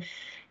wondering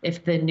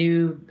if the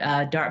new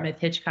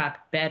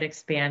Dartmouth-Hitchcock bed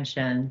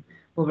expansion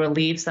will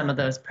relieve some of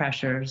those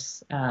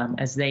pressures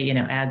as they,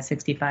 add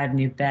 65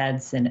 new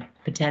beds and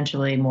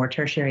potentially more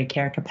tertiary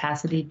care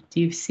capacity. Do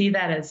you see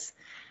that as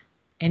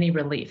any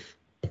relief?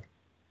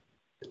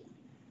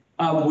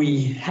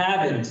 We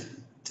haven't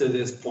to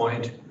this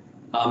point.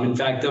 In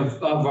fact,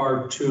 of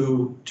our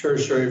 2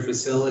 tertiary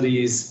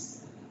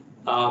facilities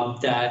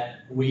that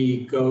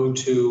we go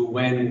to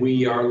when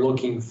we are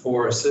looking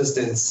for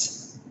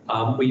assistance,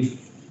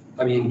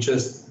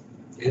 just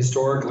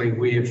historically,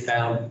 we have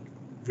found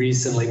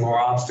recently more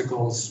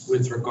obstacles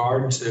with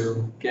regard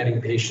to getting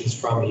patients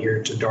from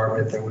here to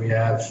Dartmouth than we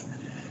have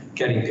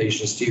getting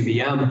patients to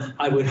UVM.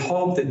 I would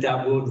hope that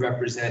that would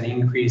represent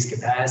increased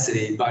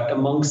capacity, but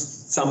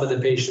amongst some of the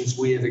patients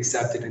we have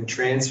accepted and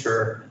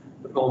transfer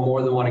on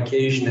more than one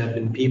occasion have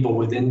been people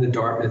within the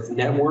Dartmouth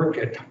network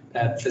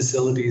at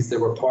facilities that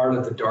were part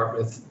of the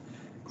Dartmouth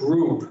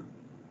group.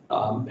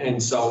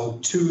 And so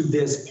to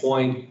this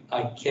point,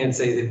 I can't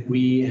say that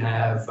we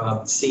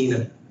have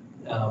seen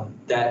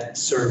that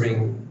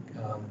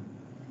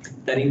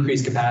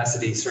increased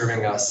capacity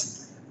serving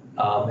us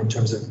in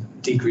terms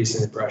of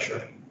decreasing the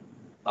pressure.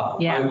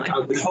 I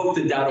would hope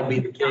that that'll be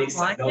the case.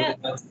 I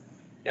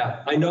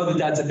know that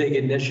that's a big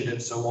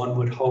initiative, so one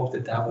would hope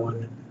that that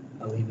would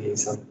alleviate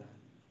some of that.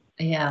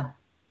 Yeah,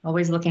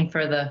 always looking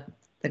for the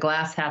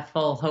glass half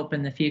full hope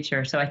in the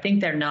future. So I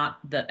think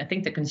I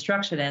think the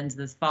construction ends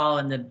this fall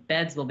and the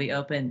beds will be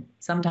open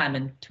sometime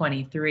in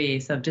 23.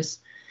 So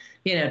just,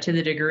 to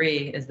the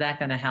degree, is that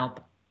going to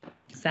help?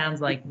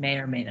 Sounds like may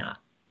or may not.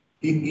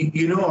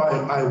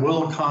 I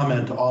will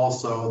comment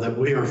also that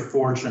we are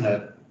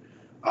fortunate,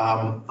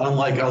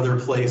 unlike other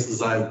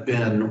places I've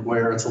been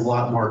where it's a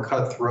lot more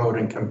cutthroat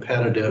and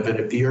competitive. And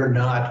if you're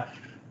not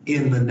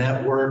in the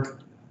network,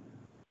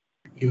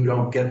 you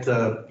don't get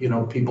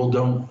people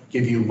don't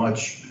give you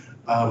much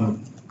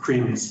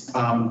credence.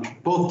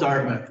 Both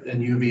Dartmouth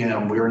and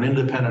UVM, we're an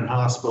independent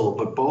hospital,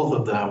 but both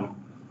of them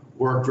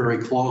work very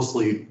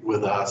closely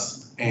with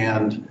us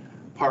and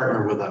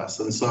partner with us.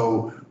 And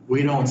so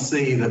we don't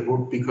see that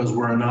because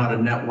we're not a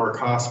network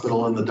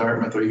hospital in the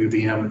Dartmouth or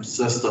UVM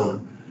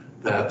system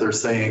that they're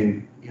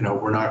saying,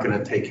 we're not going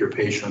to take your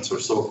patients or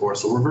so forth.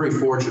 So we're very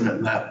fortunate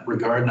in that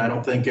regard. And I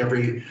don't think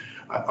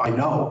I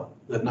know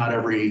that not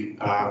every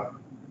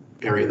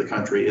area of the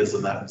country is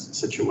in that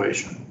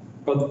situation.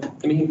 Well,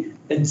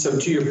 and so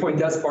to your point,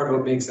 that's part of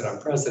what makes it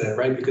unprecedented,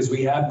 right? Because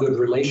we have good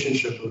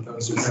relationships with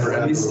those who've never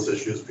had those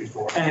issues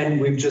before.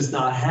 And we've just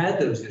not had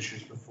those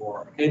issues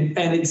before. And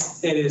it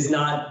is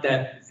not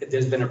that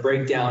there's been a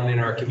breakdown in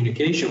our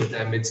communication with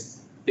them.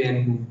 It's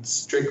been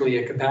strictly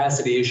a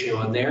capacity issue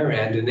on their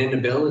end, an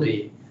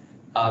inability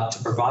to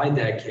provide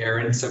that care.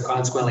 And so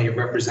consequently, it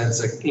represents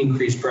an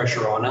increased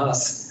pressure on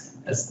us.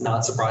 That's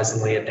not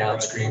surprisingly a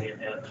downstream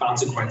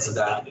consequence of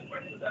that.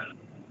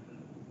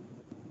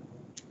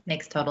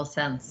 Makes total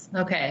sense.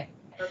 Okay.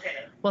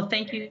 Well,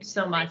 thank you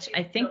so much.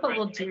 I think what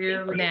we'll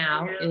do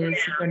now is,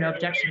 if there are no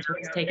objections, we'll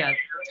just take a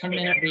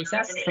 10-minute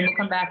recess. Then we'll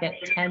come back at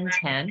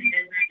 10:10.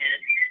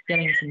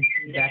 Getting some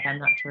feedback. I'm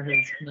not sure who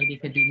maybe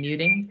could be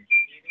muting.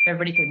 If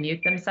everybody could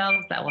mute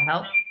themselves, that will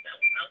help.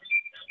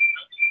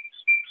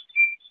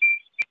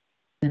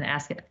 And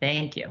ask it.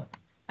 Thank you.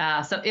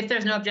 So if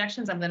there's no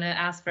objections, I'm going to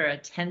ask for a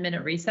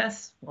 10-minute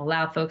recess. We'll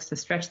allow folks to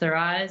stretch their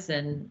eyes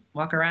and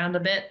walk around a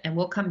bit, and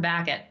we'll come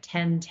back at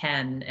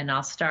 10:10, and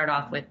I'll start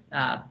off with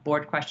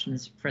board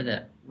questions for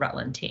the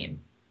Rutland team.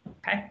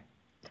 Okay?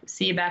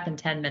 See you back in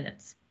 10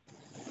 minutes.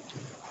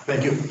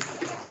 Thank you.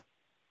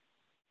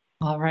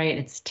 All right,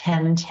 it's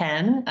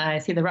 10:10. I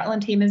see the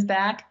Rutland team is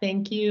back.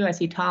 Thank you. I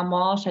see Tom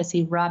Walsh. I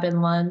see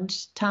Robin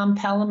Lund. Tom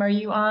Pelham, are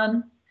you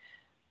on?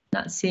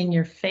 Not seeing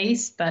your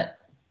face, but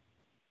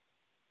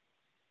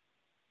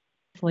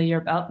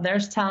you're out.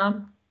 There's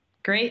Tom.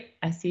 Great.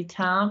 I see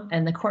Tom.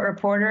 And the court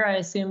reporter, I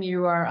assume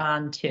you are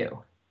on too.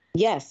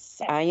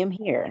 Yes, I am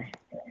here.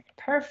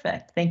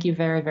 Perfect. Thank you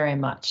very, very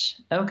much.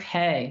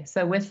 Okay.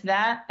 So with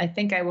that, I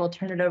think I will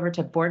turn it over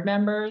to board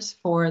members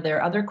for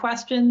their other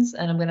questions.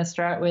 And I'm going to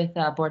start with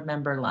board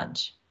member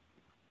Lunch.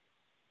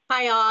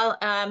 Hi, all.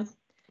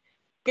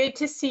 Good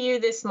to see you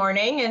this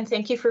morning, and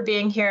thank you for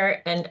being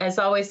here. And as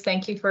always,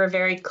 thank you for a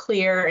very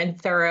clear and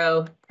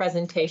thorough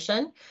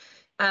presentation.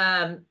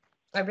 I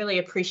really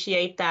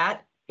appreciate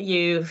that.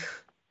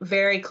 You've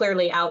very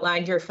clearly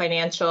outlined your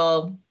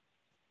financial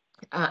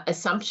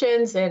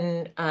assumptions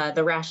and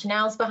the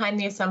rationales behind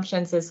the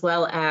assumptions, as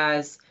well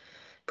as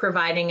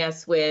providing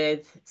us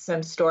with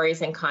some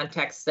stories and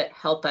context that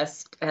help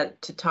us,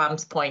 to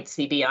Tom's point,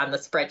 see beyond the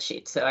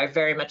spreadsheet. So I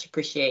very much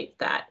appreciate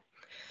that.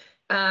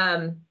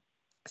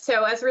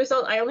 So as a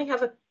result, I only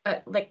have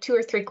like 2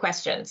 or 3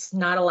 questions,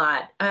 not a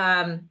lot.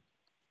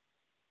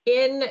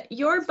 In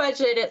your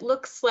budget, it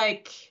looks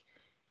like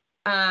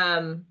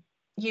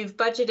you've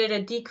budgeted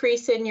a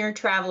decrease in your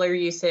traveler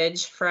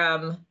usage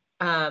from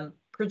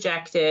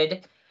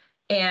projected,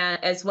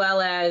 and as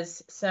well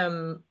as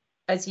some,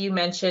 as you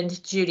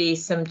mentioned, Judy,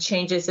 some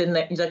changes in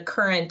the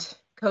current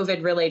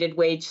COVID-related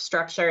wage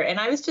structure. And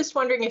I was just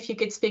wondering if you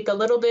could speak a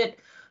little bit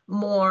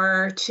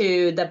more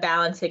to the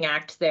balancing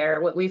act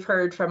there. What we've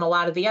heard from a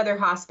lot of the other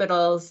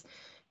hospitals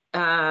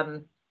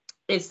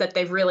is that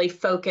they've really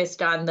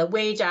focused on the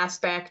wage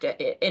aspect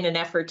in an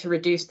effort to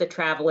reduce the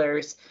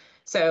travelers.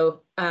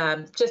 So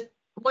just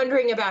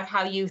wondering about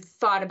how you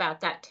thought about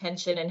that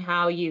tension and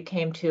how you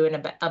came to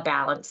a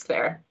balance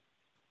there.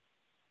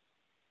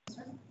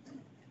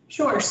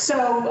 Sure.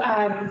 So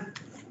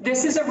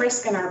this is a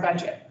risk in our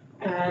budget.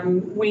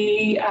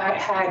 We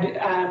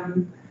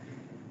had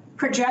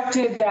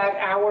projected that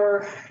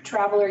our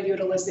traveler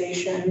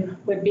utilization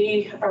would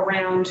be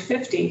around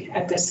 50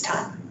 at this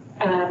time.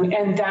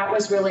 And that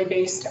was really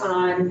based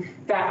on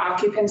that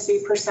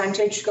occupancy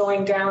percentage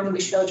going down.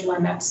 We showed you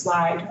on that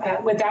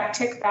slide. With that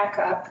tick back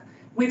up,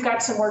 we've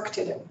got some work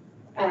to do.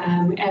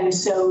 And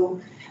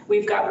so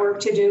we've got work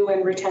to do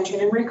in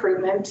retention and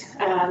recruitment,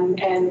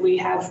 and we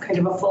have kind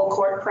of a full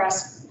court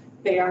press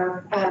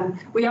there.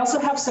 We also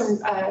have some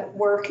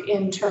work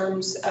in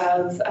terms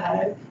of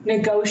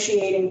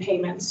negotiating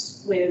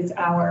payments with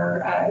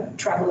our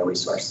traveler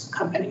resource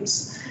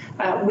companies.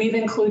 We've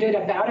included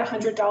about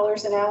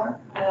 $100 an hour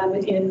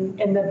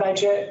in the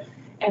budget.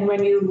 And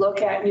when you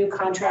look at new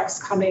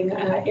contracts coming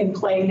in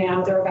play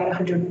now, they're about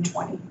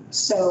 120.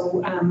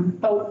 So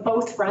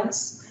both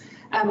fronts.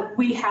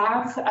 We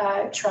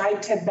have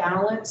tried to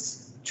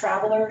balance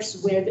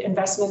travelers with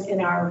investment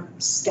in our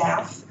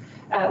staff.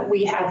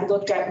 We have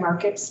looked at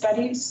market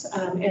studies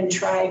and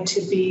tried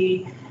to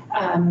be,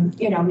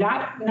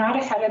 not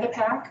ahead of the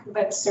pack,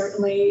 but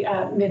certainly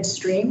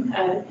midstream.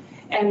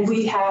 And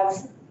we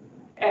have,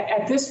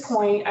 at this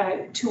point,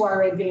 to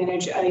our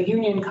advantage, a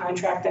union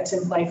contract that's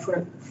in play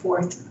for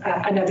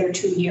another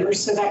 2 years.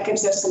 So that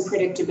gives us some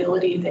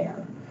predictability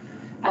there.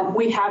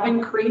 We have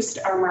increased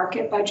our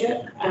market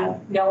budget,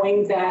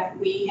 knowing that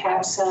we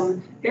have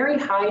some very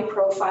high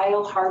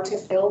profile, hard to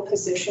fill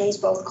positions,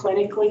 both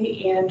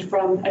clinically and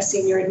from a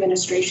senior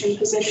administration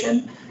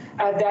position,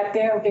 that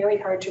they're very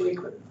hard to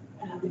recruit.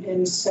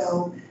 And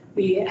so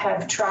we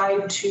have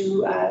tried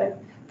to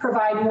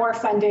provide more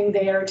funding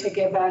there to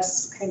give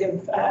us kind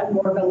of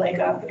more of a leg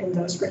up in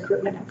those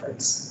recruitment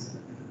efforts.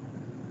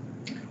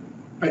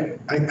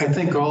 I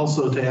think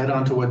also to add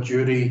on to what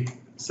Judy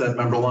said,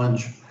 Member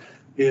Lunge,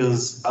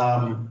 is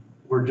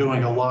we're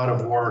doing a lot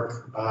of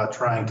work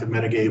trying to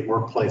mitigate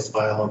workplace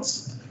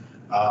violence.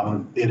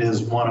 It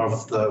is one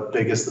of the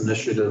biggest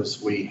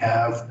initiatives we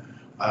have.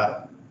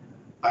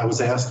 I was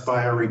asked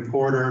by a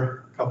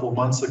reporter a couple of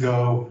months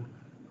ago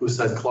who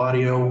said,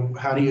 Claudio,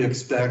 how do you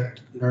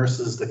expect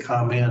nurses to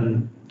come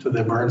in to the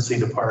emergency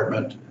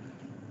department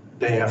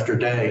day after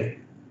day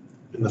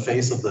in the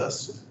face of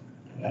this?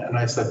 And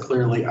I said,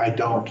 clearly, I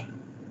don't.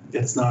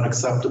 It's not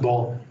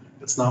acceptable.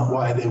 It's not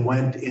why they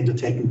went into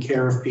taking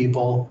care of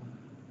people.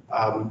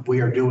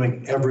 We are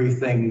doing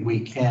everything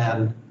we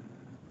can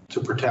to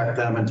protect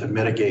them and to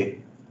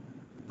mitigate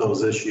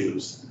those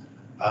issues.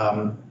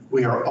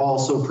 We are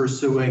also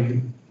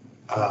pursuing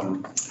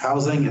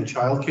housing and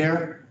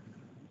childcare,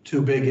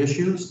 2 big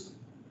issues,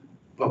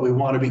 but we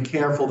want to be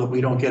careful that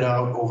we don't get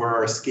out over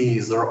our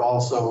skis. There are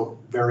also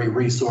very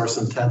resource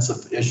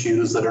intensive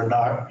issues that are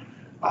not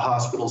a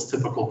hospital's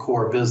typical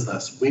core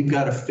business. We've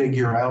got to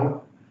figure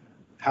out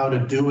how to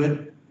do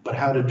it, but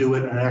how to do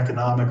it in an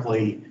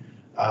economically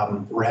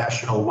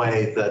rational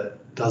way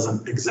that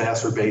doesn't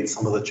exacerbate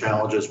some of the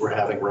challenges we're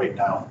having right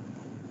now.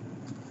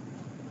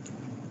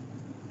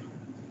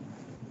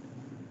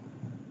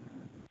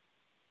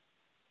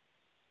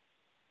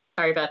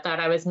 Sorry about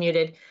that, I was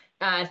muted.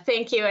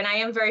 Thank you, and I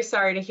am very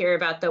sorry to hear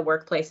about the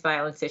workplace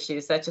violence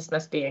issues. That just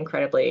must be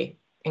incredibly,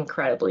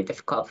 incredibly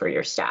difficult for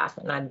your staff,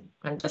 and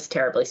I'm just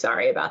terribly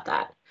sorry about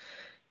that.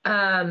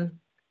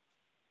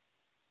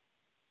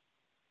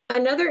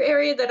 Another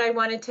area that I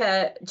wanted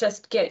to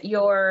just get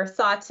your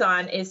thoughts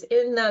on is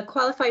in the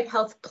qualified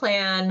health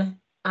plan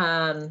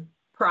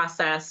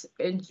process,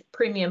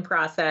 premium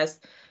process.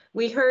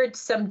 We heard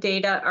some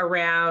data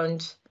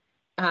around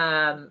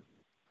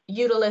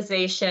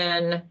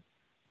utilization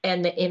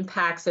and the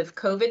impacts of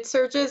COVID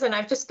surges. And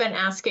I've just been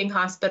asking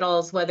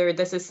hospitals whether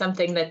this is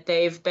something that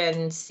they've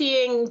been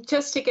seeing,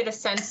 just to get a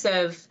sense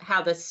of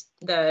how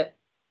the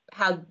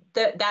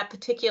that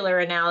particular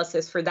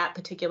analysis for that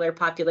particular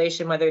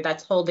population, whether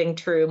that's holding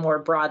true more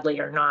broadly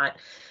or not.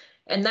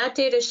 And that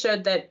data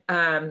showed that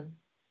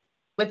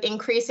with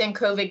increase in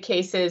COVID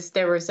cases,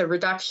 there was a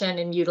reduction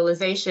in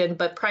utilization,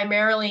 but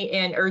primarily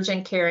in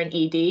urgent care and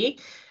ED,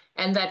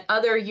 and that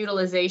other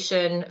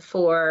utilization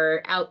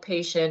for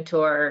outpatient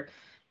or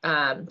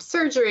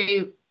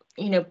surgery,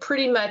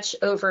 pretty much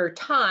over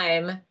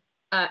time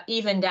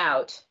evened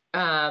out.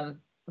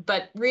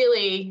 But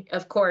really,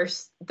 of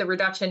course, the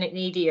reduction in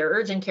ED or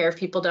urgent care, if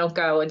people don't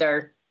go,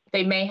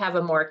 they may have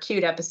a more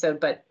acute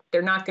episode, but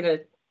they're not going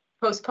to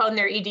postpone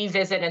their ED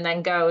visit and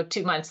then go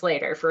 2 months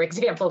later, for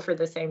example, for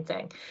the same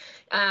thing.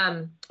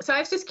 So I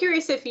was just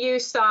curious if you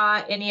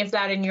saw any of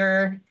that in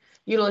your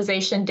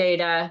utilization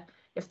data,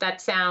 if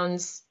that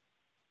sounds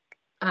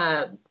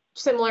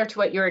similar to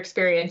what your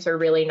experience or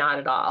really not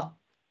at all.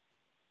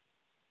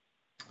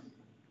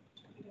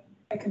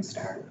 I can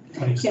start.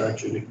 Can you start,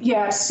 Judy?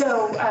 Yeah,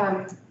 so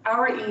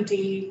our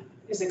ED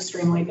is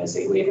extremely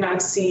busy. We have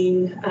not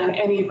seen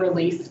any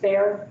relief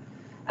there.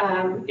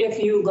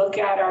 If you look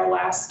at our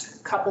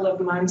last couple of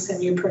months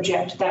and you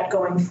project that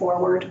going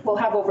forward, we'll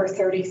have over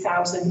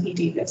 30,000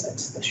 ED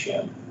visits this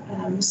year.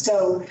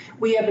 So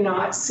we have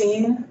not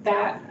seen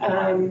that,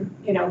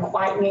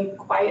 quietening,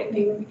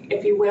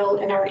 if you will,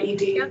 in our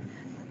ED.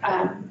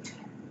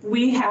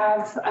 We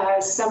have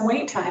some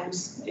wait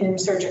times in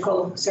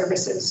surgical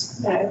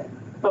services,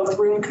 both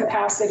room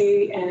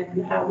capacity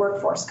and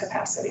workforce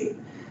capacity.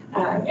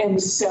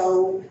 And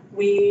so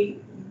we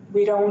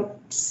don't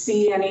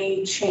see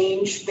any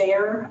change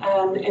there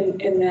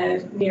in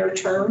the near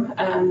term.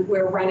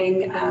 We're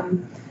running,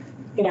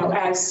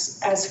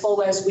 as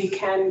full as we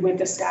can with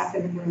the staff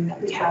in the room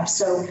that we have.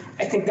 So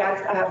I think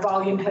that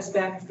volume has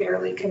been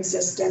fairly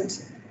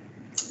consistent.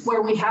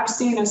 Where we have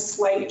seen a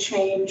slight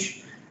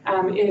change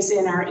is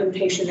in our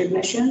inpatient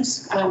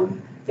admissions.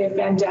 They've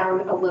been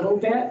down a little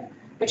bit,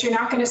 but you're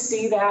not going to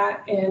see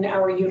that in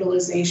our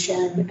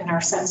utilization and our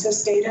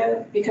census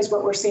data, because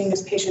what we're seeing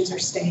is patients are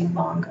staying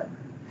longer.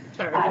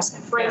 So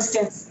for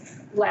instance,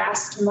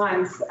 last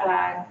month,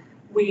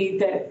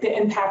 the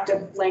impact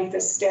of length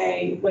of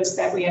stay was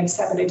that we had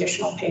 7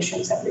 additional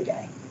patients every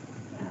day.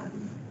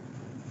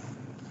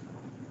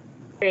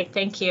 Great,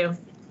 thank you.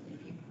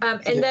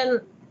 And then,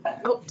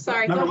 oh,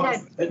 sorry, go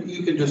ahead.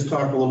 You can just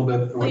talk a little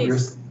bit what you're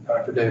saying,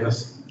 Dr.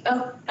 Davis.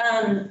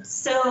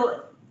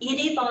 So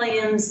ED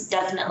volumes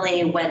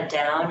definitely went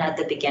down at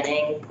the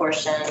beginning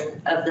portion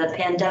of the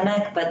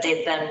pandemic, but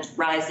they've been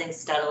rising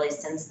steadily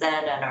since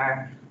then and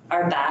are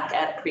back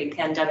at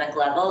pre-pandemic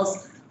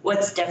levels.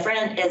 What's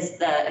different is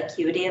the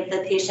acuity of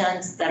the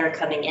patients that are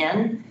coming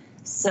in.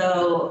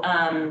 So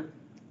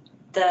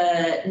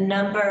the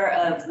number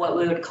of what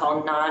we would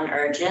call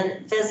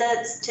non-urgent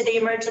visits to the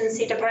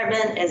emergency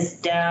department is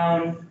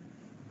down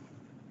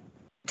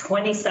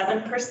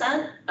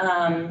 27%,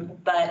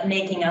 but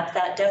making up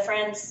that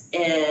difference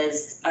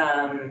is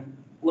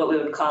what we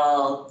would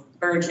call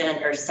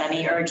urgent or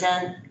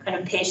semi-urgent kind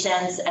of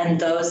patients, and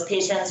those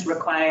patients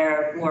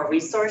require more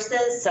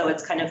resources. So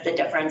it's kind of the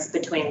difference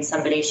between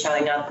somebody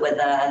showing up with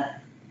a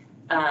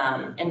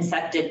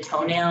infected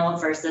toenail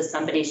versus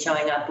somebody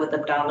showing up with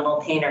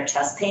abdominal pain or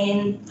chest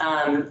pain.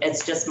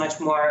 It's just much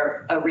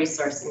more a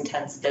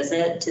resource-intense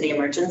visit to the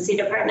emergency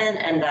department,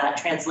 and that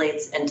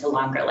translates into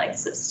longer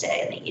lengths of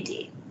stay in the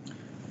ED.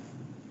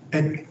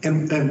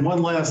 And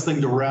one last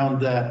thing to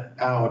round that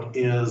out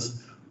is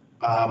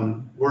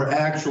we're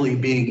actually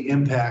being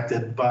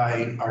impacted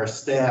by our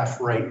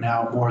staff right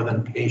now more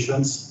than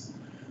patients.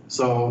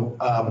 So,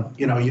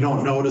 you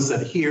don't notice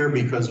it here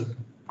because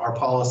our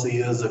policy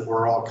is that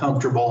we're all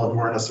comfortable and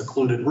we're in a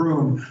secluded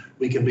room,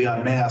 we can be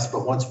unmasked.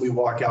 But once we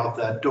walk out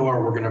that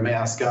door, we're going to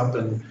mask up.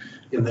 And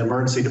in the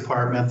emergency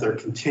department, they're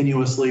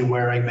continuously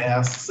wearing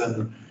masks,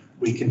 and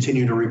we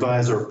continue to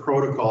revise our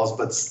protocols.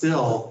 But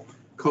still,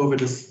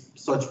 COVID is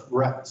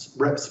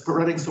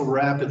spreading so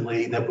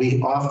rapidly that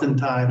we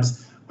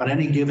oftentimes, on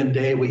any given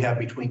day, we have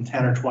between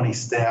 10 or 20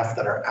 staff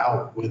that are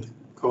out with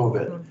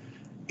COVID.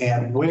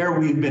 And where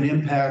we've been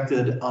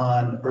impacted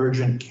on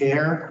urgent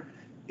care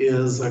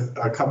is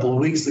a couple of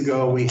weeks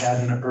ago, we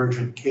had an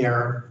urgent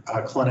care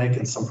clinic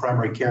and some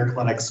primary care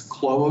clinics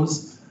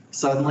close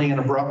suddenly and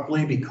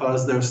abruptly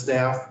because their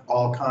staff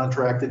all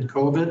contracted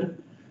COVID.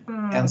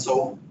 And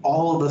so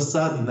all of a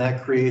sudden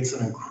that creates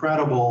an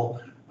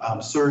incredible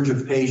surge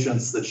of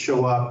patients that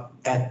show up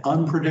at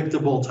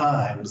unpredictable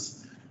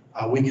times.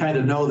 We kind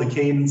of know the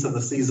cadence and the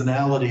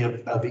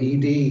seasonality of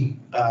ED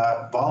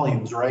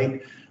volumes,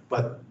 right?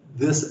 But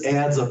this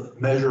adds a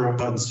measure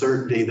of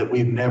uncertainty that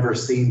we've never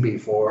seen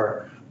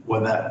before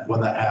when that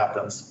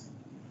happens.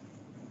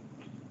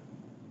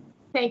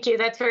 Thank you.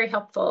 That's very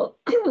helpful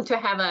to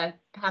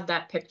have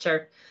that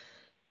picture.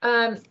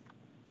 And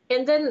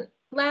then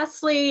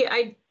lastly,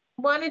 I've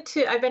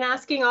been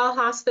asking all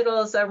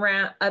hospitals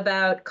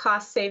about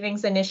cost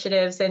savings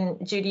initiatives,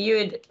 and Judy, you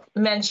had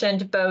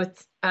mentioned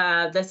both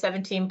the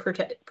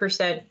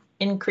 17%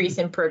 increase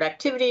in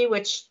productivity,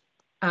 which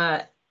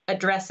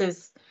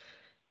addresses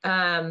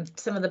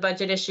some of the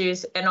budget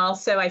issues. And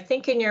also, I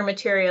think in your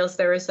materials,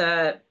 there was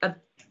a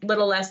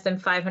little less than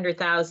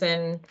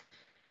 500,000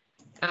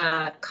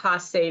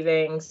 cost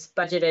savings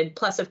budgeted,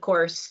 plus, of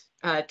course,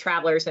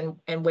 travelers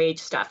and wage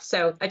stuff.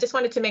 So I just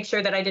wanted to make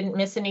sure that I didn't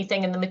miss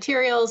anything in the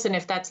materials, and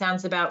if that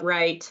sounds about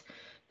right.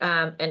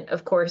 And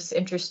of course,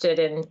 interested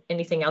in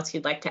anything else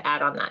you'd like to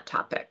add on that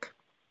topic.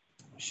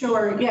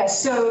 Sure,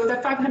 yes. So the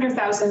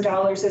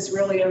 $500,000 is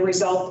really a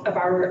result of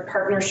our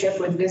partnership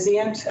with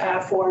Vizient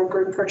for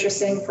group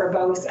purchasing for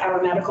both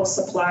our medical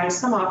supplies,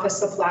 some office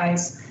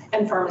supplies,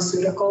 and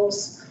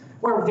pharmaceuticals.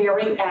 We're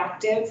very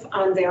active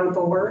on their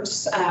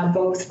boards,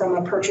 both from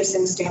a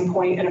purchasing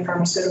standpoint and a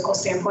pharmaceutical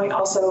standpoint,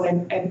 also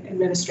an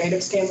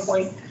administrative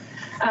standpoint.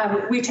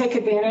 We take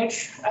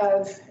advantage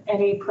of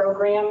any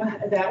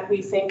program that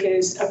we think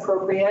is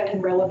appropriate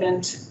and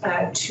relevant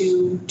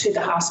to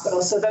the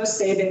hospital. So those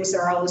savings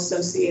are all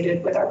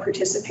associated with our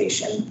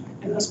participation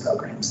in those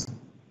programs.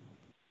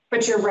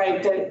 But you're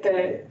right,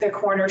 the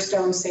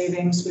cornerstone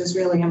savings was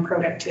really in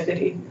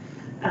productivity.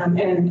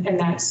 And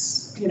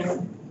that's,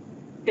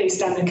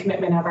 based on the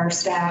commitment of our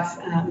staff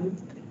and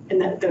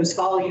those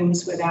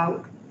volumes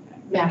without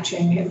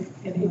matching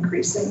and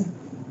increasing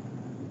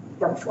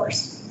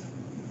workforce.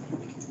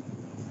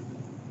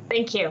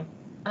 Thank you.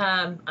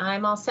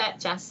 I'm all set,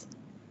 Jess.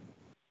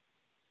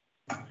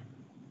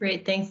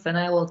 Great, thanks. And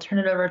I will turn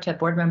it over to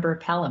Board Member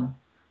Pelham.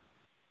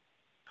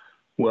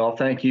 Well,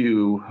 thank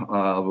you.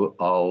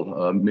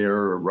 I'll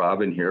mirror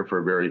Robin here for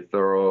a very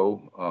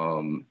thorough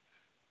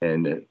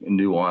and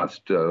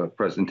nuanced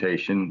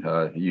presentation.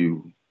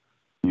 You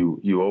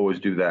always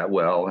do that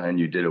well, and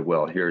you did it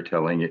well here,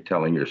 telling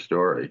your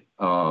story.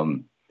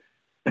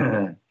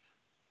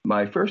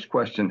 My first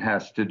question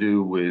has to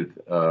do with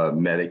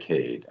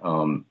Medicaid.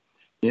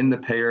 In the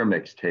payer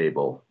mix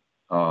table,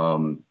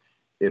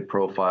 it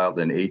profiled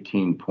an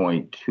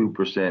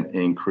 18.2%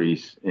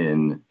 increase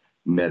in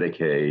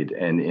Medicaid,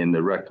 and in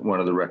one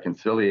of the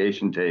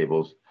reconciliation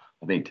tables,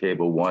 I think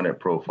table 1,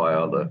 it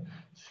profiled a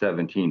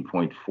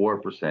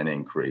 17.4%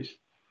 increase.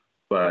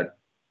 But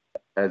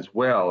as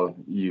well,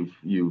 you've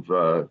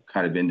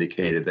kind of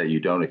indicated that you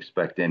don't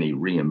expect any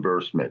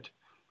reimbursement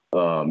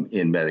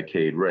in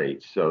Medicaid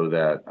rates, so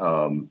that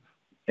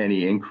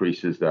any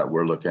increases that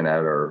we're looking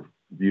at are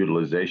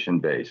utilization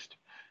based.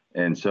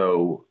 And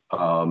so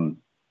I'm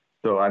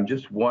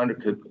just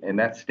wondering, and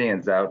that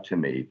stands out to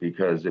me,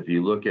 because if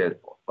you look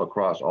at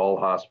across all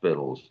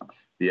hospitals,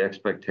 the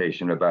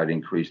expectation about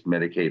increased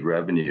Medicaid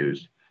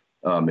revenues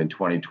in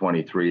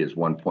 2023 is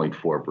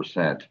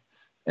 1.4%.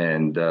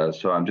 And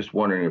so I'm just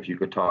wondering if you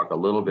could talk a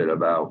little bit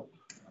about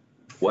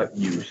what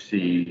you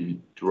see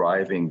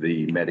driving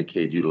the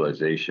Medicaid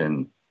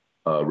utilization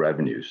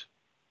revenues.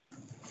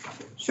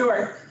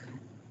 Sure.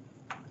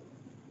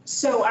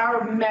 So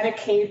our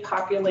Medicaid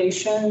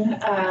population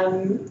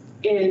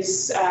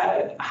is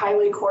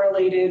highly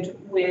correlated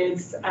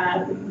with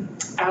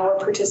our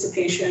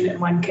participation in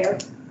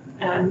OneCare.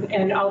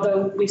 And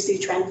although we see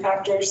trend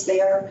factors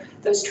there,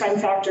 those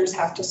trend factors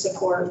have to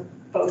support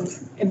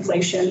both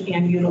inflation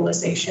and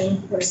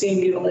utilization. We're seeing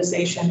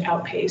utilization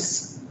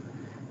outpace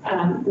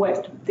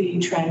what the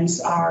trends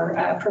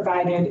are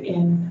provided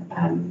in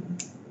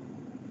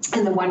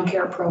the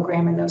OneCare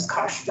program and those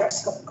cost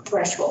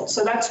thresholds.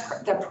 So that's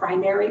the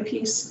primary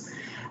piece.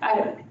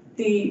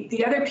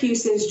 The other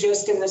piece is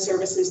just in the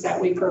services that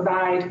we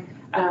provide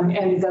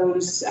and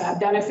those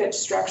benefit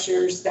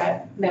structures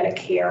that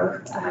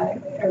Medicare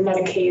or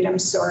Medicaid,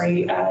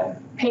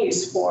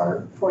 pays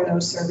for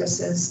those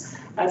services.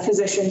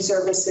 Physician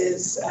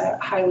services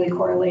highly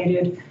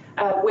correlated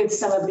with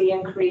some of the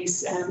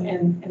increase,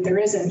 and there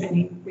isn't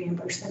any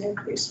reimbursement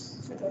increase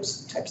for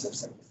those types of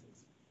services.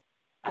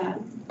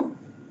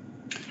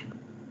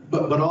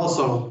 But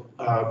also,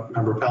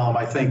 Member Pelham,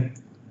 I think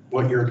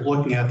what you're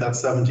looking at, that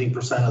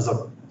 17% is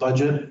a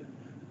budget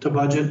to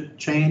budget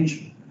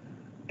change.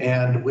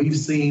 And we've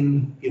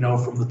seen,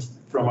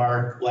 from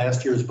our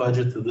last year's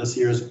budget to this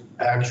year's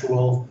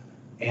actual,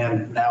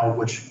 and now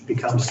which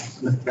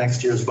becomes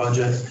next year's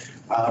budget,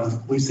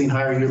 we've seen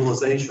higher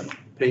utilization.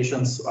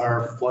 Patients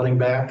are flooding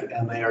back,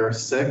 and they are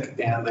sick,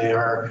 and they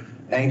are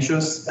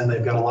anxious, and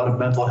they've got a lot of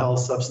mental health,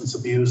 substance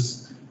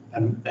abuse,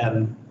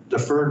 and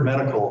deferred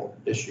medical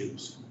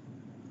issues.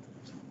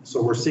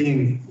 So we're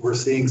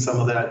seeing some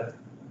of that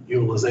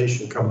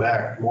utilization come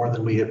back more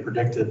than we had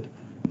predicted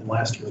in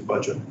last year's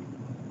budget.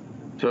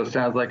 So it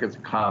sounds like it's a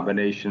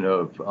combination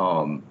of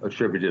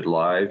attributed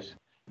lives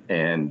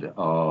and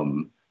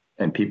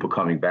people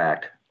coming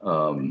back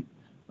with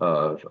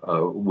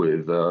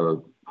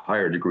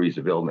higher degrees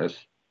of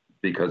illness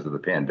because of the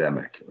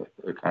pandemic.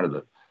 Kind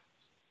of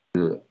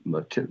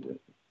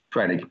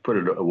trying to put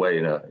it away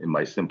in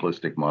my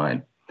simplistic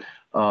mind.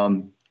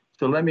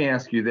 So let me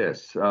ask you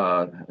this,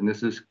 and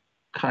this is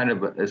kind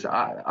of,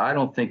 I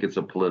don't think it's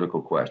a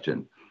political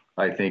question.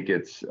 I think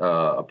it's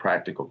a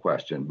practical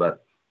question.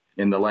 But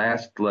in the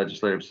last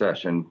legislative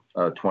session,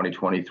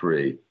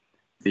 2023,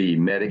 the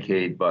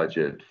Medicaid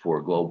budget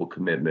for global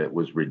commitment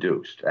was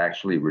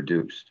actually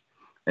reduced.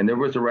 And there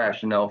was a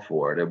rationale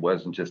for it. It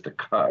wasn't just a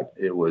cut.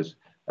 It was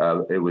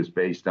It was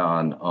based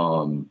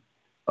on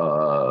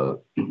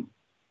what's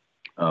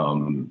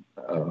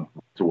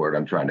the word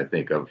I'm trying to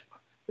think of?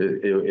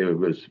 It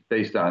was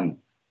based on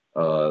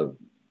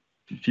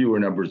fewer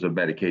numbers of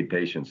Medicaid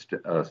patients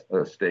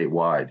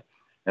statewide.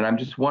 And I'm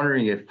just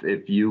wondering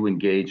if you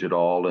engage at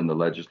all in the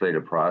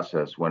legislative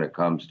process when it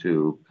comes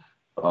to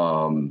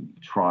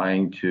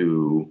trying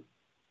to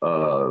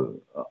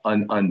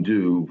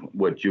undo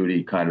what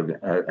Judy kind of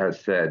has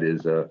said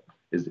is a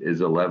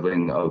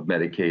leveling of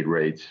Medicaid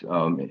rates,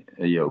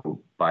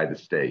 by the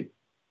state.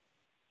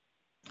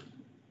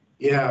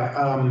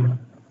 Yeah.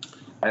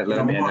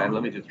 Let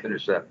me just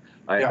finish that.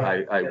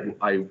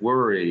 I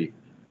worry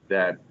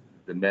that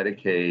the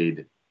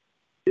Medicaid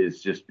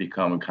is just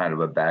become kind of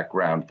a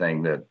background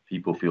thing that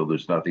people feel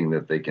there's nothing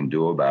that they can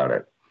do about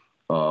it.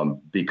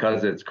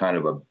 Because it's kind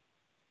of a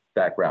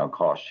background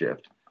cost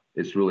shift,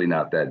 it's really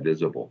not that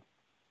visible.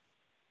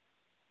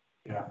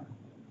 Yeah.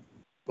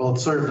 Well, it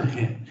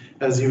certainly,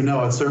 as you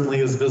know, it certainly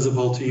is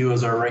visible to you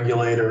as our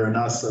regulator and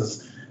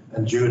us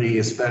and Judy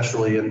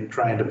especially in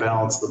trying to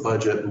balance the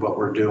budget and what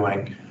we're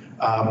doing.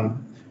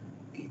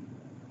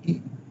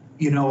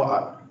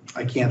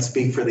 I can't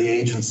speak for the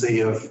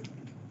Agency of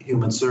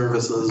Human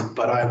Services,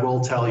 but I will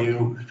tell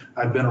you,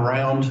 I've been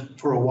around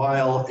for a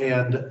while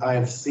and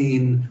I've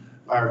seen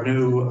our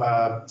new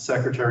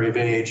Secretary of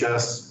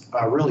AHS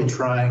really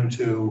trying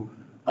to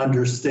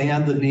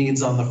understand the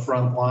needs on the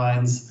front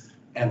lines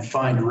and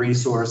find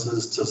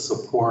resources to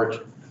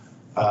support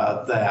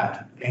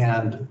that.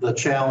 And the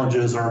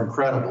challenges are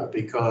incredible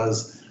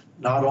because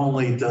not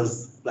only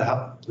does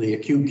the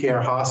acute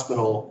care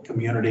hospital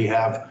community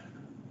have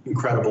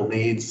incredible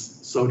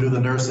needs, so do the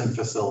nursing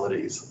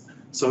facilities,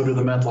 so do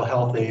the mental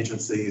health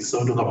agencies,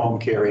 so do the home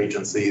care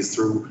agencies.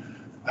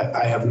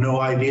 I have no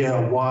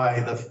idea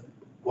why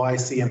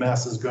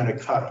CMS is going to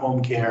cut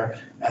home care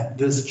at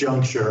this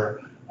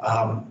juncture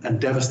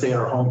and devastate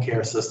our home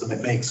care system.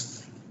 It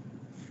makes,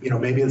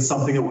 maybe it's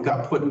something that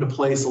got put into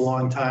place a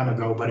long time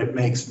ago, but it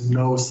makes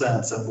no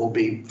sense and will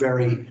be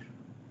very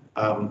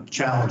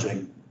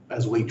challenging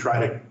as we try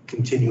to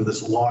continue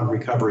this long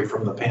recovery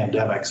from the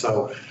pandemic.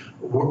 So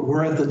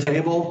we're at the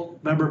table,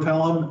 Member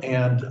Pelham,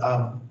 and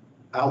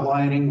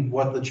outlining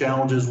what the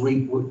challenges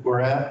we're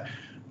at.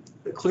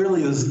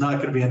 Clearly, there's not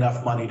going to be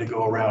enough money to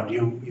go around.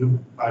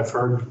 I've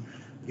heard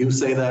you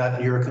say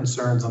that, your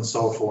concerns and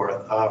so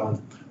forth.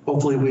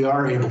 Hopefully, we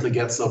are able to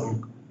get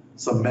some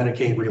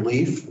Medicaid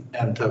relief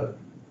and to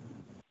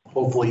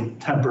hopefully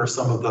temper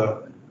some of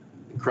the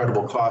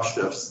incredible cost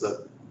shifts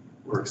that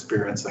we're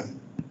experiencing.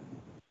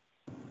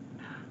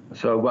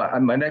 So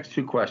my next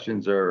two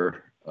questions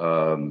are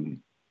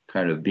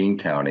kind of bean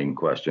counting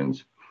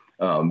questions.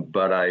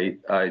 But I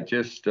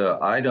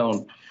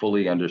don't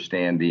fully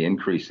understand the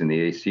increase in the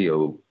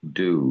ACO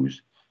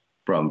dues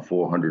from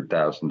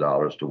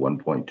 $400,000 to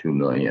 $1.2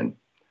 million.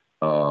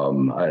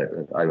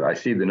 I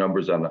see the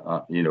numbers on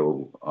in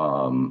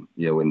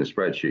the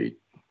spreadsheet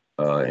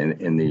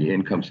in the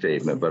income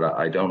statement, but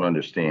I don't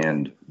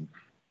understand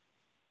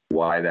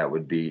why that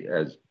would be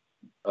as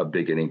a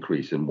big an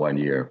increase in 1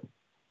 year.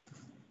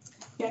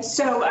 Yes,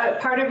 so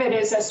part of it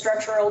is a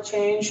structural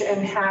change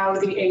in how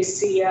the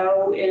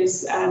ACO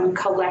is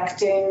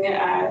collecting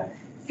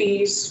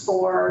fees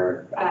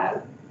for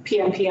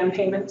PMPM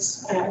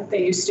payments.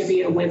 They used to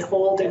be a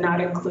withhold and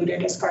not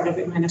included as part of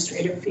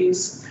administrative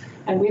fees.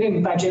 And we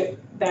didn't budget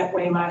that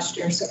way last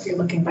year. So if you're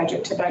looking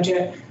budget to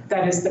budget,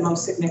 that is the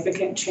most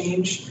significant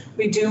change.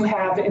 We do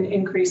have an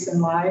increase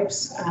in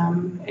lives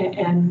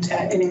and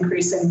an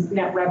increase in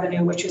net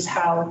revenue, which is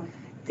how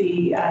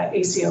the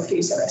ACO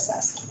fees are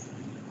assessed.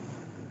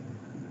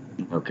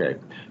 Okay,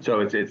 so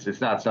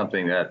it's not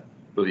something that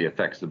really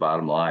affects the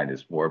bottom line.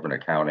 It's more of an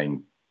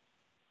accounting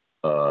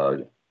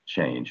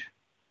change.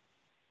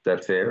 Is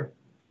that fair?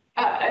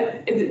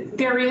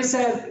 There is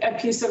a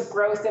piece of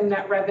growth in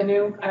net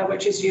revenue,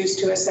 which is used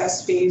to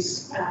assess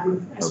fees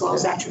as well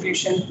as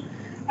attribution.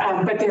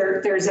 But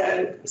there's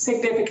a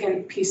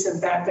significant piece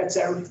of that that's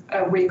a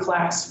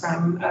reclass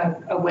from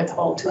a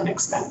withhold to an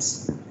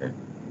expense. Okay.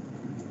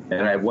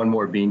 And I have one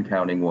more bean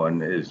counting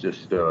one, is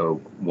just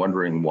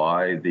wondering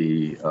why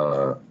the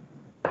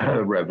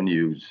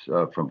revenues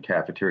from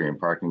cafeteria and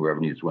parking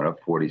revenues went up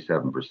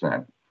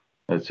 47%.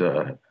 It's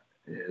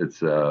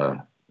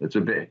a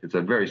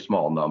very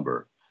small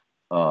number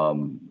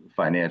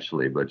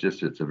financially, but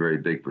it's a very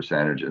big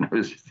percentage. And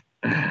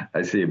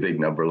I see a big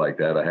number like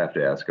that, I have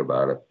to ask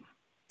about it.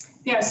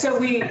 Yeah, so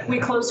we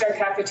closed our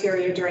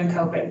cafeteria during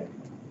COVID.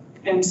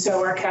 And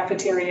so our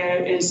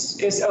cafeteria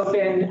is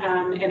open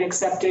and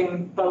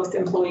accepting both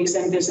employees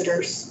and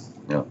visitors.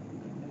 Yeah,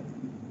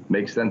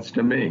 makes sense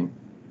to me.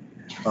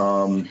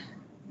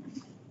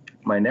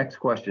 My next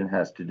question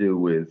has to do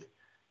with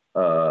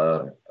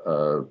kind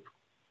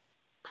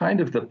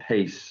of the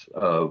pace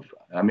of,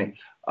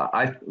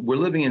 we're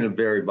living in a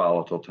very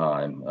volatile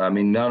time.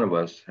 None of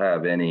us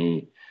have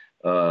any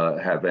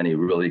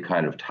really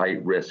kind of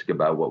tight risk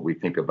about what we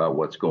think about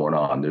what's going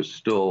on. There's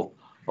still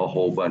a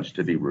whole bunch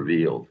to be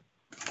revealed.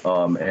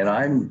 And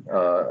I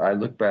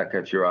look back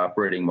at your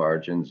operating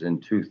margins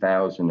in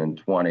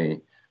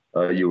 2020.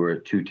 you were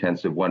at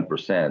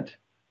 0.2%,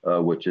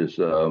 which is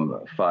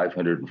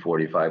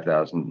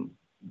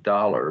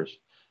 $545,000.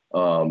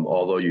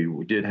 Although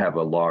you did have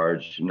a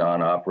large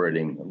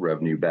non-operating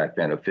revenue back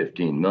then of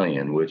 15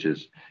 million, which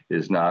is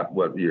not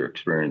what you're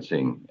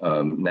experiencing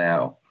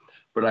now.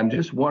 But I'm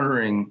just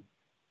wondering,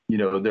 you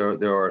know,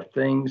 there are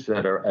things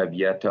that have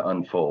yet to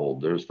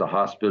unfold. There's the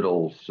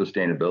hospital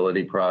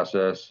sustainability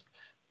process.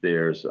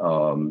 There's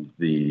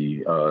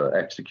the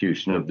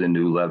execution of the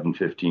new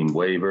 1115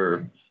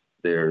 waiver.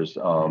 There's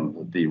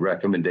the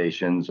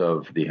recommendations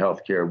of the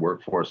Healthcare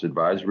Workforce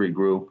Advisory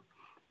Group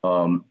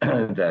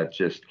that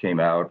just came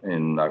out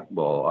in,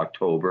 well,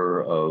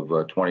 October of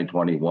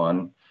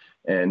 2021,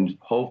 and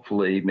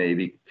hopefully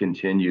maybe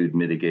continued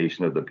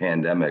mitigation of the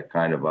pandemic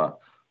kind of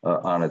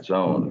on its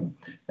own.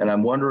 And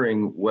I'm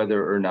wondering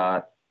whether or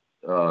not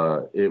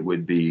it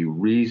would be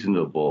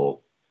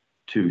reasonable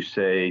to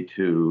say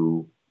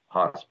to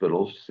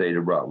hospitals, say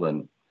to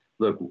Rutland,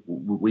 look,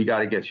 we got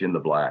to get you in the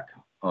black.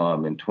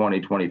 In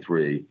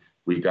 2023,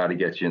 we got to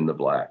get you in the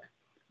black.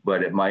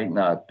 But it might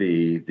not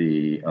be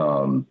the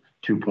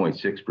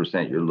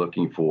 2.6% you're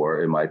looking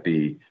for. It might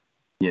be,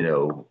 you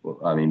know,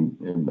 I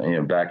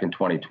mean, back in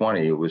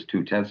 2020, it was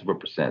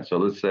 0.2%. So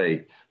let's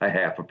say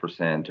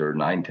 0.5% or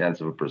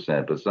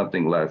 0.9%, but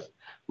something less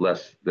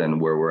than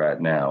where we're at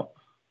now.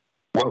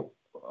 Well,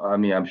 I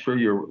mean, I'm sure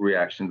your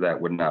reaction to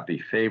that would not be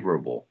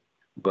favorable,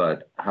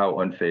 but how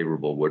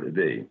unfavorable would it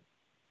be?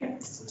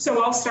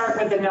 So I'll start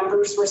with the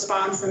numbers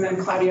response, and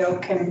then Claudio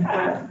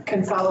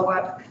can follow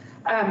up.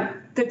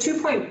 The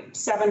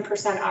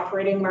 2.7%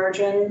 operating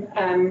margin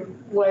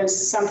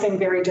was something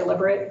very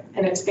deliberate,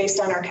 and it's based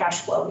on our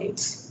cash flow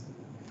needs.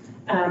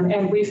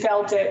 And we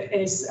felt it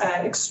is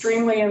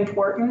extremely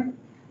important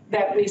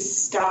that we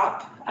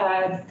stop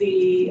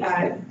the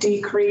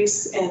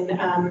decrease in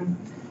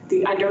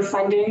the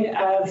underfunding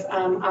of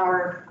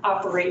our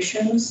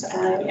operations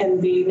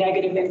and the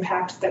negative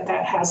impact that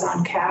has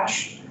on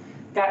cash.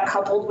 That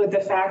coupled with the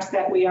fact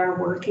that we are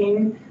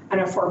working on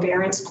a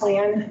forbearance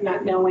plan,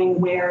 not knowing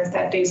where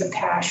that days of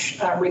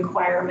cash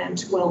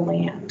requirement will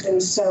land.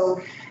 And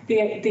so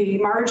the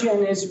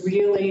margin is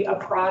really a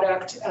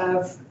product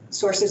of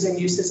sources and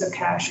uses of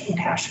cash and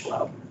cash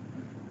flow.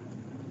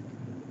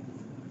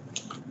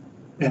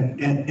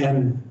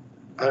 And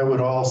I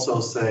would also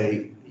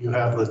say you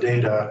have the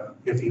data,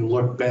 if you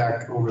look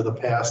back over the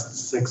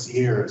past 6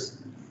 years.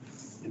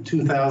 In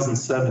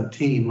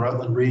 2017,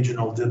 Rutland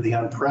Regional did the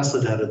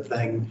unprecedented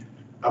thing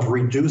of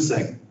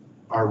reducing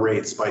our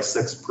rates by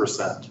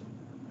 6%.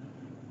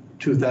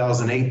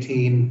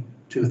 2018,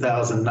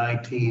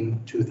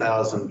 2019,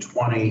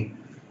 2020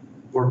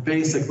 were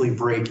basically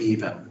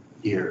break-even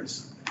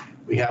years.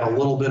 We had a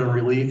little bit of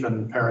relief,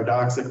 and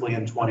paradoxically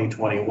in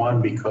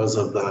 2021 because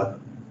of the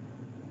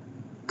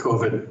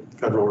COVID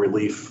federal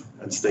relief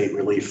and state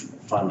relief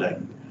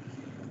funding.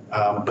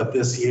 But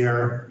this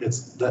year,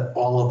 it's that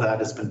all of that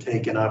has been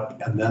taken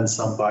up and then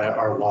some by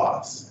our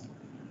loss.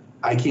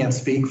 I can't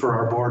speak for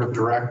our board of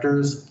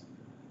directors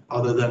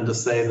other than to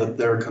say that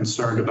they're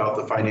concerned about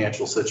the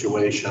financial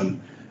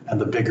situation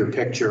and the bigger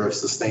picture of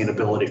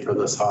sustainability for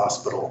this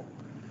hospital.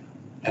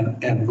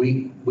 And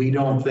we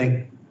don't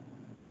think,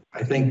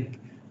 I think,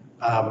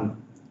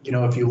 you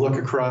know, if you look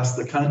across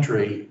the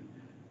country,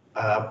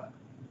 I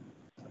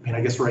mean,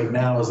 I guess right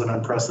now is an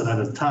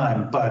unprecedented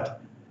time, but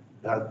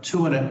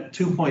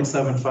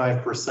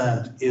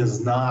 2.75%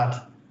 is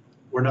not,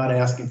 we're not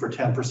asking for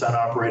 10%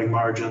 operating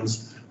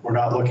margins. We're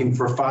not looking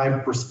for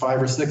 5 or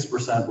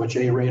 6%, which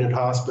A-rated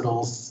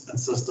hospitals and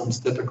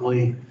systems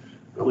typically,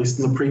 at least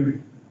in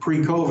the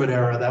pre-COVID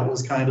era, that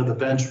was kind of the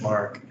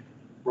benchmark.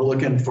 We're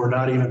looking for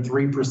not even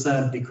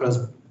 3%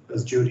 because,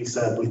 as Judy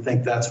said, we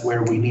think that's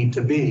where we need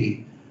to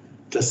be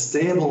to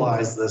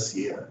stabilize this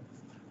year.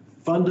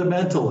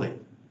 Fundamentally,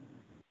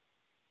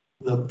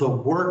 the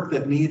work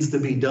that needs to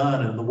be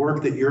done and the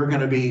work that you're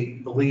going to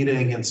be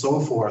leading and so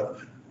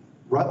forth,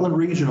 Rutland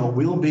Regional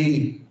will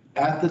be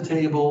at the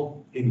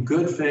table in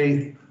good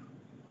faith,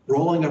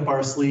 rolling up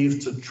our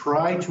sleeves to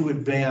try to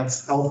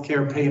advance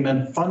healthcare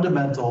payment,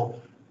 fundamental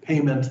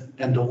payment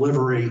and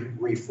delivery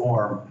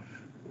reform.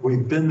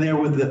 We've been there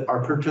with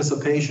our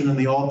participation in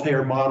the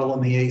all-payer model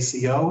in the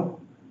ACO,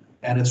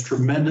 and it's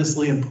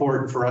tremendously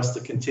important for us to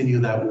continue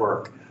that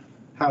work.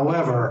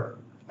 However,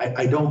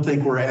 I don't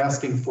think we're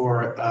asking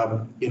for,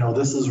 you know,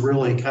 this is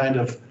really kind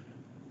of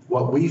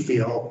what we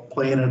feel,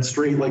 playing it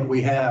straight like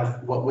we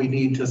have, what we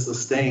need to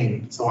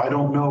sustain. So I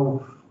don't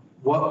know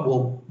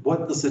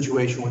what the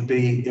situation would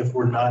be if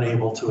we're not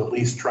able to at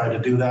least try to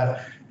do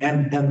that.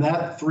 And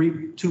that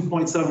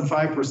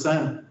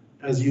 2.75%,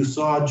 as you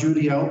saw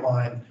Judy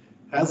outline,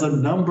 has a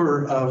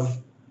number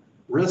of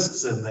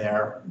risks in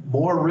there,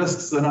 more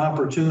risks than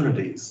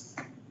opportunities.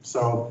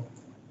 So.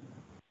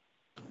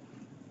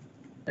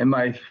 And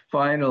my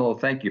final,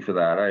 thank you for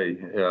that.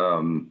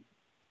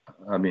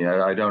 I mean,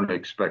 I don't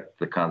expect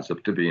the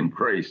concept to be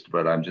embraced,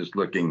 but I'm just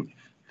looking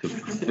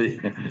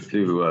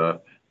to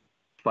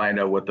find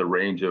out what the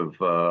range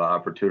of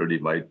opportunity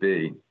might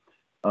be.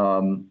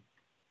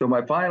 So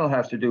my final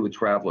has to do with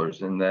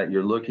travelers, and that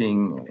you're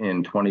looking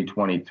in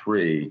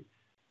 2023,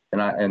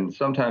 and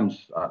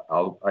sometimes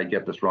I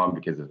get this wrong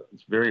because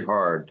it's very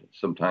hard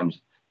sometimes,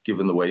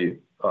 given the way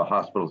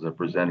hospitals have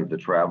presented the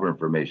traveler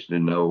information, to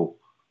know,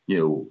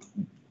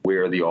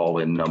 where the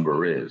all-in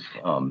number is.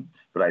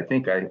 But I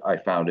think I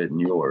found it in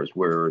yours,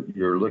 where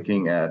you're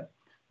looking at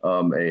a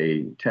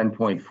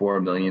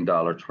 $10.4 million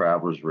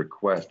traveler's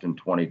request in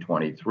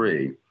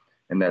 2023,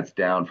 and that's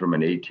down from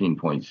an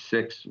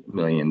 $18.6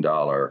 million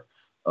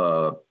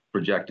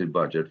projected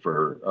budget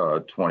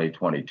for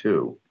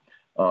 2022.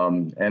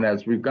 And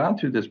as we've gone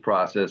through this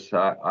process,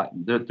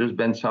 there's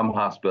been some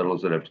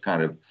hospitals that have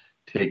kind of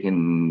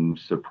taken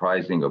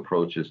surprising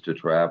approaches to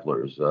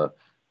travelers.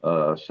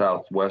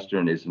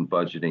 Southwestern isn't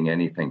budgeting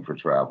anything for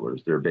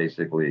travelers. They're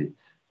basically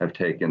have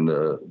taken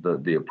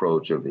the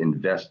approach of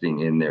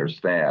investing in their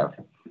staff,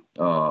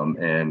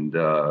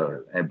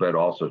 but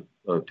also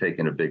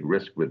taking a big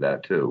risk with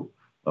that too,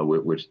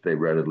 which they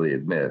readily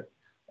admit.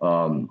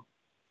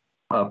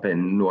 Up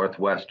in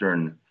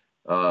Northwestern,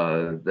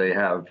 they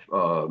have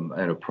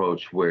an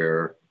approach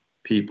where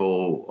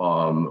people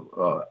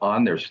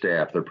on their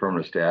staff, their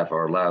permanent staff,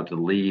 are allowed to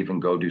leave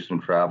and go do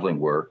some traveling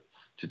work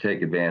to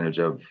take advantage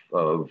of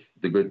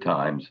the good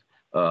times,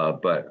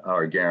 but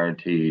are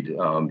guaranteed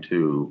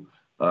to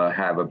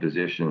have a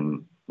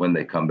position when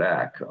they come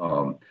back.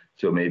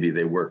 So maybe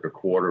they work a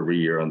quarter of a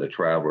year on the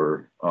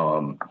traveler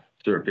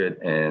circuit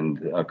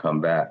and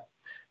come back.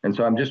 And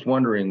so I'm just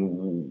wondering,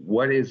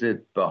 what is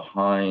it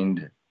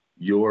behind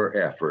your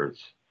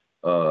efforts,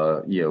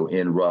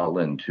 in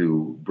Rutland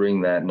to bring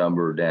that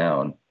number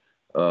down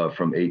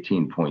from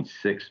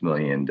 18.6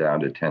 million down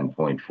to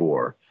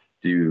 10.4?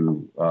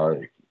 Do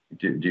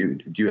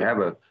you have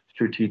a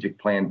strategic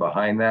plan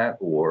behind that,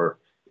 or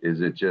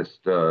is it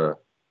just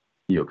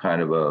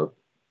kind of a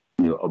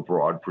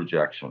broad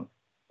projection?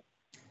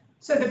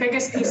 So the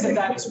biggest piece of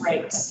that is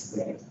rates.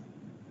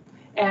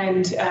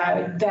 And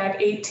that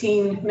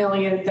 18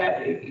 million that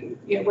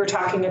we're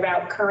talking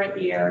about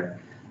current year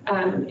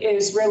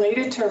is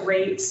related to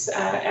rates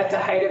at the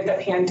height of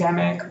the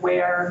pandemic,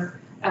 where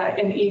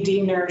an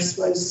ED nurse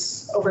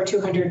was over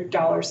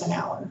 $200 an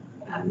hour.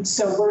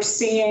 So we're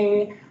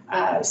seeing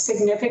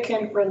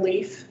significant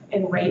relief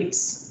in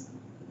rates.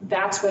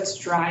 That's what's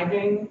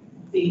driving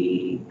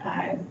the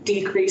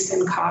decrease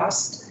in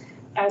cost.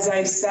 As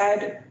I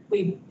said,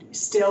 we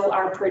still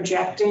are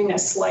projecting a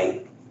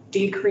slight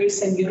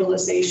decrease in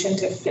utilization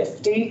to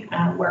 50.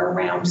 We're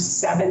around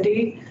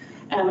 70.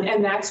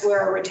 And that's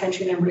where our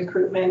retention and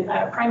recruitment,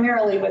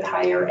 primarily with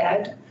higher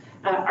ed,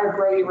 our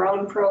Grow Your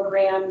Own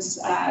programs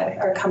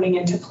are coming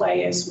into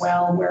play as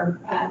well. We're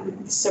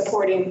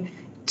supporting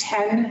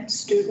 10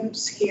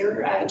 students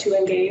here to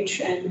engage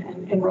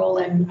and enroll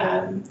in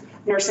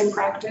nursing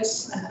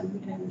practice,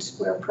 and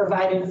we're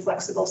providing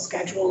flexible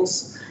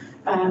schedules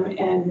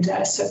and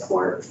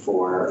support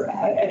for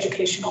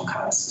educational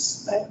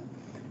costs. But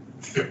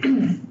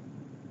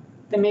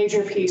the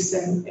major piece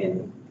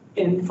in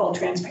full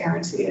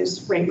transparency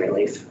is rate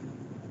relief.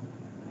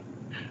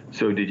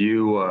 So did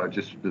you,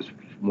 just this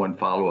one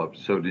follow-up,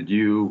 so did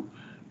you,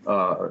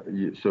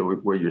 so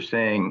what you're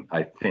saying,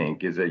 I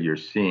think, is that you're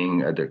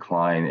seeing a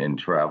decline in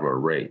traveler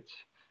rates.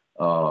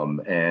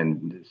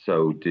 And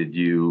so did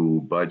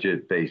you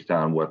budget based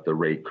on what the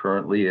rate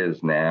currently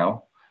is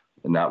now,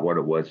 not what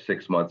it was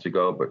 6 months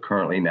ago, but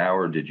currently now,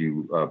 or did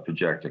you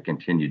project a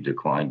continued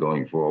decline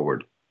going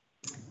forward?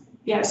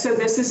 Yeah, so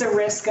this is a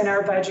risk in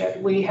our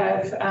budget. We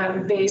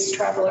have base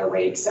traveler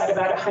rates at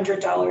about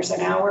 $100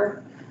 an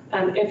hour.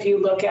 If you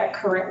look at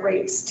current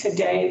rates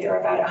today, they're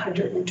about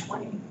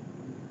 120.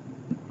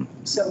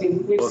 So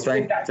we've well,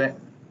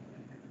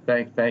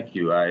 thank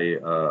you.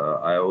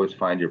 I always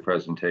find your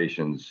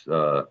presentations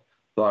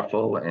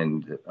thoughtful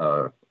and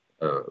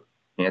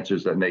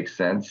answers that make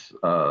sense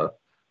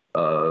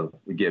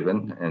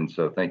given. And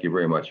so thank you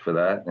very much for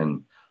that.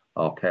 And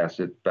I'll pass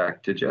it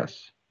back to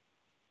Jess.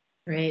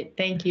 Great,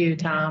 thank you,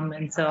 Tom.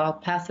 And so I'll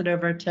pass it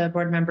over to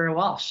Board Member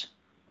Walsh.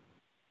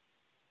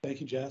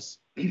 Thank you, Jess,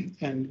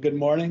 and good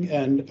morning.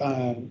 And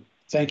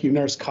thank you,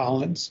 Nurse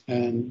Collins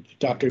and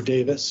Dr.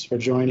 Davis, for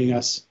joining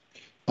us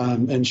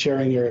and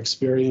sharing your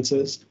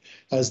experiences.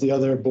 As the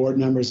other board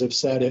members have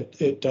said,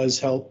 it does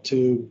help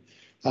to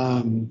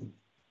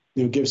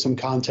give some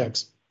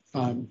context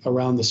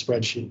around the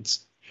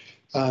spreadsheets.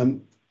 I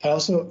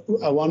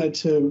wanted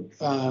to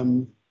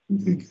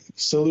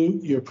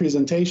salute your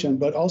presentation,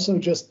 but also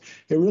just,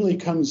 it really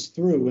comes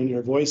through in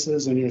your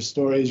voices and your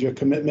stories, your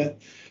commitment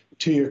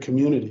to your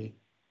community.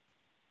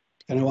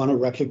 And I want to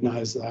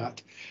recognize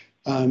that.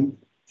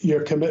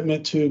 Your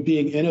commitment to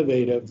being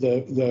innovative,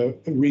 the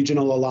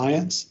regional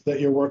alliance that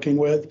you're working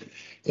with.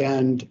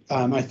 And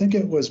I think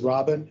it was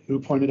Robin who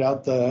pointed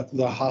out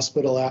the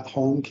hospital at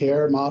home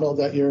care model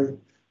that you're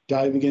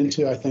diving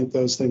into. I think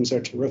those things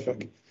are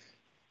terrific.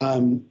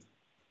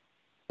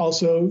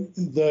 Also,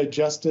 the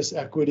justice,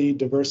 equity,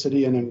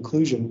 diversity, and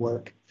inclusion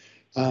work.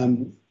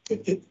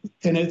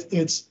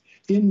 It's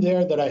in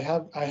there that I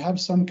have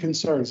some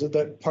concerns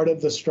that part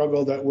of the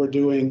struggle that we're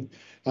doing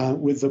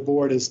with the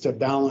board is to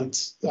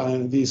balance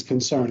these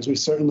concerns. We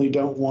certainly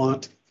don't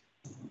want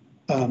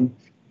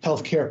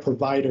healthcare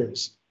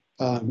providers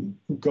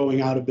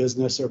going out of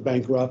business or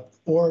bankrupt,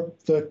 or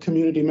the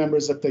community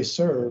members that they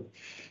serve.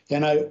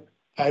 And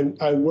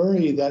I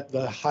worry that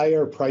the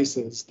higher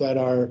prices that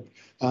are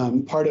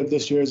part of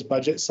this year's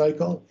budget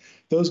cycle,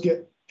 those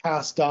get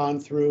passed on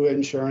through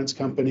insurance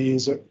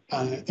companies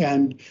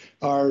and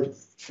are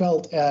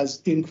felt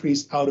as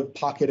increased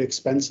out-of-pocket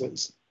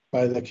expenses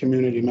by the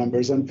community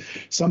members. And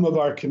some of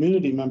our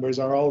community members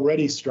are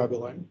already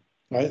struggling,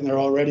 right? And they're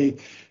already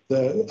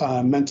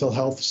the mental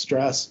health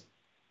stress,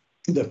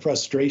 the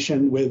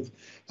frustration with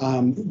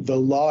the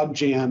log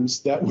jams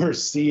that we're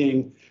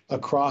seeing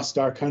across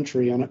our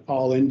country and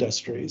all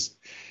industries.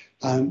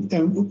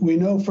 And we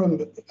know from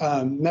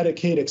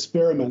Medicaid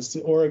experiments,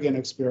 the Oregon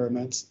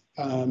experiments,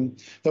 that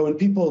when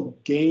people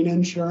gain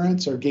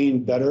insurance or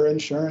gain better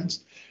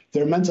insurance,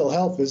 their mental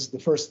health is the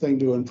first thing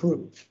to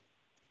improve,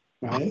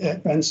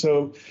 right? And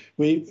so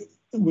we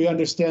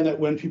understand that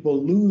when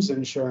people lose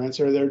insurance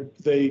or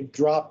they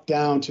drop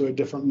down to a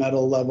different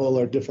metal level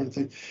or different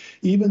thing,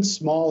 even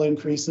small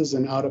increases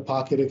in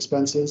out-of-pocket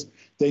expenses,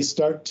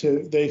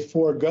 they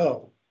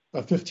forego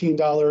a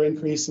 $15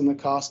 increase in the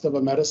cost of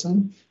a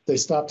medicine. They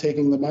stop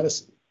taking the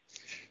medicine.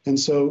 And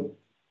so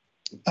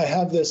I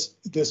have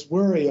this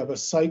worry of a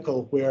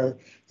cycle where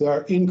there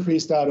are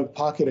increased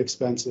out-of-pocket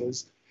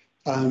expenses,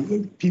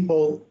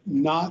 people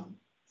not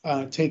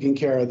taking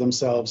care of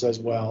themselves as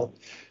well,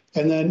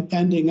 and then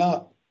ending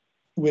up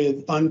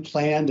with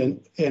unplanned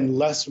and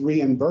less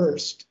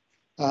reimbursed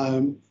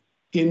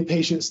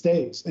inpatient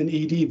stays and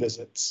ED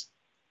visits.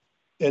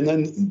 And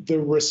then the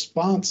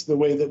response, the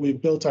way that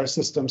we've built our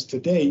systems to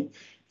date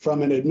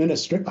from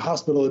an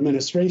hospital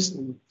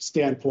administration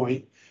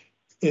standpoint,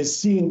 is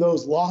seeing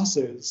those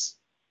losses,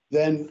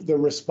 then the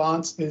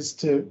response is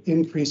to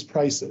increase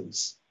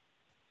prices.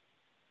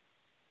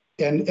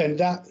 And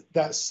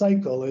that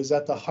cycle is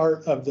at the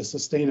heart of the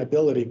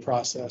sustainability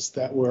process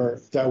that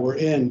we're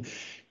in.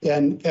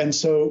 And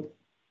so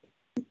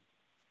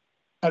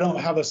I don't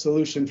have a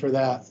solution for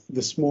that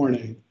this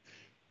morning.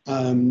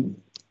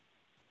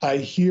 I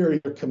hear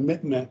your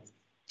commitment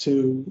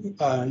to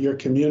your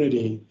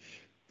community.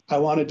 I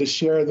wanted to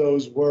share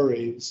those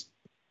worries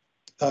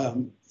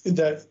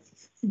that,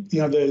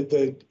 you know,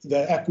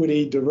 the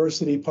equity,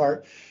 diversity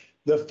part.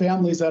 The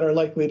families that are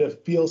likely to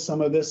feel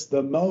some of this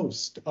the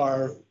most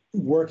are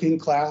working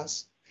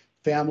class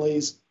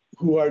families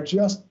who are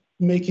just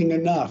making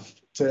enough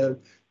to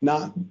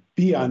not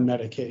be on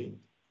Medicaid,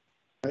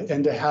 right?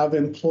 And to have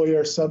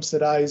employer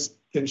subsidized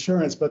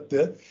insurance, but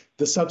the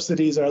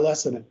subsidies are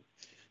lessening.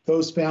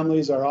 Those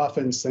families are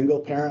often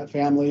single parent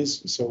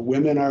families, so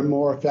women are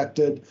more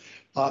affected,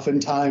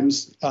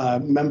 oftentimes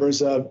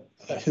members of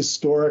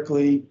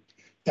historically,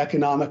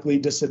 economically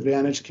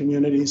disadvantaged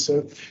communities.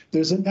 So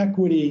there's an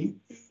equity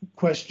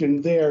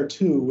question there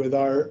too with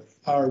our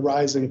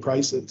rising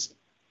prices.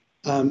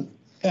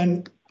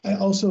 And I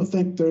also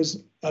think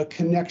there's a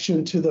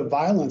connection to the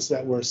violence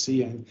that we're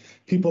seeing.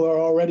 People are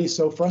already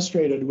so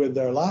frustrated with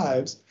their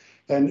lives,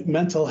 and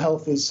mental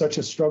health is such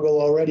a struggle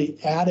already,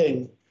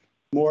 adding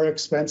more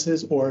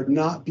expenses or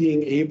not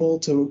being able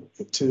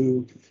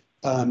to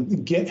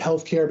get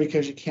health care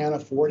because you can't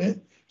afford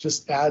it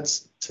just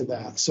adds to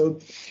that. So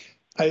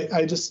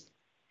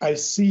I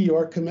see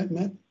your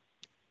commitment.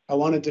 I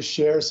wanted to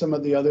share some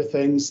of the other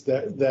things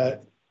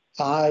that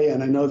I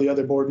know the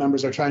other board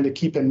members are trying to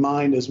keep in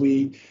mind as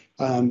we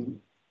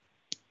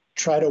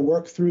try to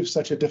work through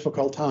such a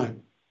difficult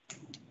time.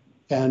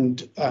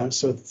 And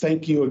so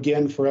thank you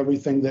again for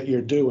everything that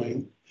you're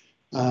doing.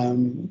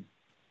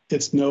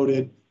 It's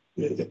noted,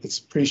 it's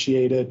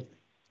appreciated.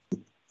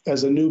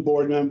 As a new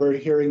board member,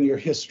 hearing your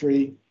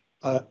history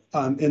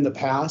in the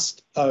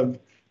past of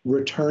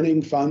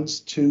returning funds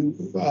to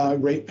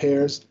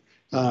ratepayers,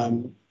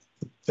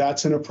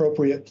 that's an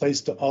appropriate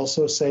place to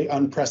also say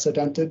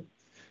unprecedented.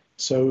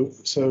 So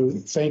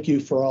thank you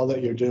for all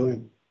that you're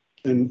doing.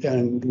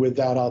 And with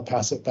that, I'll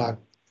pass it back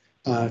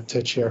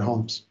to Chair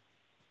Holmes.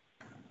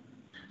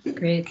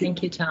 Great,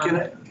 thank you,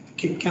 Tom.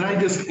 Can I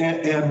just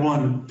add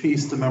one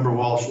piece to Member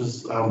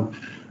Walsh's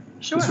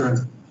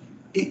concerns?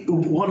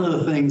 One of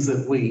the things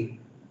that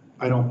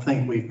I don't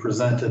think we've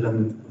presented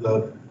in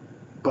the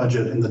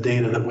budget and the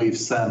data that we've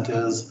sent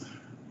is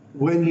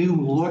when you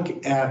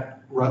look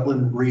at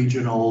Rutland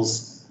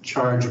Regional's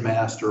charge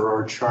master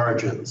or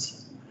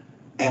charges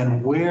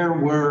and where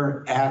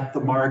we're at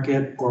the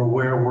market or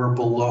where we're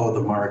below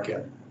the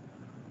market,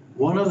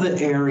 one of the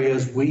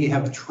areas we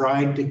have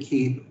tried to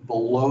keep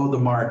below the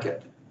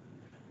market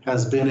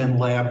has been in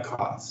lab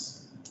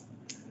costs.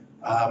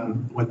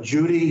 With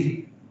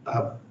Judy,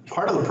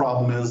 part of the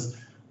problem is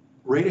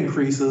rate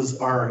increases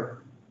are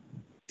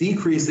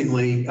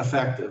decreasingly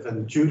effective.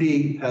 And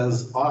Judy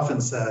has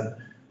often said,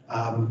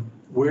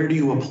 where do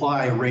you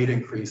apply rate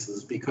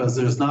increases? Because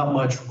there's not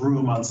much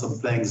room on some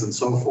things and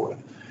so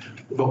forth.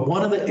 But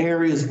one of the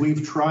areas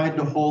we've tried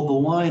to hold the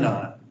line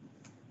on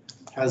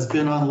has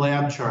been on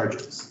lab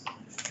charges.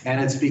 And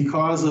it's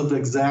because of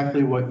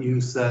exactly what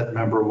you said,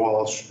 Member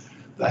Walsh,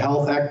 the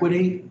health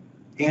equity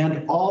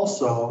and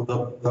also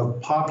the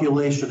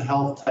population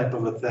health type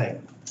of a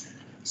thing.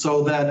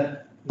 So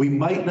that we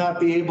might not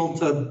be able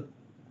to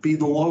be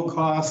the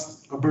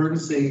low-cost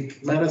emergency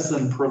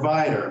medicine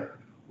provider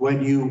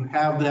when you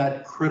have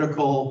that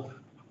critical,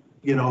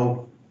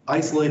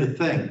 isolated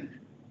thing.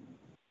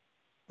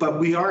 But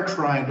we are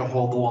trying to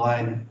hold the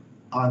line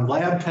on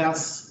lab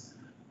tests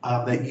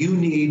that you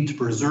need to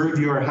preserve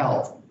your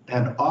health.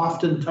 And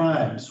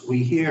oftentimes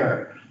we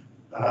hear,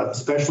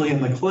 especially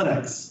in the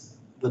clinics,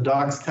 the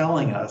docs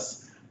telling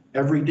us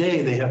every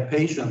day they have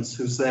patients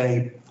who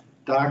say,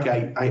 Doc,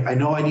 I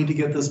know I need to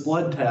get this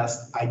blood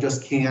test, I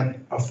just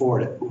can't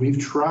afford it. We've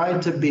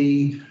tried to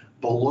be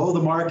below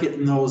the market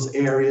in those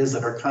areas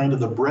that are kind of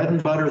the bread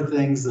and butter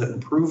things that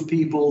improve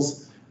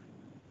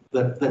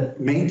that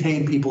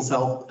maintain people's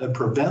health and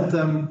prevent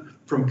them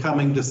from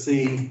coming to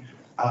see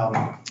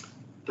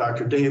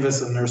Dr.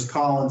 Davis and Nurse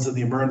Collins in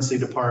the emergency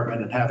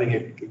department and having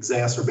it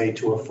exacerbate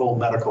to a full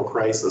medical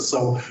crisis.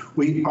 So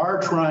we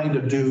are trying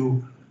to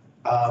do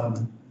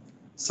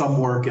some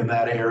work in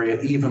that area,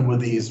 even with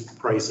these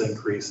price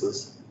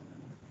increases.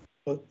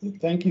 Well,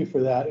 thank you for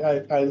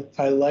that.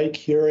 I like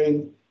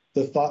hearing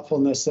the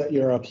thoughtfulness that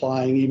you're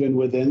applying even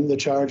within the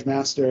charge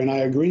master. And I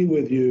agree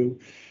with you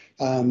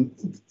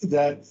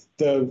that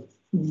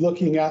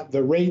looking at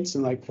the rates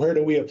and like, where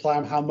do we apply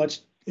them? How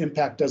much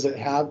impact does it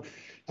have?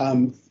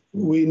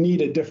 We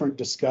need a different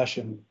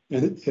discussion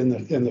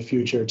in the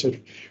future to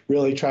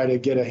really try to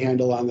get a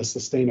handle on the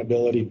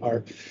sustainability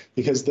part,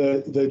 because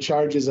the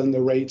charges and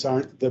the rates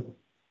are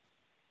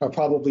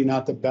probably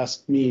not the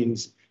best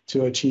means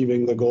to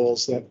achieving the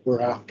goals that we're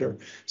after.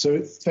 So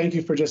thank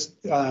you for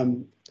just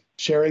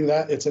sharing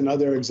that. It's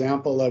another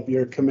example of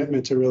your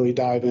commitment to really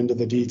dive into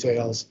the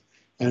details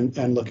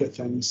and look at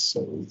things.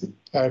 So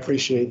I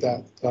appreciate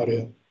that,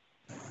 Claudia.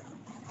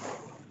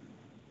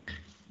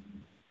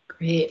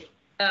 Great.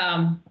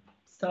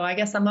 So I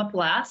guess I'm up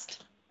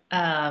last.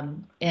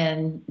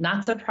 And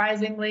not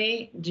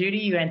surprisingly, Judy,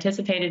 you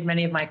anticipated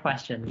many of my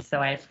questions, so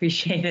I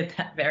appreciated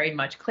that very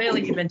much.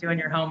 Clearly, you've been doing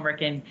your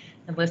homework and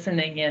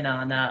listening in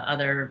on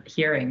other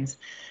hearings.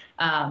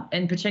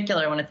 In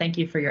particular, I want to thank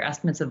you for your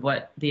estimates of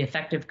what the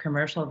effective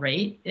commercial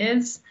rate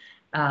is.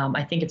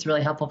 I think it's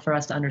really helpful for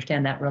us to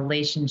understand that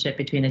relationship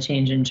between a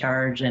change in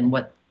charge and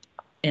what,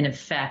 in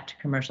effect,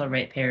 commercial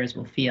ratepayers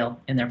will feel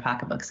in their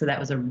pocketbook. So that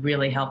was a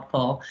really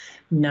helpful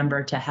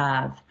number to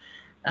have.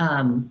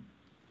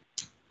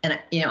 And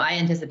I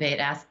anticipate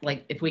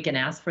if we can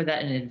ask for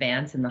that in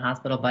advance in the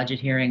hospital budget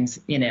hearings,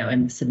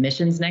 and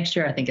submissions next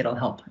year, I think it'll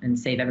help and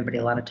save everybody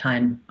a lot of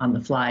time on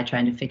the fly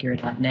trying to figure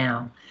it out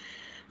now.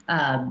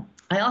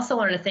 I also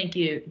wanted to thank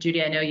you,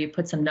 Judy. I know you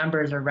put some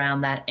numbers around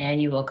that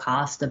annual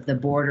cost of the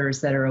boarders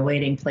that are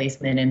awaiting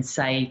placement in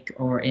psych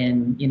or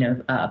in,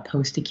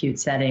 post-acute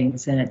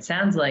settings. And it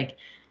sounds like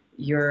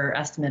your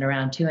estimate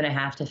around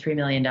 $2.5 to $3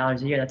 million a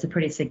year. That's a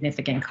pretty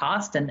significant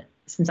cost. And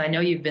since I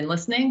know you've been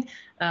listening,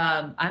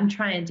 I'm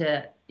trying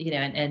to,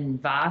 and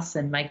Voss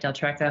and Mike Del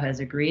Treco has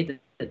agreed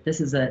that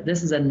this is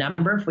a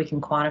number. If we can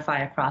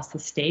quantify across the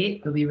state,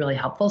 it would be really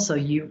helpful. So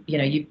your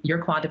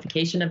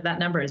quantification of that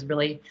number is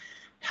really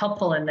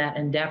helpful in that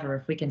endeavor.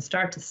 If we can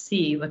start to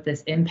see what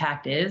this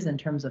impact is in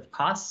terms of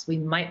costs, we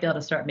might be able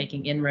to start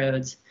making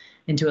inroads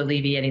into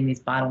alleviating these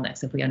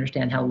bottlenecks if we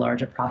understand how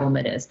large a problem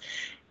it is.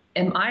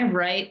 Am I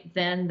right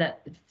then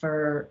that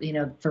for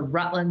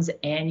Rutland's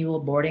annual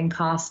boarding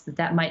costs,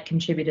 that might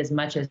contribute as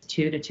much as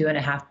 2 to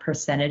 2.5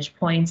 percentage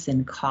points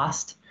in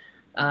cost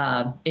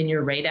in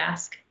your rate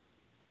ask?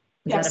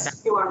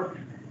 Yes, you are.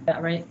 Is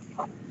that right?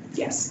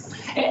 Yes,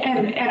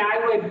 and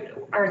I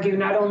would argue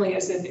not only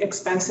is it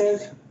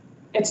expensive,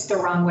 it's the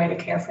wrong way to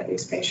care for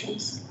these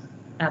patients.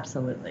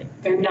 Absolutely.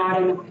 They're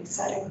not in the right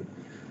setting.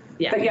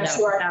 Yeah, but yes,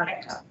 you are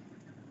correct.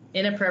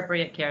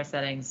 Inappropriate care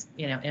settings,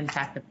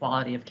 impact the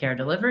quality of care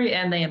delivery,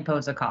 and they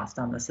impose a cost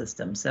on the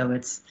system. So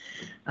it's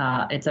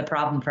a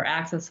problem for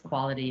access,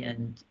 quality,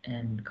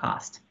 and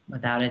cost,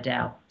 without a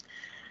doubt.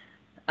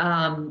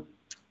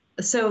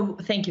 So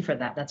thank you for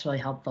that. That's really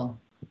helpful.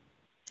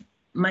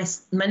 My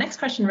next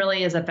question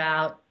really is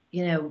about,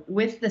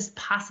 with this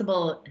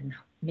possible and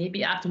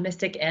maybe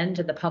optimistic end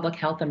to the public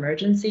health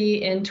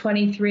emergency in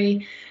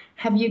 23.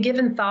 Have you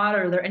given thought,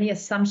 or are there any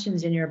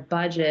assumptions in your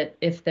budget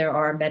if there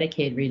are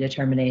Medicaid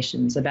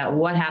redeterminations about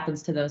what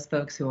happens to those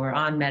folks who are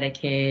on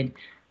Medicaid,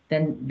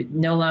 then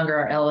no longer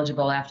are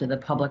eligible after the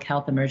public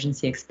health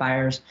emergency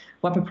expires?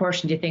 What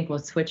proportion do you think will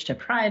switch to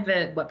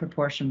private? What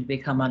proportion will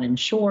become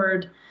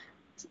uninsured?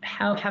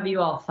 How have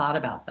you all thought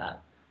about that?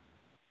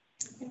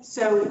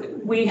 So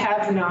we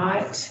have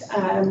not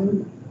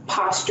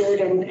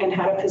postured and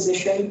had a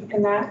position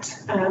in that.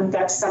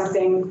 That's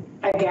something,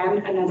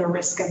 again, another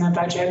risk in the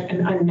budget,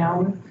 an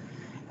unknown.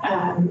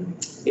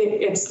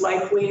 It's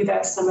likely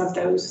that some of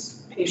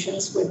those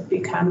patients would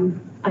become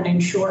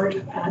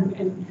uninsured,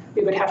 and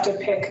we would have to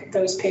pick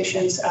those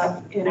patients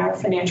up in our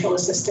financial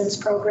assistance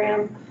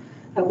program.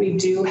 We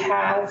do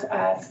have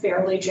a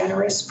fairly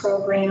generous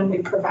program. We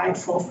provide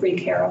full free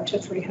care up to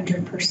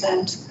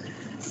 300%.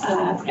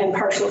 and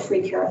partial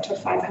free care up to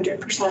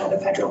 500% of the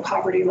federal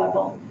poverty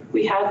level.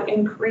 We have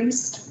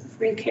increased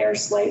free care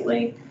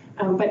slightly,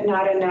 but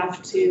not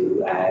enough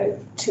to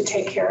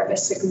take care of a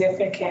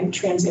significant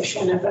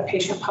transition of a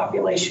patient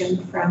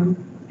population from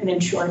an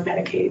insured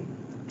Medicaid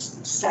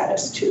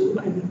status to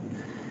an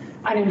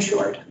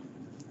uninsured.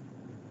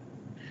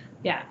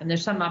 Yeah, and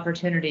there's some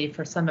opportunity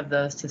for some of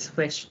those to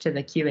switch to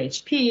the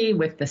QHP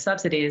with the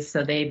subsidies.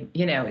 So they,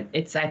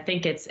 I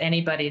think it's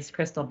anybody's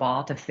crystal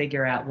ball to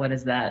figure out what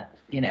is that,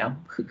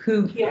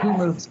 who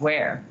moves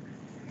where.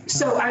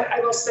 So I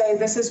will say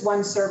this is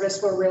one service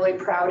we're really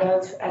proud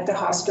of at the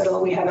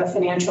hospital. We have a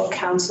financial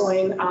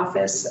counseling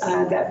office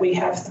that we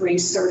have 3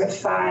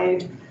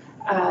 certified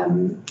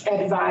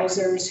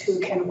advisors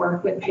who can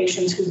work with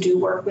patients, who do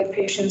work with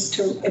patients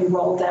to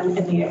enroll them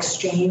in the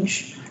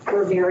exchange.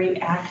 We're very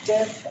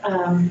active.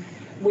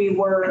 We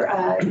were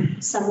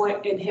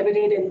somewhat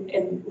inhibited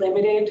and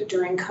limited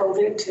during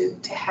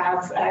COVID to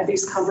have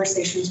these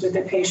conversations with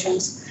the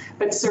patients,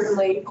 but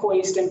certainly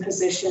poised and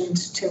positioned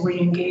to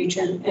re-engage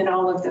in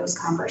all of those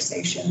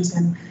conversations.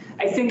 And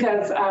I think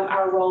of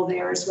our role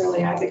there as really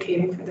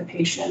advocating for the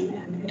patient,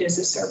 and it is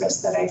a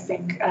service that I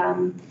think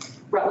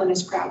Rutland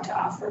is proud to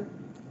offer.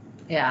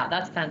 Yeah,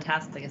 that's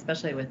fantastic,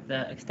 especially with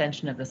the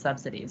extension of the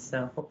subsidies.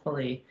 So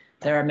hopefully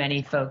there are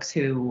many folks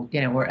who,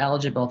 were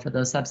eligible for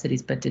those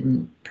subsidies but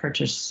didn't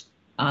purchase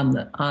on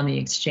the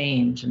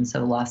exchange and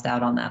so lost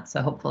out on that.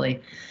 So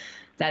hopefully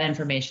that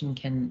information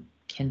can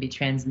be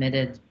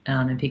transmitted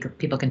and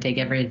people can take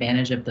every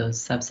advantage of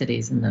those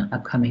subsidies in the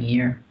upcoming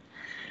year.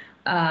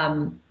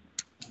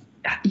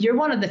 You're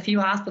one of the few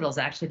hospitals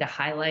actually to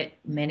highlight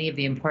many of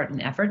the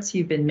important efforts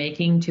you've been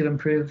making to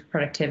improve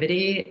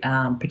productivity,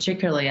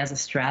 particularly as a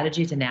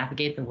strategy to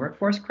navigate the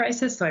workforce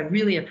crisis. So I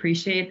really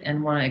appreciate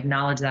and want to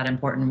acknowledge that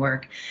important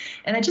work.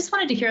 And I just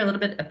wanted to hear a little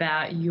bit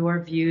about your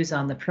views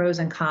on the pros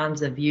and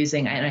cons of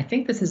using, and I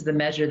think this is the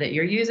measure that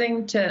you're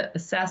using to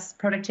assess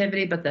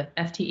productivity, but the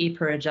FTE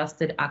per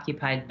adjusted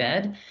occupied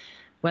bed.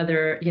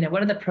 Whether,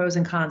 what are the pros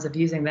and cons of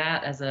using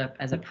that as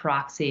a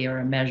proxy or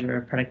a measure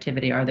of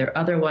productivity? Are there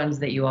other ones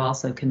that you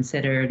also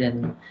considered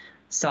and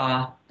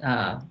saw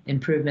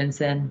improvements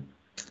in?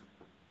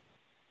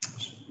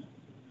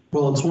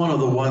 Well, it's one of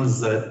the ones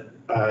that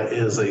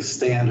is a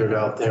standard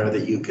out there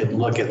that you can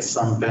look at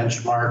some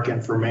benchmark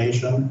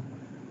information.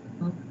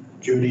 Mm-hmm.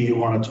 Judy, you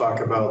want to talk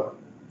about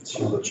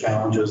some of the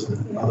challenges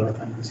and other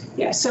things?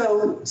 Yeah,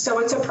 so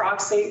it's a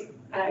proxy.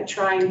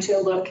 Trying to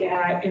look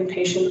at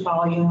inpatient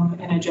volume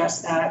and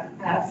adjust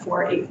that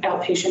for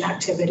outpatient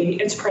activity.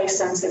 It's price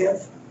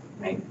sensitive,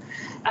 right?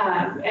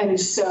 And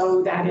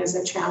so that is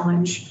a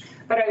challenge.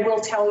 But I will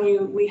tell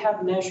you, we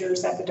have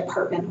measures at the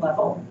department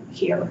level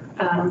here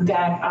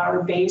that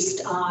are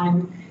based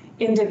on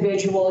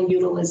individual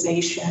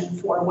utilization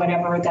for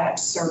whatever that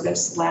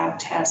service, lab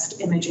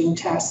test, imaging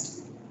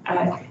test,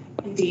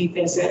 ED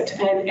visit.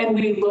 And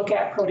we look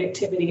at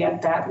productivity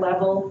at that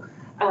level.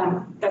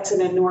 That's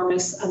an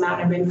enormous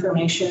amount of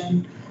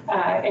information.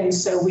 And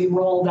so we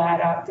roll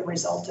that up, the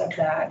result of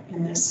that,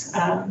 in this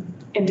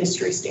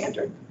industry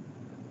standard.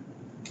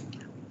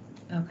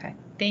 Okay,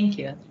 thank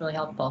you. That's really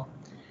helpful.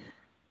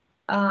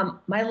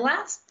 My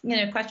last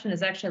question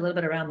is actually a little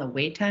bit around the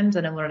wait times,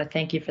 and I wanted to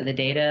thank you for the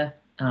data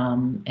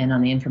and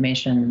on the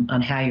information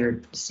on how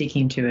you're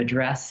seeking to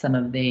address some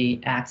of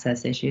the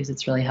access issues.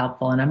 It's really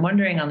helpful. And I'm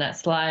wondering on that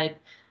slide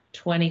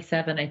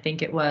 27, I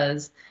think it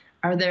was,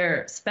 are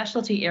there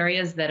specialty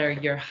areas that are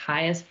your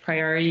highest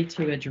priority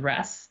to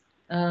address,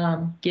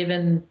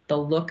 given the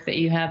look that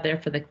you have there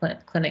for the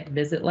clinic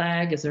visit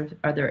lag?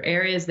 Are there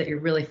areas that you're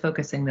really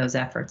focusing those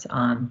efforts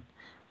on,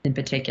 in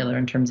particular,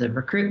 in terms of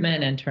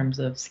recruitment, in terms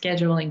of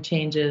scheduling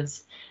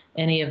changes,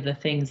 any of the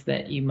things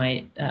that you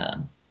might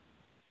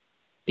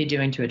be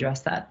doing to address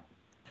that?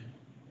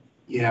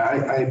 Yeah,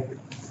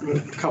 a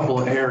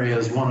couple of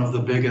areas. One of the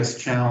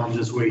biggest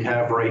challenges we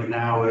have right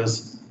now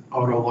is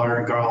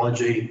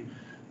otolaryngology.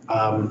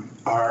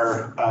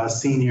 Our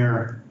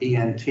senior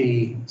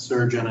ENT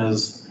surgeon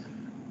is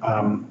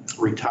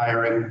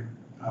retiring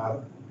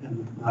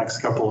in the next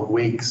couple of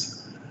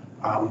weeks.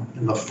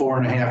 In the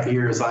 4.5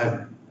 years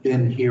I've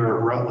been here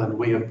at Rutland,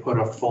 we have put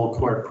a full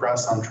court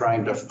press on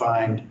trying to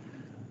find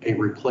a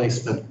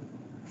replacement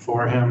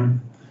for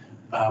him.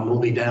 We'll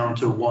be down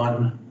to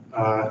one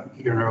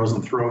ear, nose,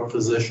 and throat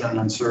physician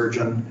and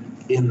surgeon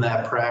in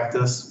that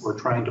practice. We're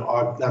trying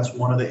to, that's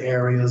one of the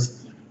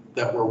areas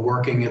that we're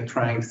working at,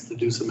 trying to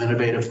do some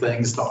innovative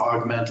things to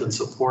augment and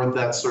support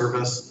that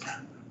service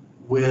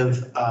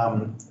with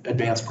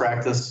advanced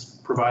practice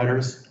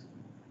providers.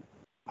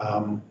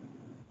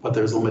 But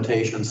there's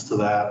limitations to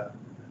that.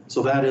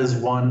 So that is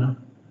one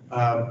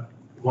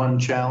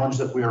challenge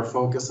that we are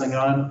focusing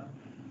on.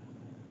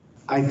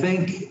 I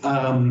think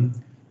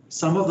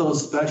some of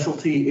those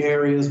specialty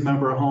areas,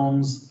 member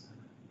homes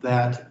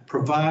that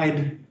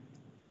provide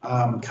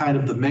kind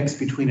of the mix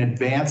between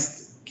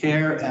advanced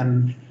care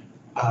and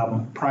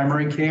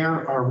primary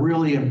care are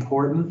really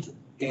important,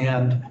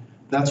 and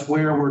that's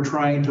where we're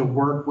trying to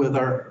work with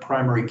our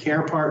primary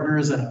care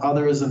partners and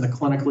others in the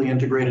clinically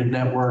integrated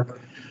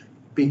network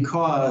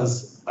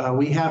because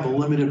we have a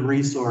limited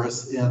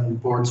resource in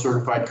board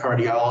certified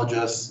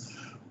cardiologists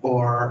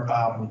or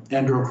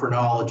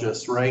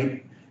endocrinologists,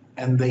 right?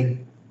 And they,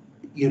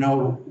 you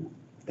know,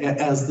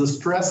 as the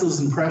stresses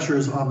and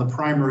pressures on the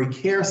primary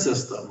care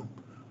system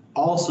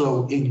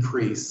also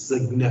increase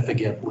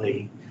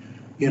significantly,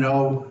 you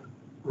know,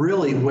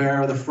 really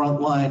where the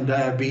frontline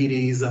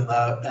diabetes and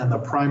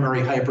the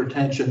primary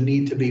hypertension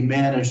need to be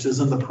managed is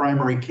in the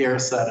primary care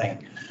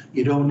setting.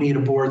 You don't need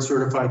a board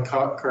certified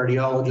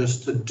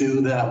cardiologist to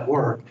do that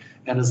work.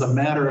 And as a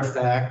matter of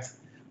fact,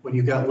 when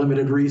you've got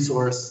limited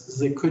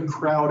resources, it could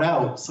crowd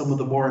out some of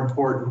the more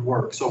important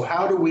work. So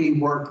how do we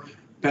work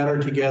better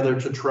together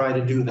to try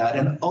to do that?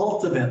 And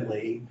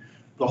ultimately,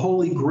 the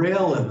holy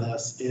grail in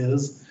this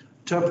is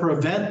to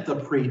prevent the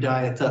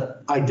pre-diet, to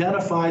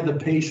identify the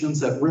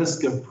patients at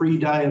risk of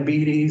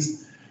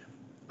pre-diabetes,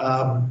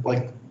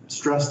 like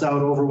stressed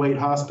out, overweight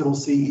hospital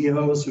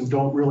CEOs who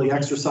don't really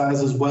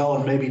exercise as well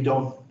and maybe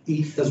don't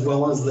eat as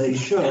well as they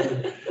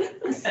should,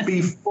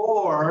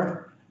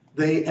 before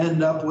they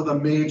end up with a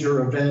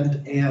major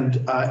event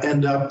and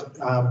end up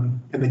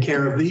in the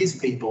care of these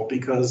people,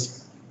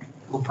 because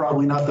we're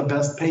probably not the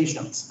best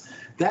patients.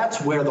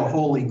 That's where the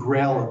holy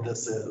grail of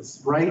this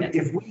is, right?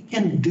 If we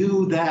can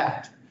do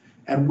that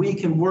and we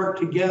can work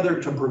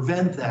together to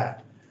prevent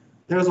that,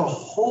 there's a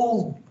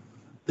whole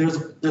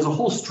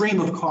stream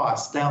of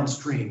costs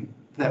downstream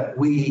that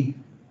we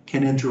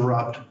can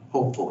interrupt,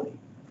 hopefully.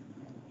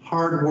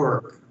 Hard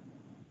work,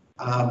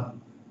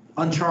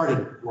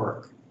 uncharted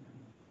work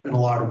in a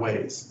lot of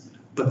ways.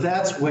 But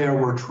that's where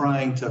we're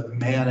trying to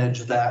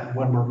manage that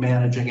when we're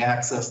managing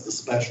access to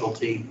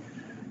specialty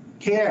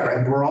care.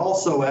 And we're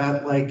also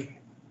at like,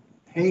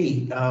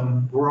 hey,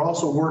 we're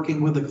also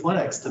working with the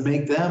clinics to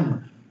make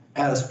them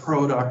as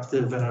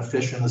productive and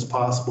efficient as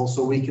possible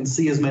so we can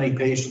see as many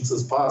patients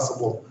as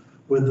possible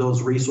with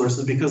those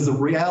resources. Because the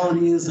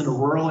reality is, in a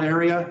rural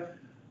area,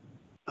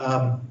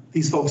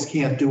 these folks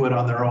can't do it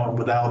on their own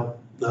without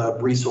the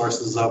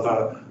resources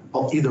of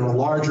either a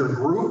larger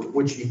group,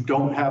 which you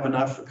don't have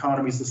enough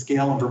economies of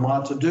scale in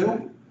Vermont to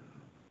do,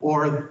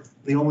 or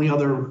the only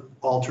other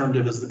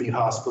alternative is to be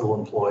hospital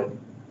employed.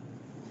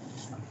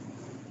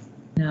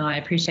 No, I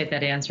appreciate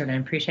that answer, and I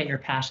appreciate your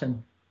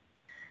passion.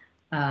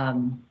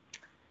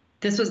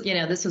 This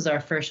was our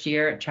first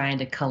year trying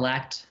to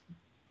collect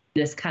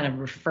this kind of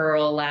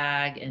referral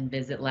lag and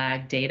visit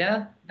lag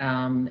data.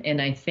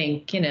 And I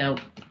think,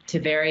 to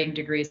varying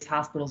degrees,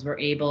 hospitals were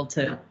able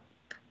to,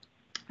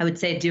 I would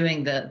say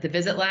doing the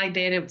visit lag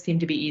data seemed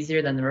to be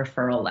easier than the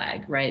referral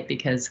lag, right?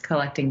 Because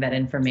collecting that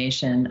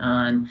information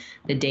on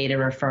the data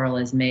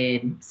referral is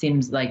made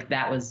seems like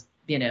that was,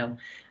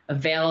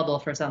 available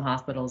for some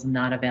hospitals,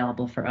 not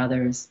available for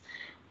others.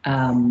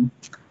 And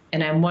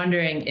I'm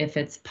wondering if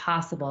it's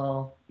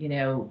possible,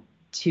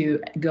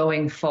 to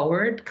going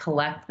forward,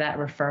 collect that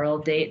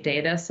referral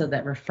data so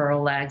that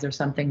referral lags are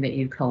something that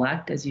you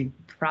collect. As you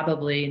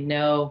probably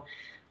know,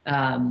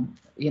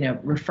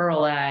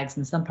 referral lags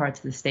in some parts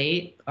of the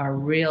state are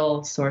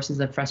real sources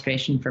of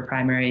frustration for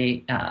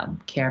primary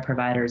care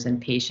providers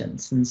and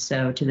patients. And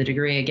so to the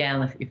degree,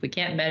 again, if we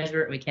can't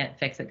measure it, we can't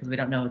fix it because we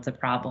don't know it's a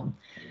problem.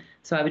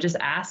 So I would just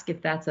ask if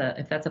that's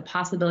a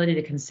possibility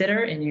to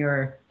consider in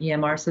your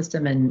EMR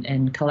system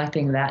and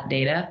collecting that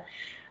data.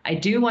 I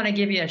do want to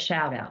give you a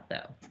shout out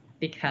though,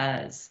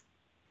 because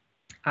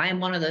I am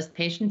one of those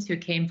patients who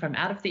came from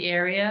out of the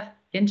area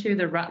into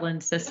the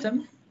Rutland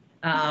system.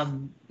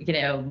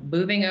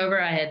 Moving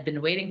over, I had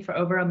been waiting for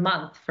over a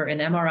month for an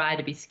MRI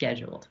to be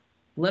scheduled.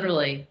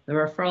 Literally, the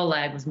referral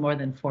lag was more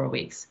than 4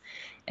 weeks.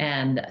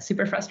 And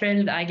super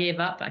frustrated, I gave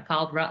up. I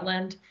called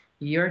Rutland.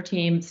 Your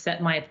team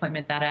set my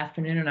appointment that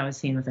afternoon, and I was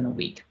seen within a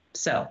week.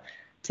 So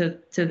to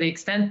the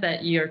extent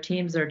that your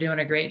teams are doing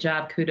a great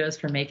job, kudos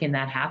for making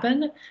that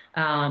happen.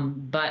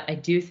 But I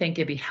do think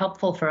it'd be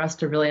helpful for us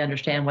to really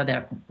understand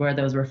where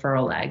those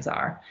referral lags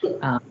are.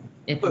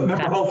 But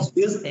remember, Holmes,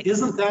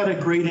 isn't that a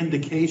great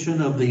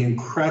indication of the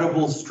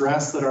incredible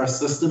stress that our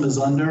system is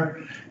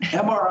under?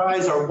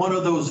 MRIs are one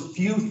of those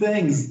few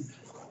things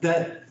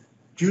that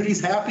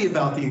Judy's happy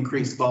about the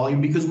increased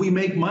volume because we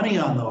make money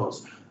on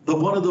those.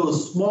 One of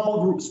those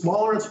smaller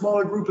and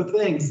smaller group of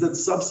things that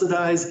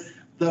subsidize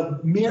the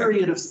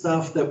myriad of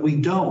stuff that we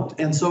don't.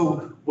 And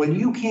so when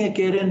you can't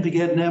get in to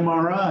get an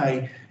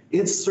MRI,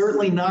 it's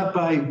certainly not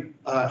by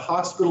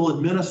hospital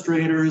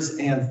administrators,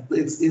 and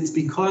it's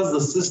because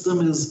the system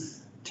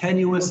is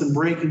tenuous and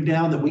breaking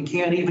down that we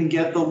can't even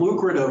get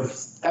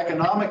the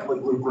economically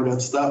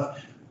lucrative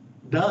stuff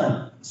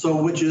done.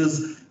 So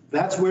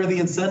that's where the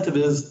incentive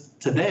is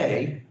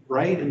today,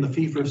 right, in the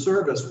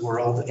fee-for-service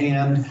world.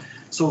 And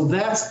so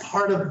that's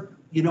part of,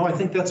 I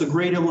think that's a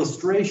great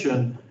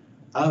illustration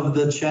of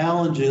the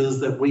challenges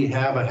that we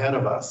have ahead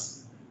of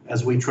us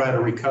as we try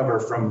to recover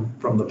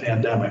from the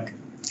pandemic.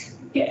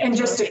 Yeah, and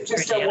just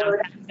a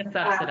word.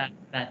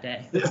 That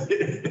day.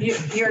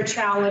 Your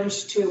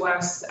challenge to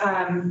us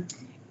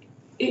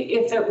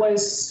If it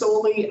was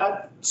solely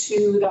up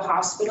to the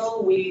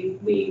hospital,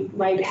 we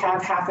might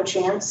have half a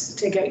chance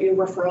to get you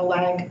referral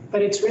lag,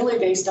 but it's really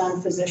based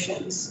on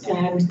physicians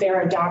and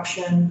their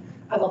adoption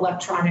of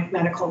electronic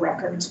medical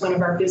records. One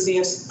of our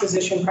busiest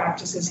physician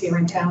practices here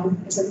in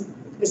town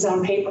is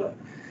on paper.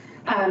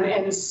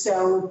 And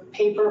so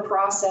paper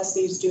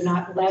processes do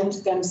not lend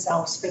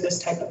themselves for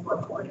this type of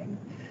reporting.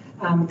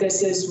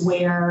 This is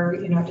where,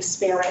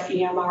 disparate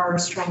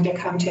EMRs trying to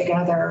come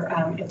together,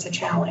 it's a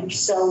challenge.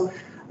 So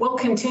we'll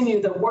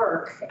continue the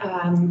work,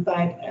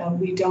 but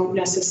we don't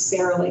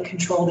necessarily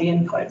control the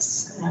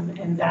inputs,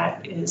 and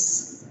that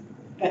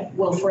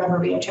will forever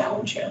be a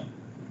challenge here.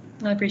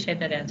 I appreciate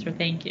that answer.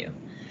 Thank you.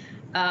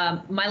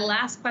 My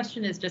last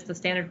question is just a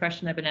standard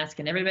question I've been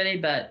asking everybody,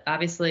 but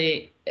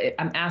obviously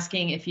I'm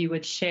asking if you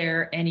would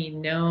share any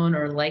known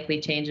or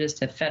likely changes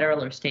to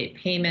federal or state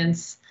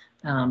payments,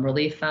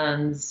 relief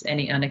funds,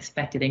 any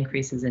unexpected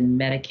increases in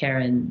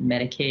Medicare and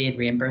Medicaid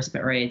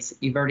reimbursement rates.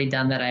 You've already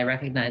done that. I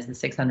recognize the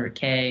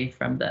 $600K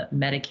from the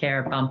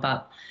Medicare bump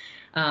up.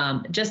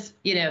 Just,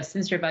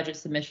 since your budget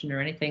submission or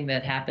anything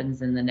that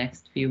happens in the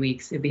next few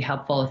weeks, it'd be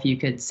helpful if you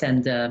could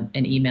send an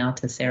email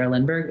to Sarah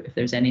Lindbergh if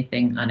there's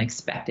anything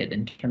unexpected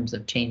in terms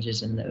of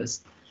changes in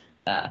those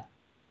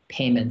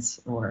payments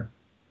or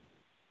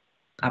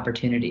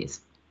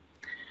opportunities.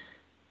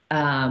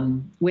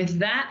 With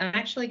that, I'm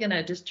actually going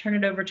to just turn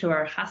it over to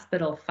our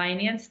hospital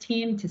finance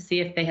team to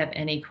see if they have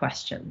any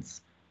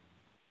questions.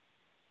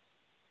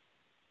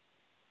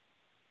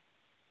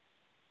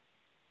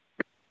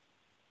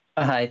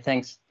 Hi,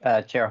 thanks,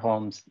 Chair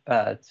Holmes.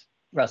 It's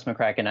Russ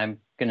McCracken. I'm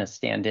going to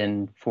stand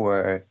in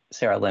for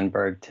Sarah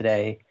Lindbergh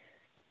today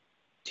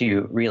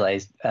to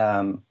relay,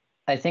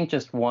 I think,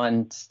 just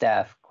one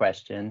staff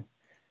question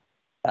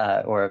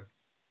or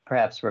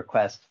perhaps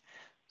request.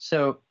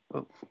 So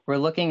we're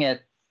looking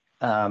at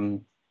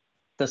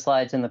the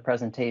slides in the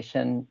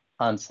presentation.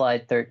 On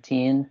slide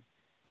 13,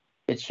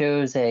 it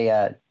shows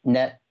a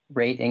net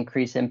rate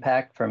increase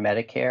impact for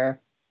Medicare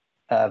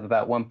of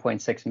about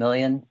 1.6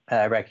 million.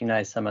 I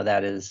recognize some of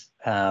that is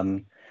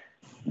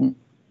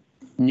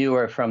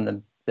newer from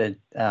the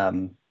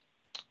Medicare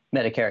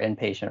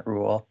inpatient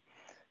rule.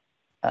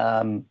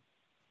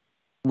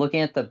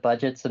 Looking at the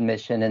budget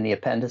submission in the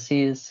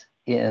appendices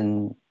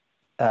in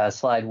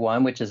slide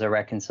 1, which is a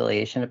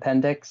reconciliation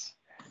appendix,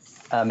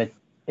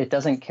 it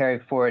doesn't carry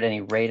forward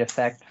any rate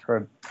effect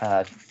for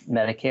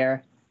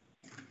Medicare.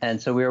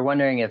 And so we were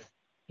wondering if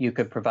you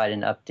could provide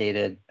an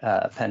updated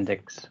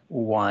appendix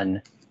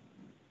 1.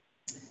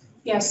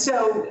 Yeah,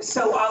 so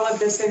all of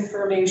this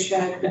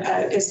information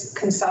is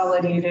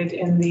consolidated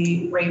in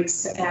the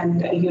rates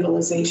and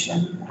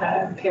utilization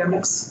payer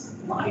mix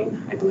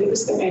line, I believe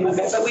is the name of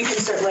it, but we can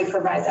certainly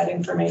provide that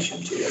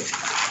information to you.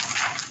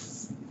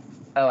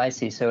 Oh, I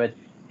see. So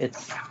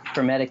it's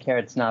for Medicare,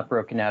 it's not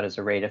broken out as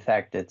a rate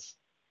effect. It's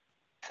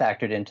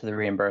factored into the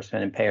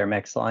reimbursement and payer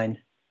mix line.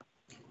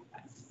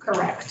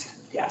 Correct.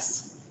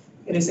 Yes,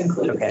 it is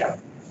included there.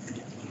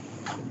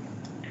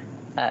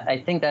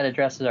 I think that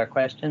addresses our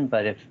question,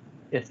 but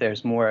if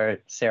there's more,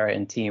 Sarah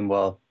and team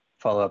will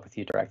follow up with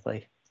you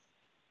directly.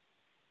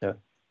 So,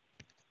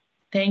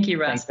 thank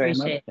you, Russ.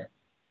 Appreciate it.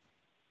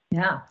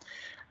 Yeah.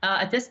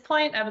 At this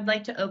point, I would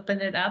like to open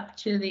it up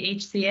to the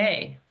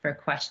HCA for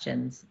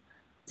questions.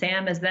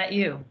 Sam, is that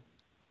you?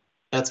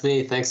 That's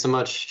me. Thanks so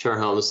much, Chair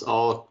Holmes.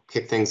 I'll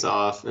kick things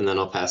off and then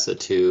I'll pass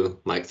it to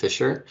Mike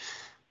Fisher.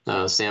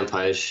 Sam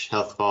Peisch,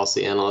 Health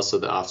Policy Analyst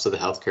with the Office of the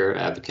Healthcare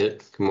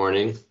Advocate. Good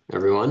morning,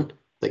 everyone.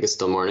 I think it's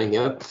still morning,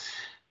 yep.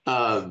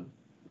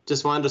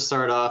 Just wanted to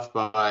start off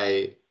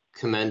by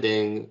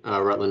commending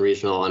Rutland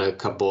Regional on a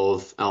couple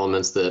of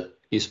elements that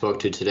you spoke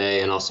to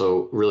today and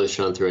also really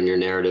shown through in your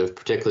narrative,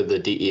 particularly the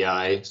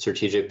DEI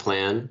strategic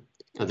plan.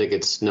 I think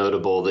it's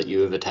notable that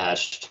you have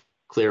attached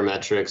clear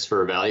metrics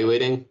for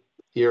evaluating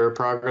your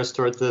progress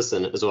towards this,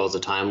 and as well as a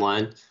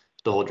timeline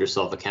to hold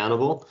yourself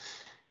accountable.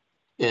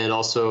 And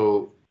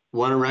also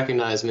want to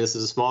recognize, I mean, this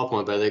is a small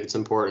point, but I think it's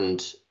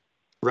important,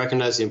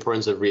 recognize the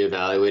importance of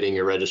reevaluating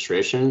your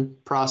registration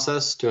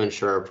process to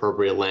ensure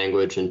appropriate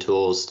language and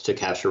tools to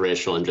capture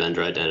racial and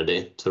gender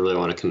identity. So I really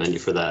want to commend you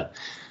for that.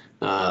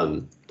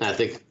 I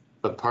think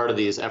a part of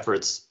these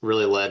efforts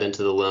really led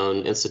into the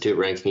Loan Institute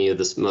ranking you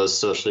the most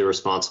socially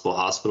responsible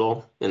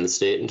hospital in the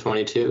state in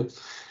 22.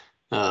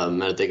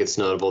 And I think it's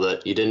notable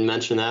that you didn't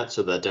mention that,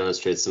 so that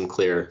demonstrates some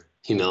clear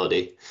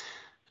humility.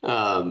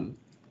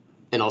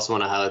 And also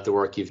want to highlight the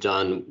work you've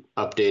done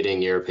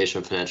updating your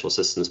patient financial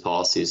assistance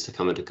policies to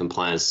come into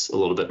compliance a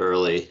little bit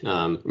early,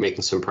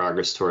 making some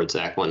progress towards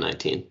Act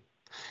 119.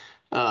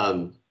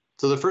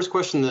 So the first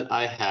question that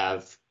I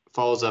have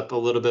follows up a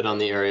little bit on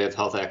the area of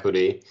health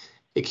equity.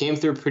 It came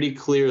through pretty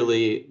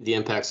clearly the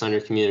impacts on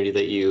your community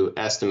that you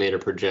estimate or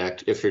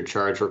project if your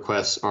charge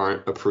requests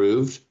aren't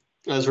approved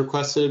as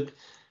requested.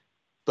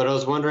 But I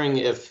was wondering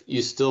if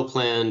you still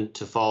plan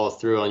to follow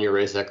through on your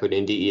race equity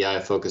and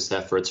DEI focused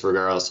efforts,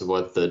 regardless of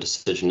what the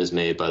decision is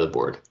made by the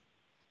board.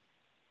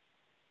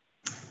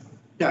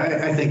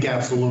 Yeah, I think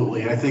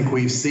absolutely. I think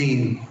we've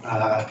seen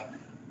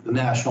the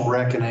national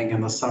reckoning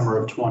in the summer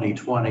of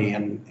 2020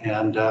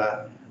 and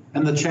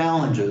the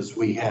challenges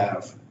we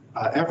have,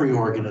 every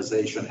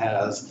organization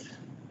has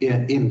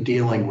in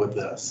dealing with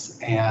this.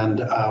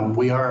 And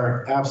we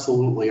are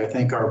absolutely, I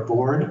think our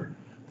board,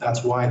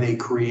 that's why they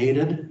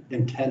created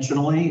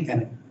intentionally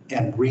and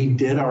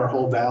redid our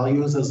whole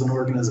values as an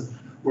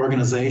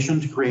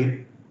organization to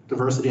create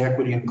diversity,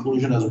 equity, and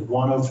inclusion as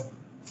one of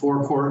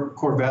 4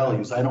 core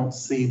values. I don't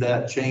see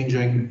that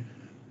changing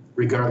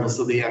regardless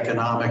of the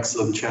economics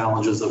of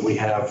challenges that we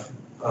have,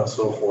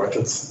 so forth.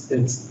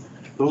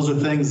 Those are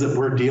things that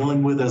we're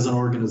dealing with as an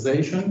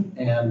organization,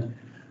 and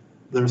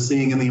they're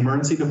seeing in the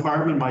emergency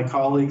department, my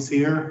colleagues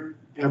here,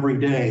 every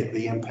day,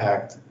 the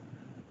impact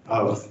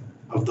of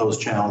those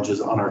challenges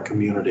on our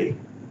community.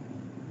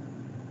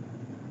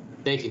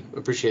 Thank you.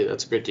 Appreciate it.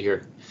 That's great to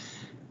hear.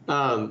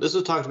 This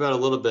was talked about a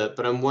little bit,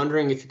 but I'm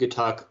wondering if you could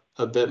talk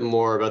a bit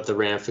more about the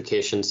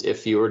ramifications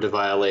if you were to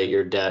violate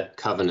your debt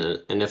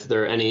covenant, and if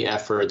there are any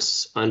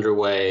efforts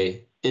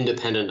underway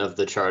independent of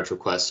the charge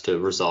request to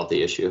resolve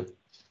the issue.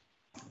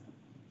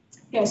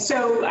 Yeah,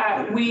 so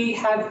we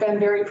have been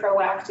very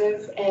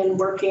proactive in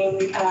working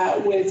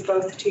with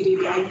both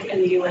TD Bank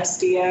and the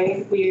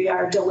USDA. We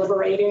are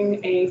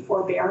deliberating a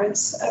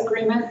forbearance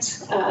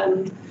agreement.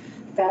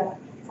 That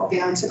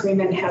forbearance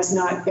agreement has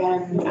not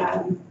been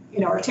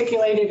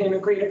articulated and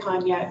agreed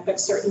upon yet, but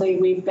certainly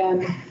we've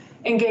been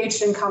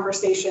engaged in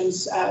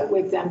conversations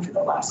with them for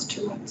the last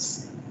 2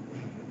 months.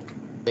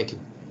 Thank you.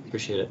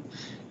 Appreciate it.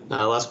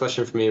 Last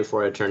question for me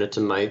before I turn it to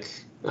Mike.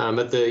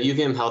 At the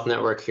UVM Health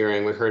Network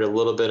hearing, we heard a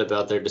little bit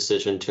about their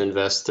decision to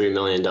invest $3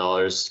 million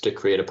to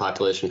create a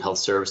population health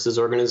services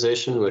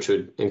organization, which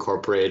would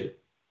incorporate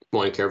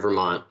OneCare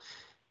Vermont.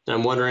 And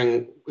I'm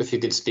wondering if you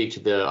could speak to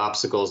the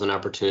obstacles and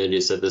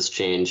opportunities that this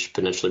change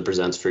potentially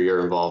presents for your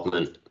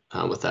involvement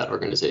with that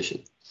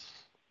organization.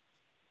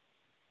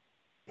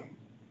 Do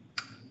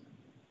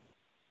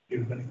you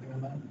have anything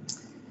on that?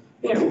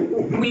 Yeah,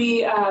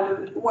 we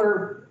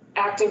were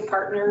active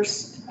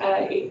partners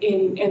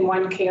in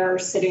OneCare,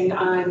 sitting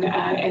on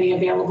any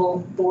available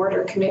board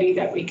or committee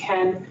that we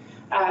can.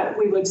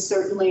 We would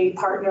certainly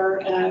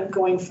partner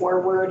going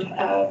forward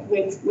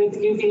with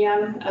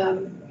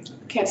UVM.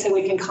 Can't say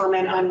we can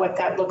comment on what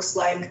that looks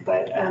like,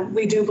 but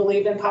we do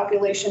believe in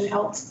population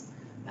health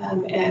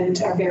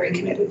and are very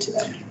committed to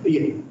that.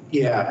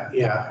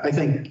 Yeah. I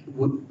think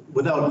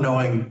without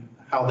knowing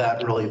how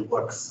that really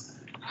looks,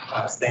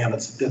 Stan,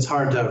 it's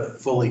hard to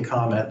fully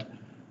comment.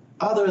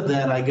 Other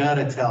than, I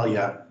gotta tell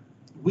you,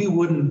 we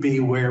wouldn't be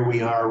where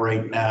we are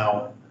right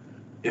now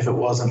if it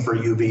wasn't for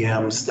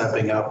UVM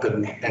stepping up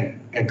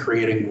and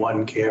creating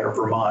OneCare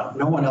Vermont.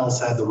 No one else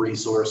had the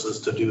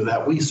resources to do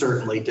that. We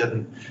certainly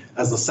didn't,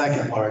 as the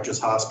second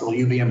largest hospital,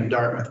 UVM in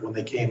Dartmouth, when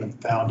they came and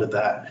founded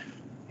that.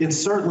 It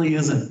certainly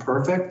isn't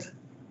perfect,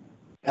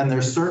 and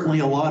there's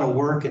certainly a lot of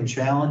work and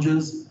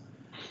challenges,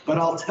 but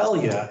I'll tell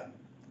you,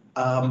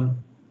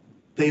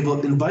 they've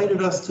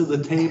invited us to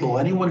the table.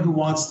 Anyone who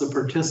wants to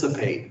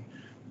participate,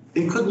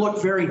 it could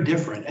look very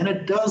different, and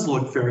it does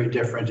look very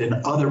different in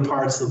other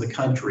parts of the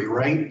country,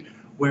 right?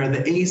 Where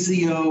the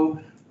ACO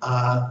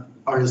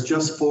is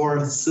just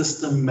for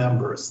system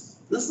members.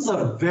 This is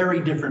a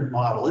very different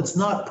model. It's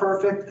not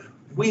perfect.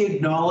 We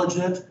acknowledge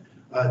it.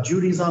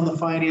 Judy's on the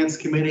finance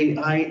committee.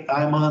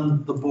 I'm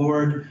on the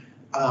board.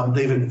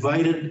 They've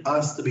invited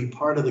us to be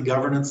part of the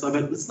governance of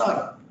it. It's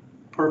not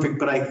perfect,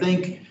 but I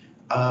think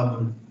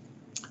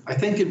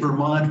in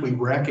Vermont we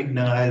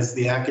recognize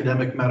the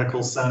academic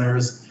medical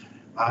centers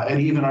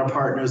and even our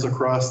partners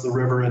across the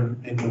river in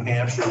New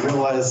Hampshire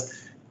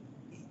realize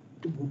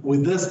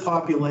with this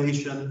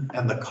population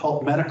and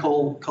the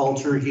medical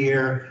culture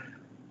here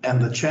and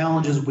the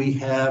challenges we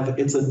have,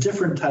 it's a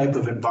different type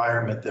of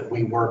environment that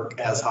we work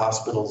as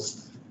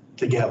hospitals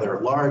together,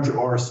 large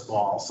or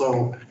small.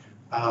 So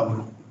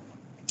I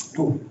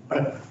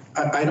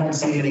don't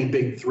see any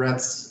big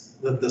threats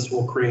that this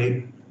will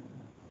create.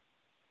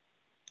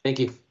 Thank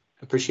you.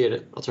 Appreciate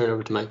it. I'll turn it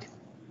over to Mike.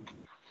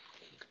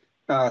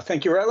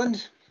 Thank you,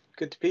 Rutland.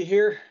 Good to be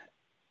here.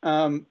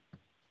 Over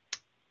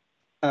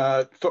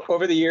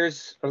the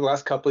years, over the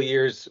last couple of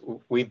years,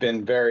 we've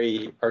been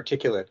very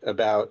articulate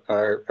about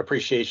our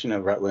appreciation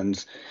of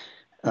Rutland's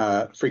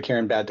free care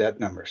and bad debt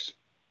numbers.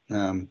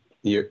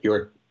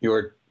 Your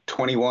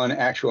 21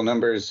 actual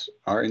numbers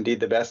are indeed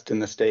the best in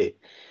the state,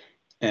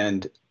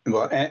 and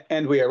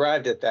we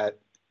arrived at that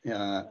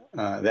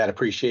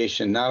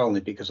appreciation not only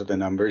because of the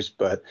numbers,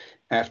 but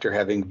after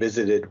having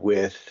visited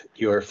with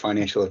your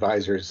financial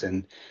advisors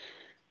and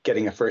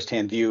getting a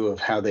firsthand view of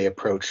how they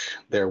approach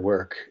their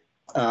work.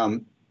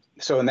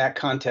 So in that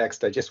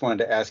context, I just wanted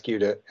to ask you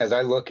to, as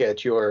I look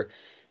at your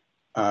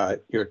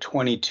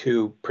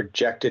 22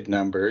 projected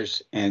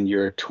numbers and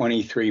your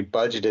 23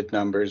 budgeted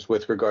numbers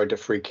with regard to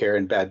free care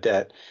and bad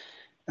debt,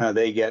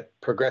 they get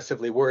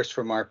progressively worse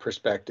from our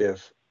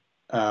perspective.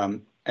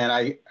 And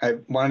I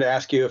wanted to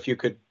ask you if you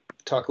could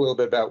talk a little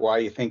bit about why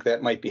you think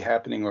that might be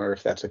happening or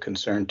if that's a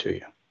concern to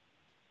you.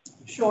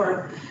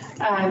 Sure.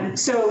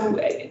 So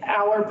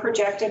our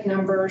projected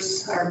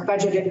numbers, our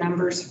budgeted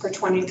numbers for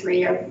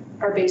 23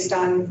 are based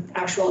on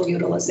actual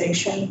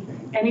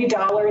utilization. Any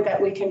dollar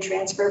that we can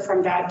transfer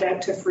from bad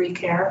debt to free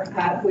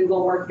care, we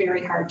will work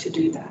very hard to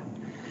do that.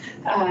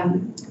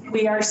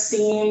 We are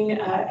seeing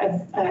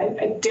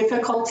a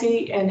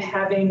difficulty in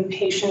having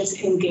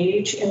patients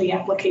engage in the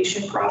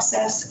application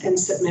process and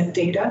submit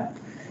data.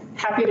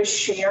 Happy to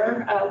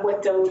share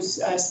what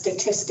those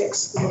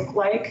statistics look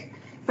like.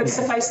 But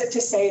suffice it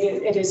to say,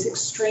 it is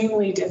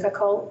extremely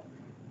difficult.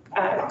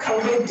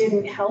 COVID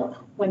didn't help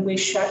when we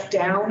shut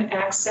down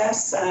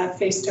access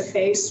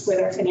face-to-face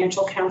with our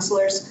financial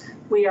counselors.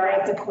 We are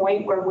at the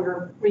point where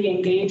we're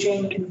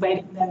re-engaging,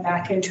 inviting them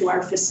back into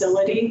our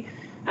facility.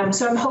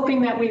 So I'm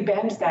hoping that we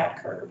bend that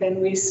curve and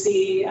we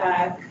see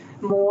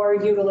more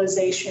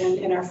utilization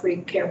in our free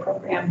care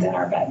program than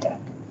our bad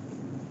debt.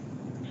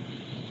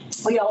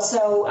 We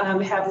also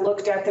have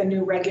looked at the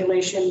new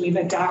regulation. We've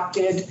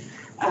adopted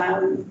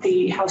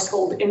the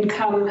household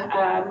income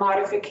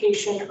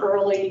modification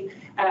early,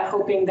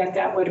 hoping that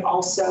that would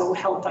also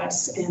help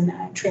us in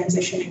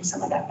transitioning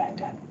some of that bad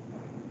debt.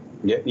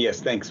 Yeah,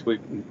 yes, thanks.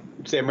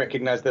 Sam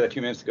recognized that a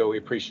few minutes ago.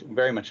 We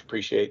very much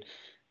appreciate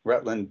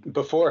Rutland.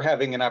 Before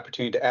having an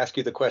opportunity to ask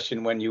you the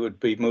question when you would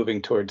be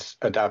moving towards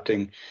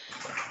adopting,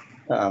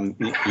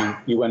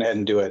 you went ahead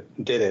and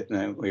did it,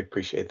 and we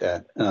appreciate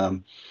that.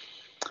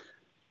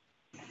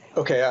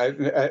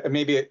 Okay,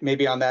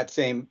 maybe on that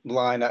same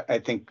line, I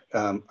think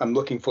I'm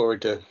looking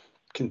forward to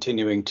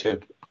continuing to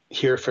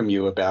hear from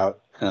you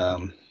about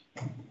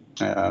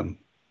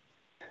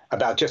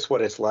just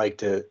what it's like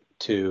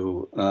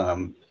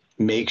to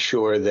make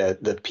sure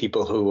that the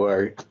people who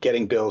are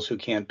getting bills who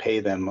can't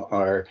pay them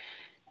are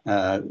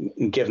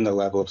given the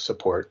level of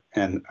support,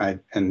 and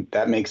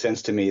that makes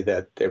sense to me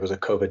that there was a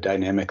COVID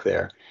dynamic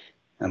there.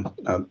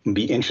 I'll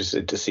be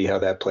interested to see how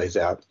that plays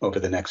out over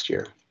the next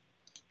year.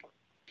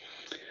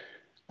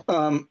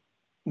 One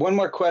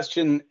more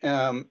question.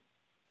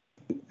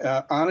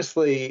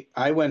 Honestly,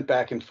 I went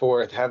back and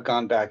forth, have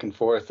gone back and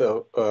forth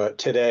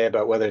today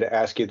about whether to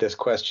ask you this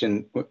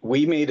question.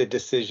 We made a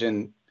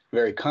decision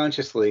very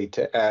consciously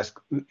to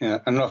ask, I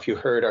don't know if you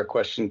heard our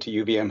question to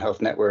UVM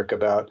Health Network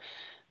about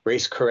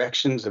race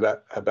corrections,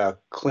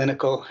 about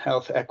clinical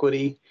health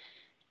equity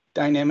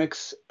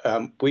dynamics.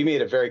 We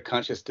made a very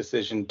conscious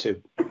decision to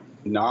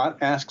not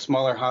ask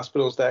smaller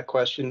hospitals that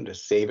question, to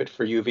save it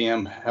for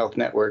UVM Health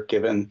Network,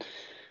 given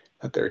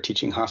that they're a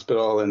teaching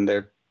hospital and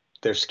their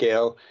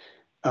scale.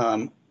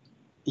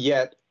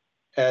 Yet,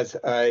 as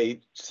I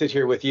sit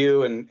here with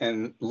you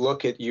and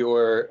look at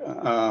your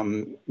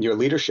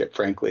leadership,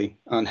 frankly,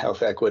 on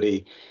health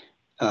equity,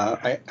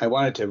 I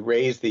wanted to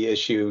raise the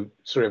issue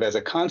sort of as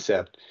a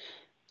concept.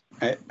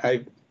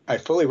 I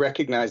fully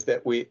recognize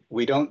that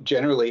we don't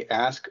generally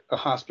ask a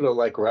hospital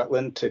like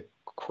Rutland to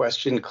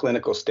question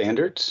clinical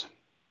standards.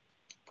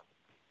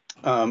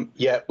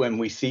 Yet when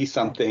we see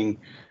something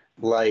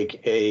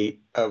like a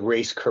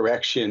race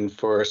correction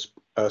for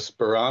a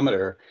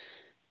spirometer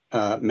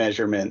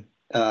measurement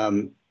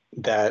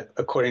that,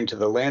 according to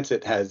the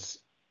Lancet, has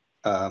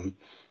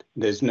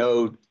there's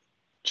no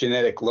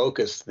genetic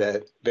locus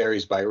that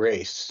varies by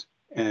race,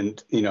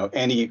 and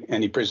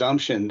any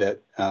presumption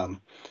that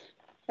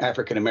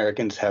African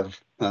Americans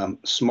have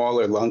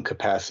smaller lung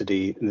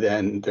capacity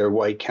than their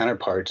white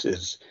counterparts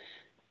is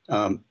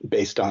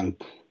based on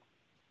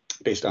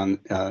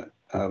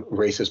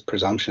racist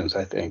presumptions,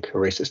 I think,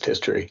 or racist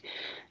history.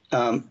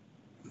 And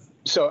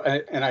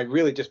I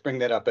really just bring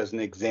that up as an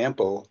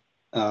example.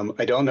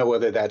 I don't know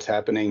whether that's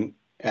happening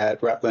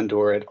at Rutland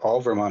or at all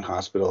Vermont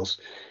hospitals,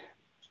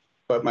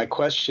 but my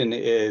question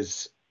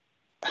is,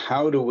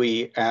 how do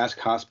we ask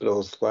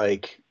hospitals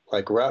like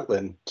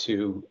Rutland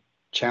to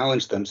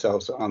challenge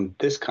themselves on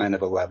this kind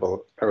of a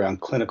level around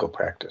clinical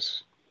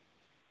practice?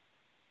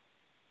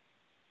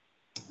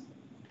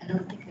 I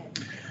don't think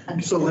I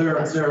So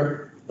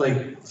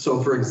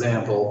so for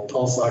example,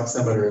 pulse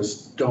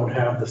oximeters don't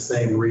have the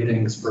same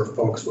readings for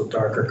folks with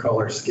darker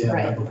color skin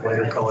and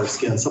lighter color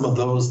skin. Some of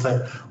those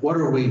what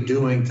are we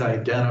doing to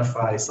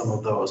identify some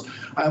of those?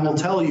 I will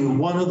tell you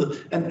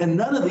and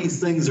none of these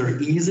things are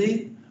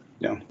easy.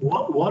 Yeah.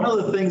 One of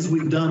the things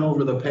we've done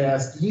over the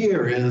past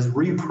year is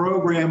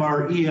reprogram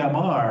our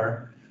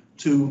EMR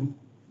to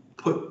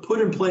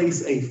put in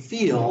place a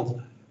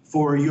field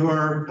for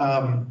your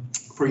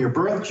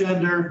birth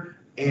gender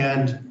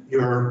and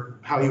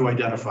how you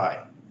identify.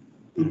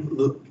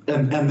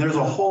 And there's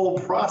a whole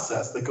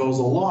process that goes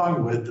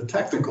along with the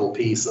technical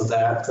piece of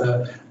that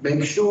to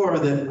make sure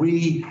that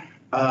we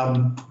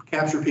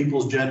capture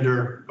people's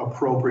gender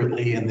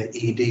appropriately in the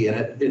ED,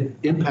 and it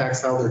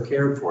impacts how they're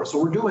cared for.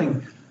 So we're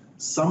doing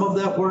some of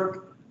that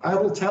work. I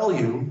will tell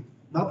you,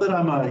 not that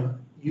I'm a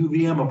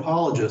UVM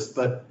apologist,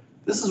 but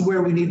this is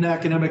where we need an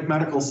academic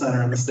medical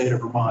center in the state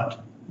of Vermont.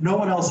 No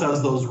one else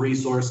has those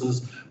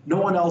resources. No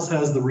one else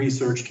has the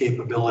research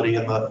capability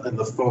and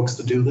the folks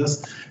to do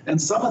this. And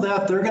some of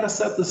that, they're going to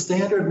set the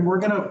standard, and we're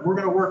going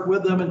to work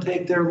with them and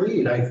take their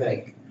lead, I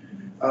think.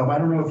 I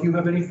don't know if you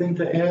have anything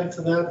to add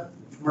to that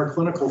from our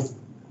clinical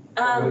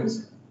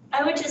colleagues.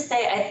 I would just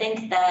say I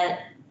think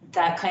that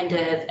that kind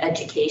of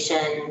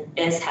education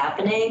is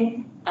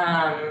happening,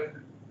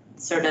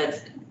 sort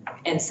of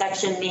in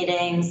section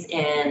meetings,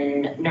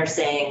 in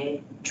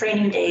nursing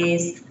training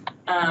days,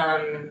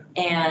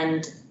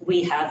 and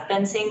we have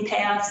been seeing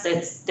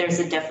payoffs. There's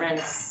a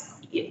difference,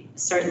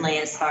 certainly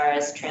as far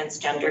as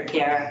transgender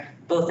care,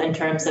 both in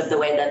terms of the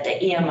way that the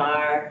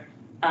EMR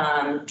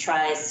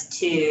tries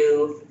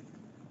to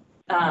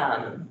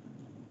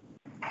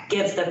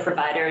give the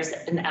providers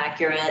an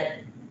accurate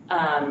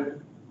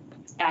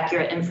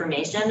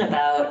information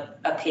about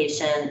a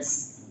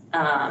patient's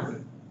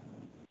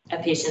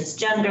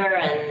gender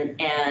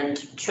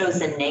and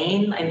chosen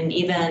name. I mean,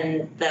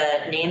 even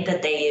the name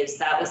that they use,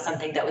 that was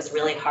something that was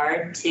really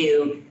hard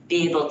to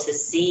be able to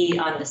see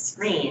on the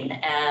screen.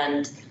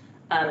 And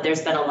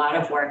there's been a lot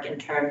of work in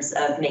terms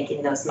of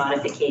making those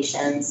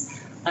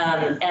modifications.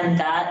 And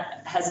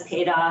that has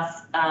paid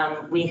off.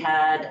 We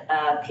had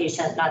a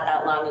patient not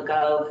that long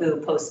ago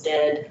who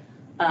posted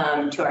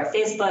to our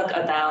Facebook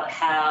about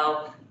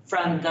how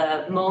from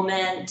the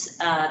moment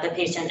the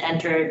patient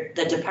entered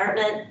the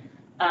department,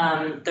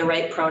 the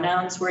right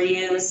pronouns were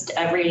used.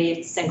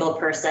 Every single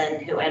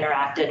person who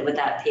interacted with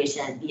that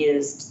patient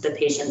used the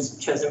patient's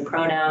chosen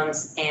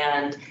pronouns,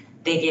 and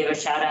they gave a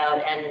shout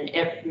out, and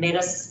it made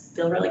us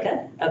feel really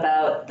good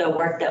about the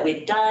work that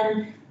we've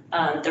done,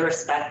 the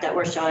respect that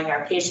we're showing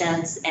our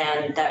patients,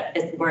 and that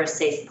we're a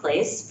safe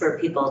place for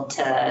people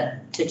to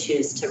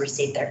choose to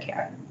receive their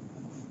care.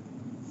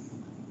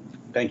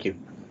 Thank you.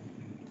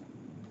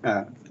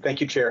 Thank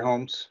you, Chair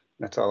Holmes.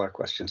 That's all our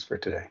questions for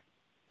today.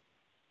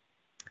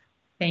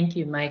 Thank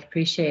you, Mike.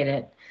 Appreciate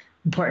it.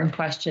 Important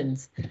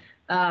questions.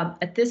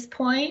 At this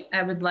point,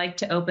 I would like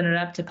to open it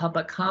up to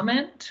public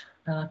comment.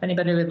 If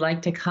anybody would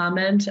like to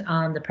comment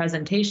on the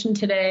presentation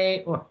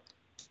today or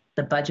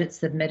the budget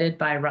submitted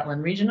by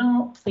Rutland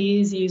Regional,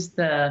 please use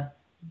the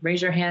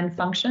raise your hand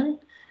function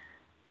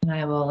and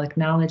I will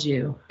acknowledge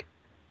you.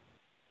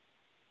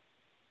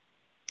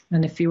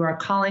 And if you are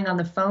calling on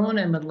the phone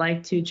and would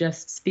like to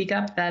just speak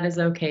up, that is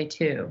okay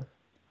too.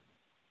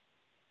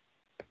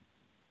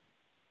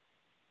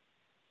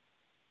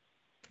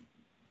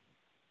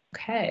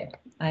 Okay,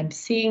 I'm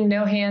seeing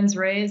no hands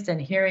raised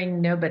and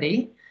hearing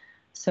nobody,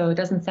 so it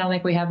doesn't sound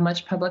like we have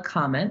much public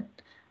comment.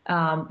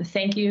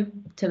 Thank you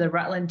to the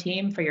Rutland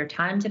team for your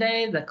time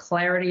today, the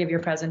clarity of your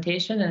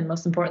presentation, and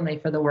most importantly,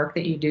 for the work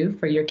that you do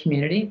for your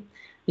community.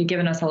 You've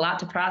given us a lot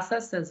to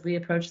process as we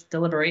approach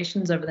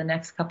deliberations over the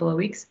next couple of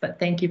weeks, but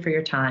thank you for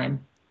your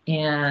time.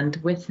 And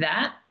with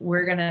that,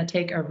 we're gonna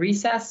take a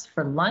recess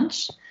for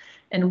lunch,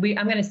 and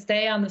I'm gonna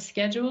stay on the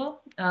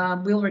schedule.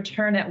 We'll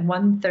return at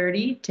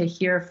 1:30 to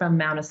hear from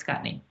Mount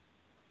Ascutney.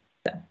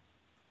 So.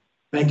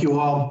 Thank you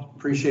all.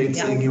 Appreciate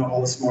seeing you all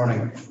this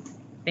morning.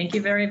 Thank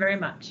you very, very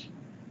much.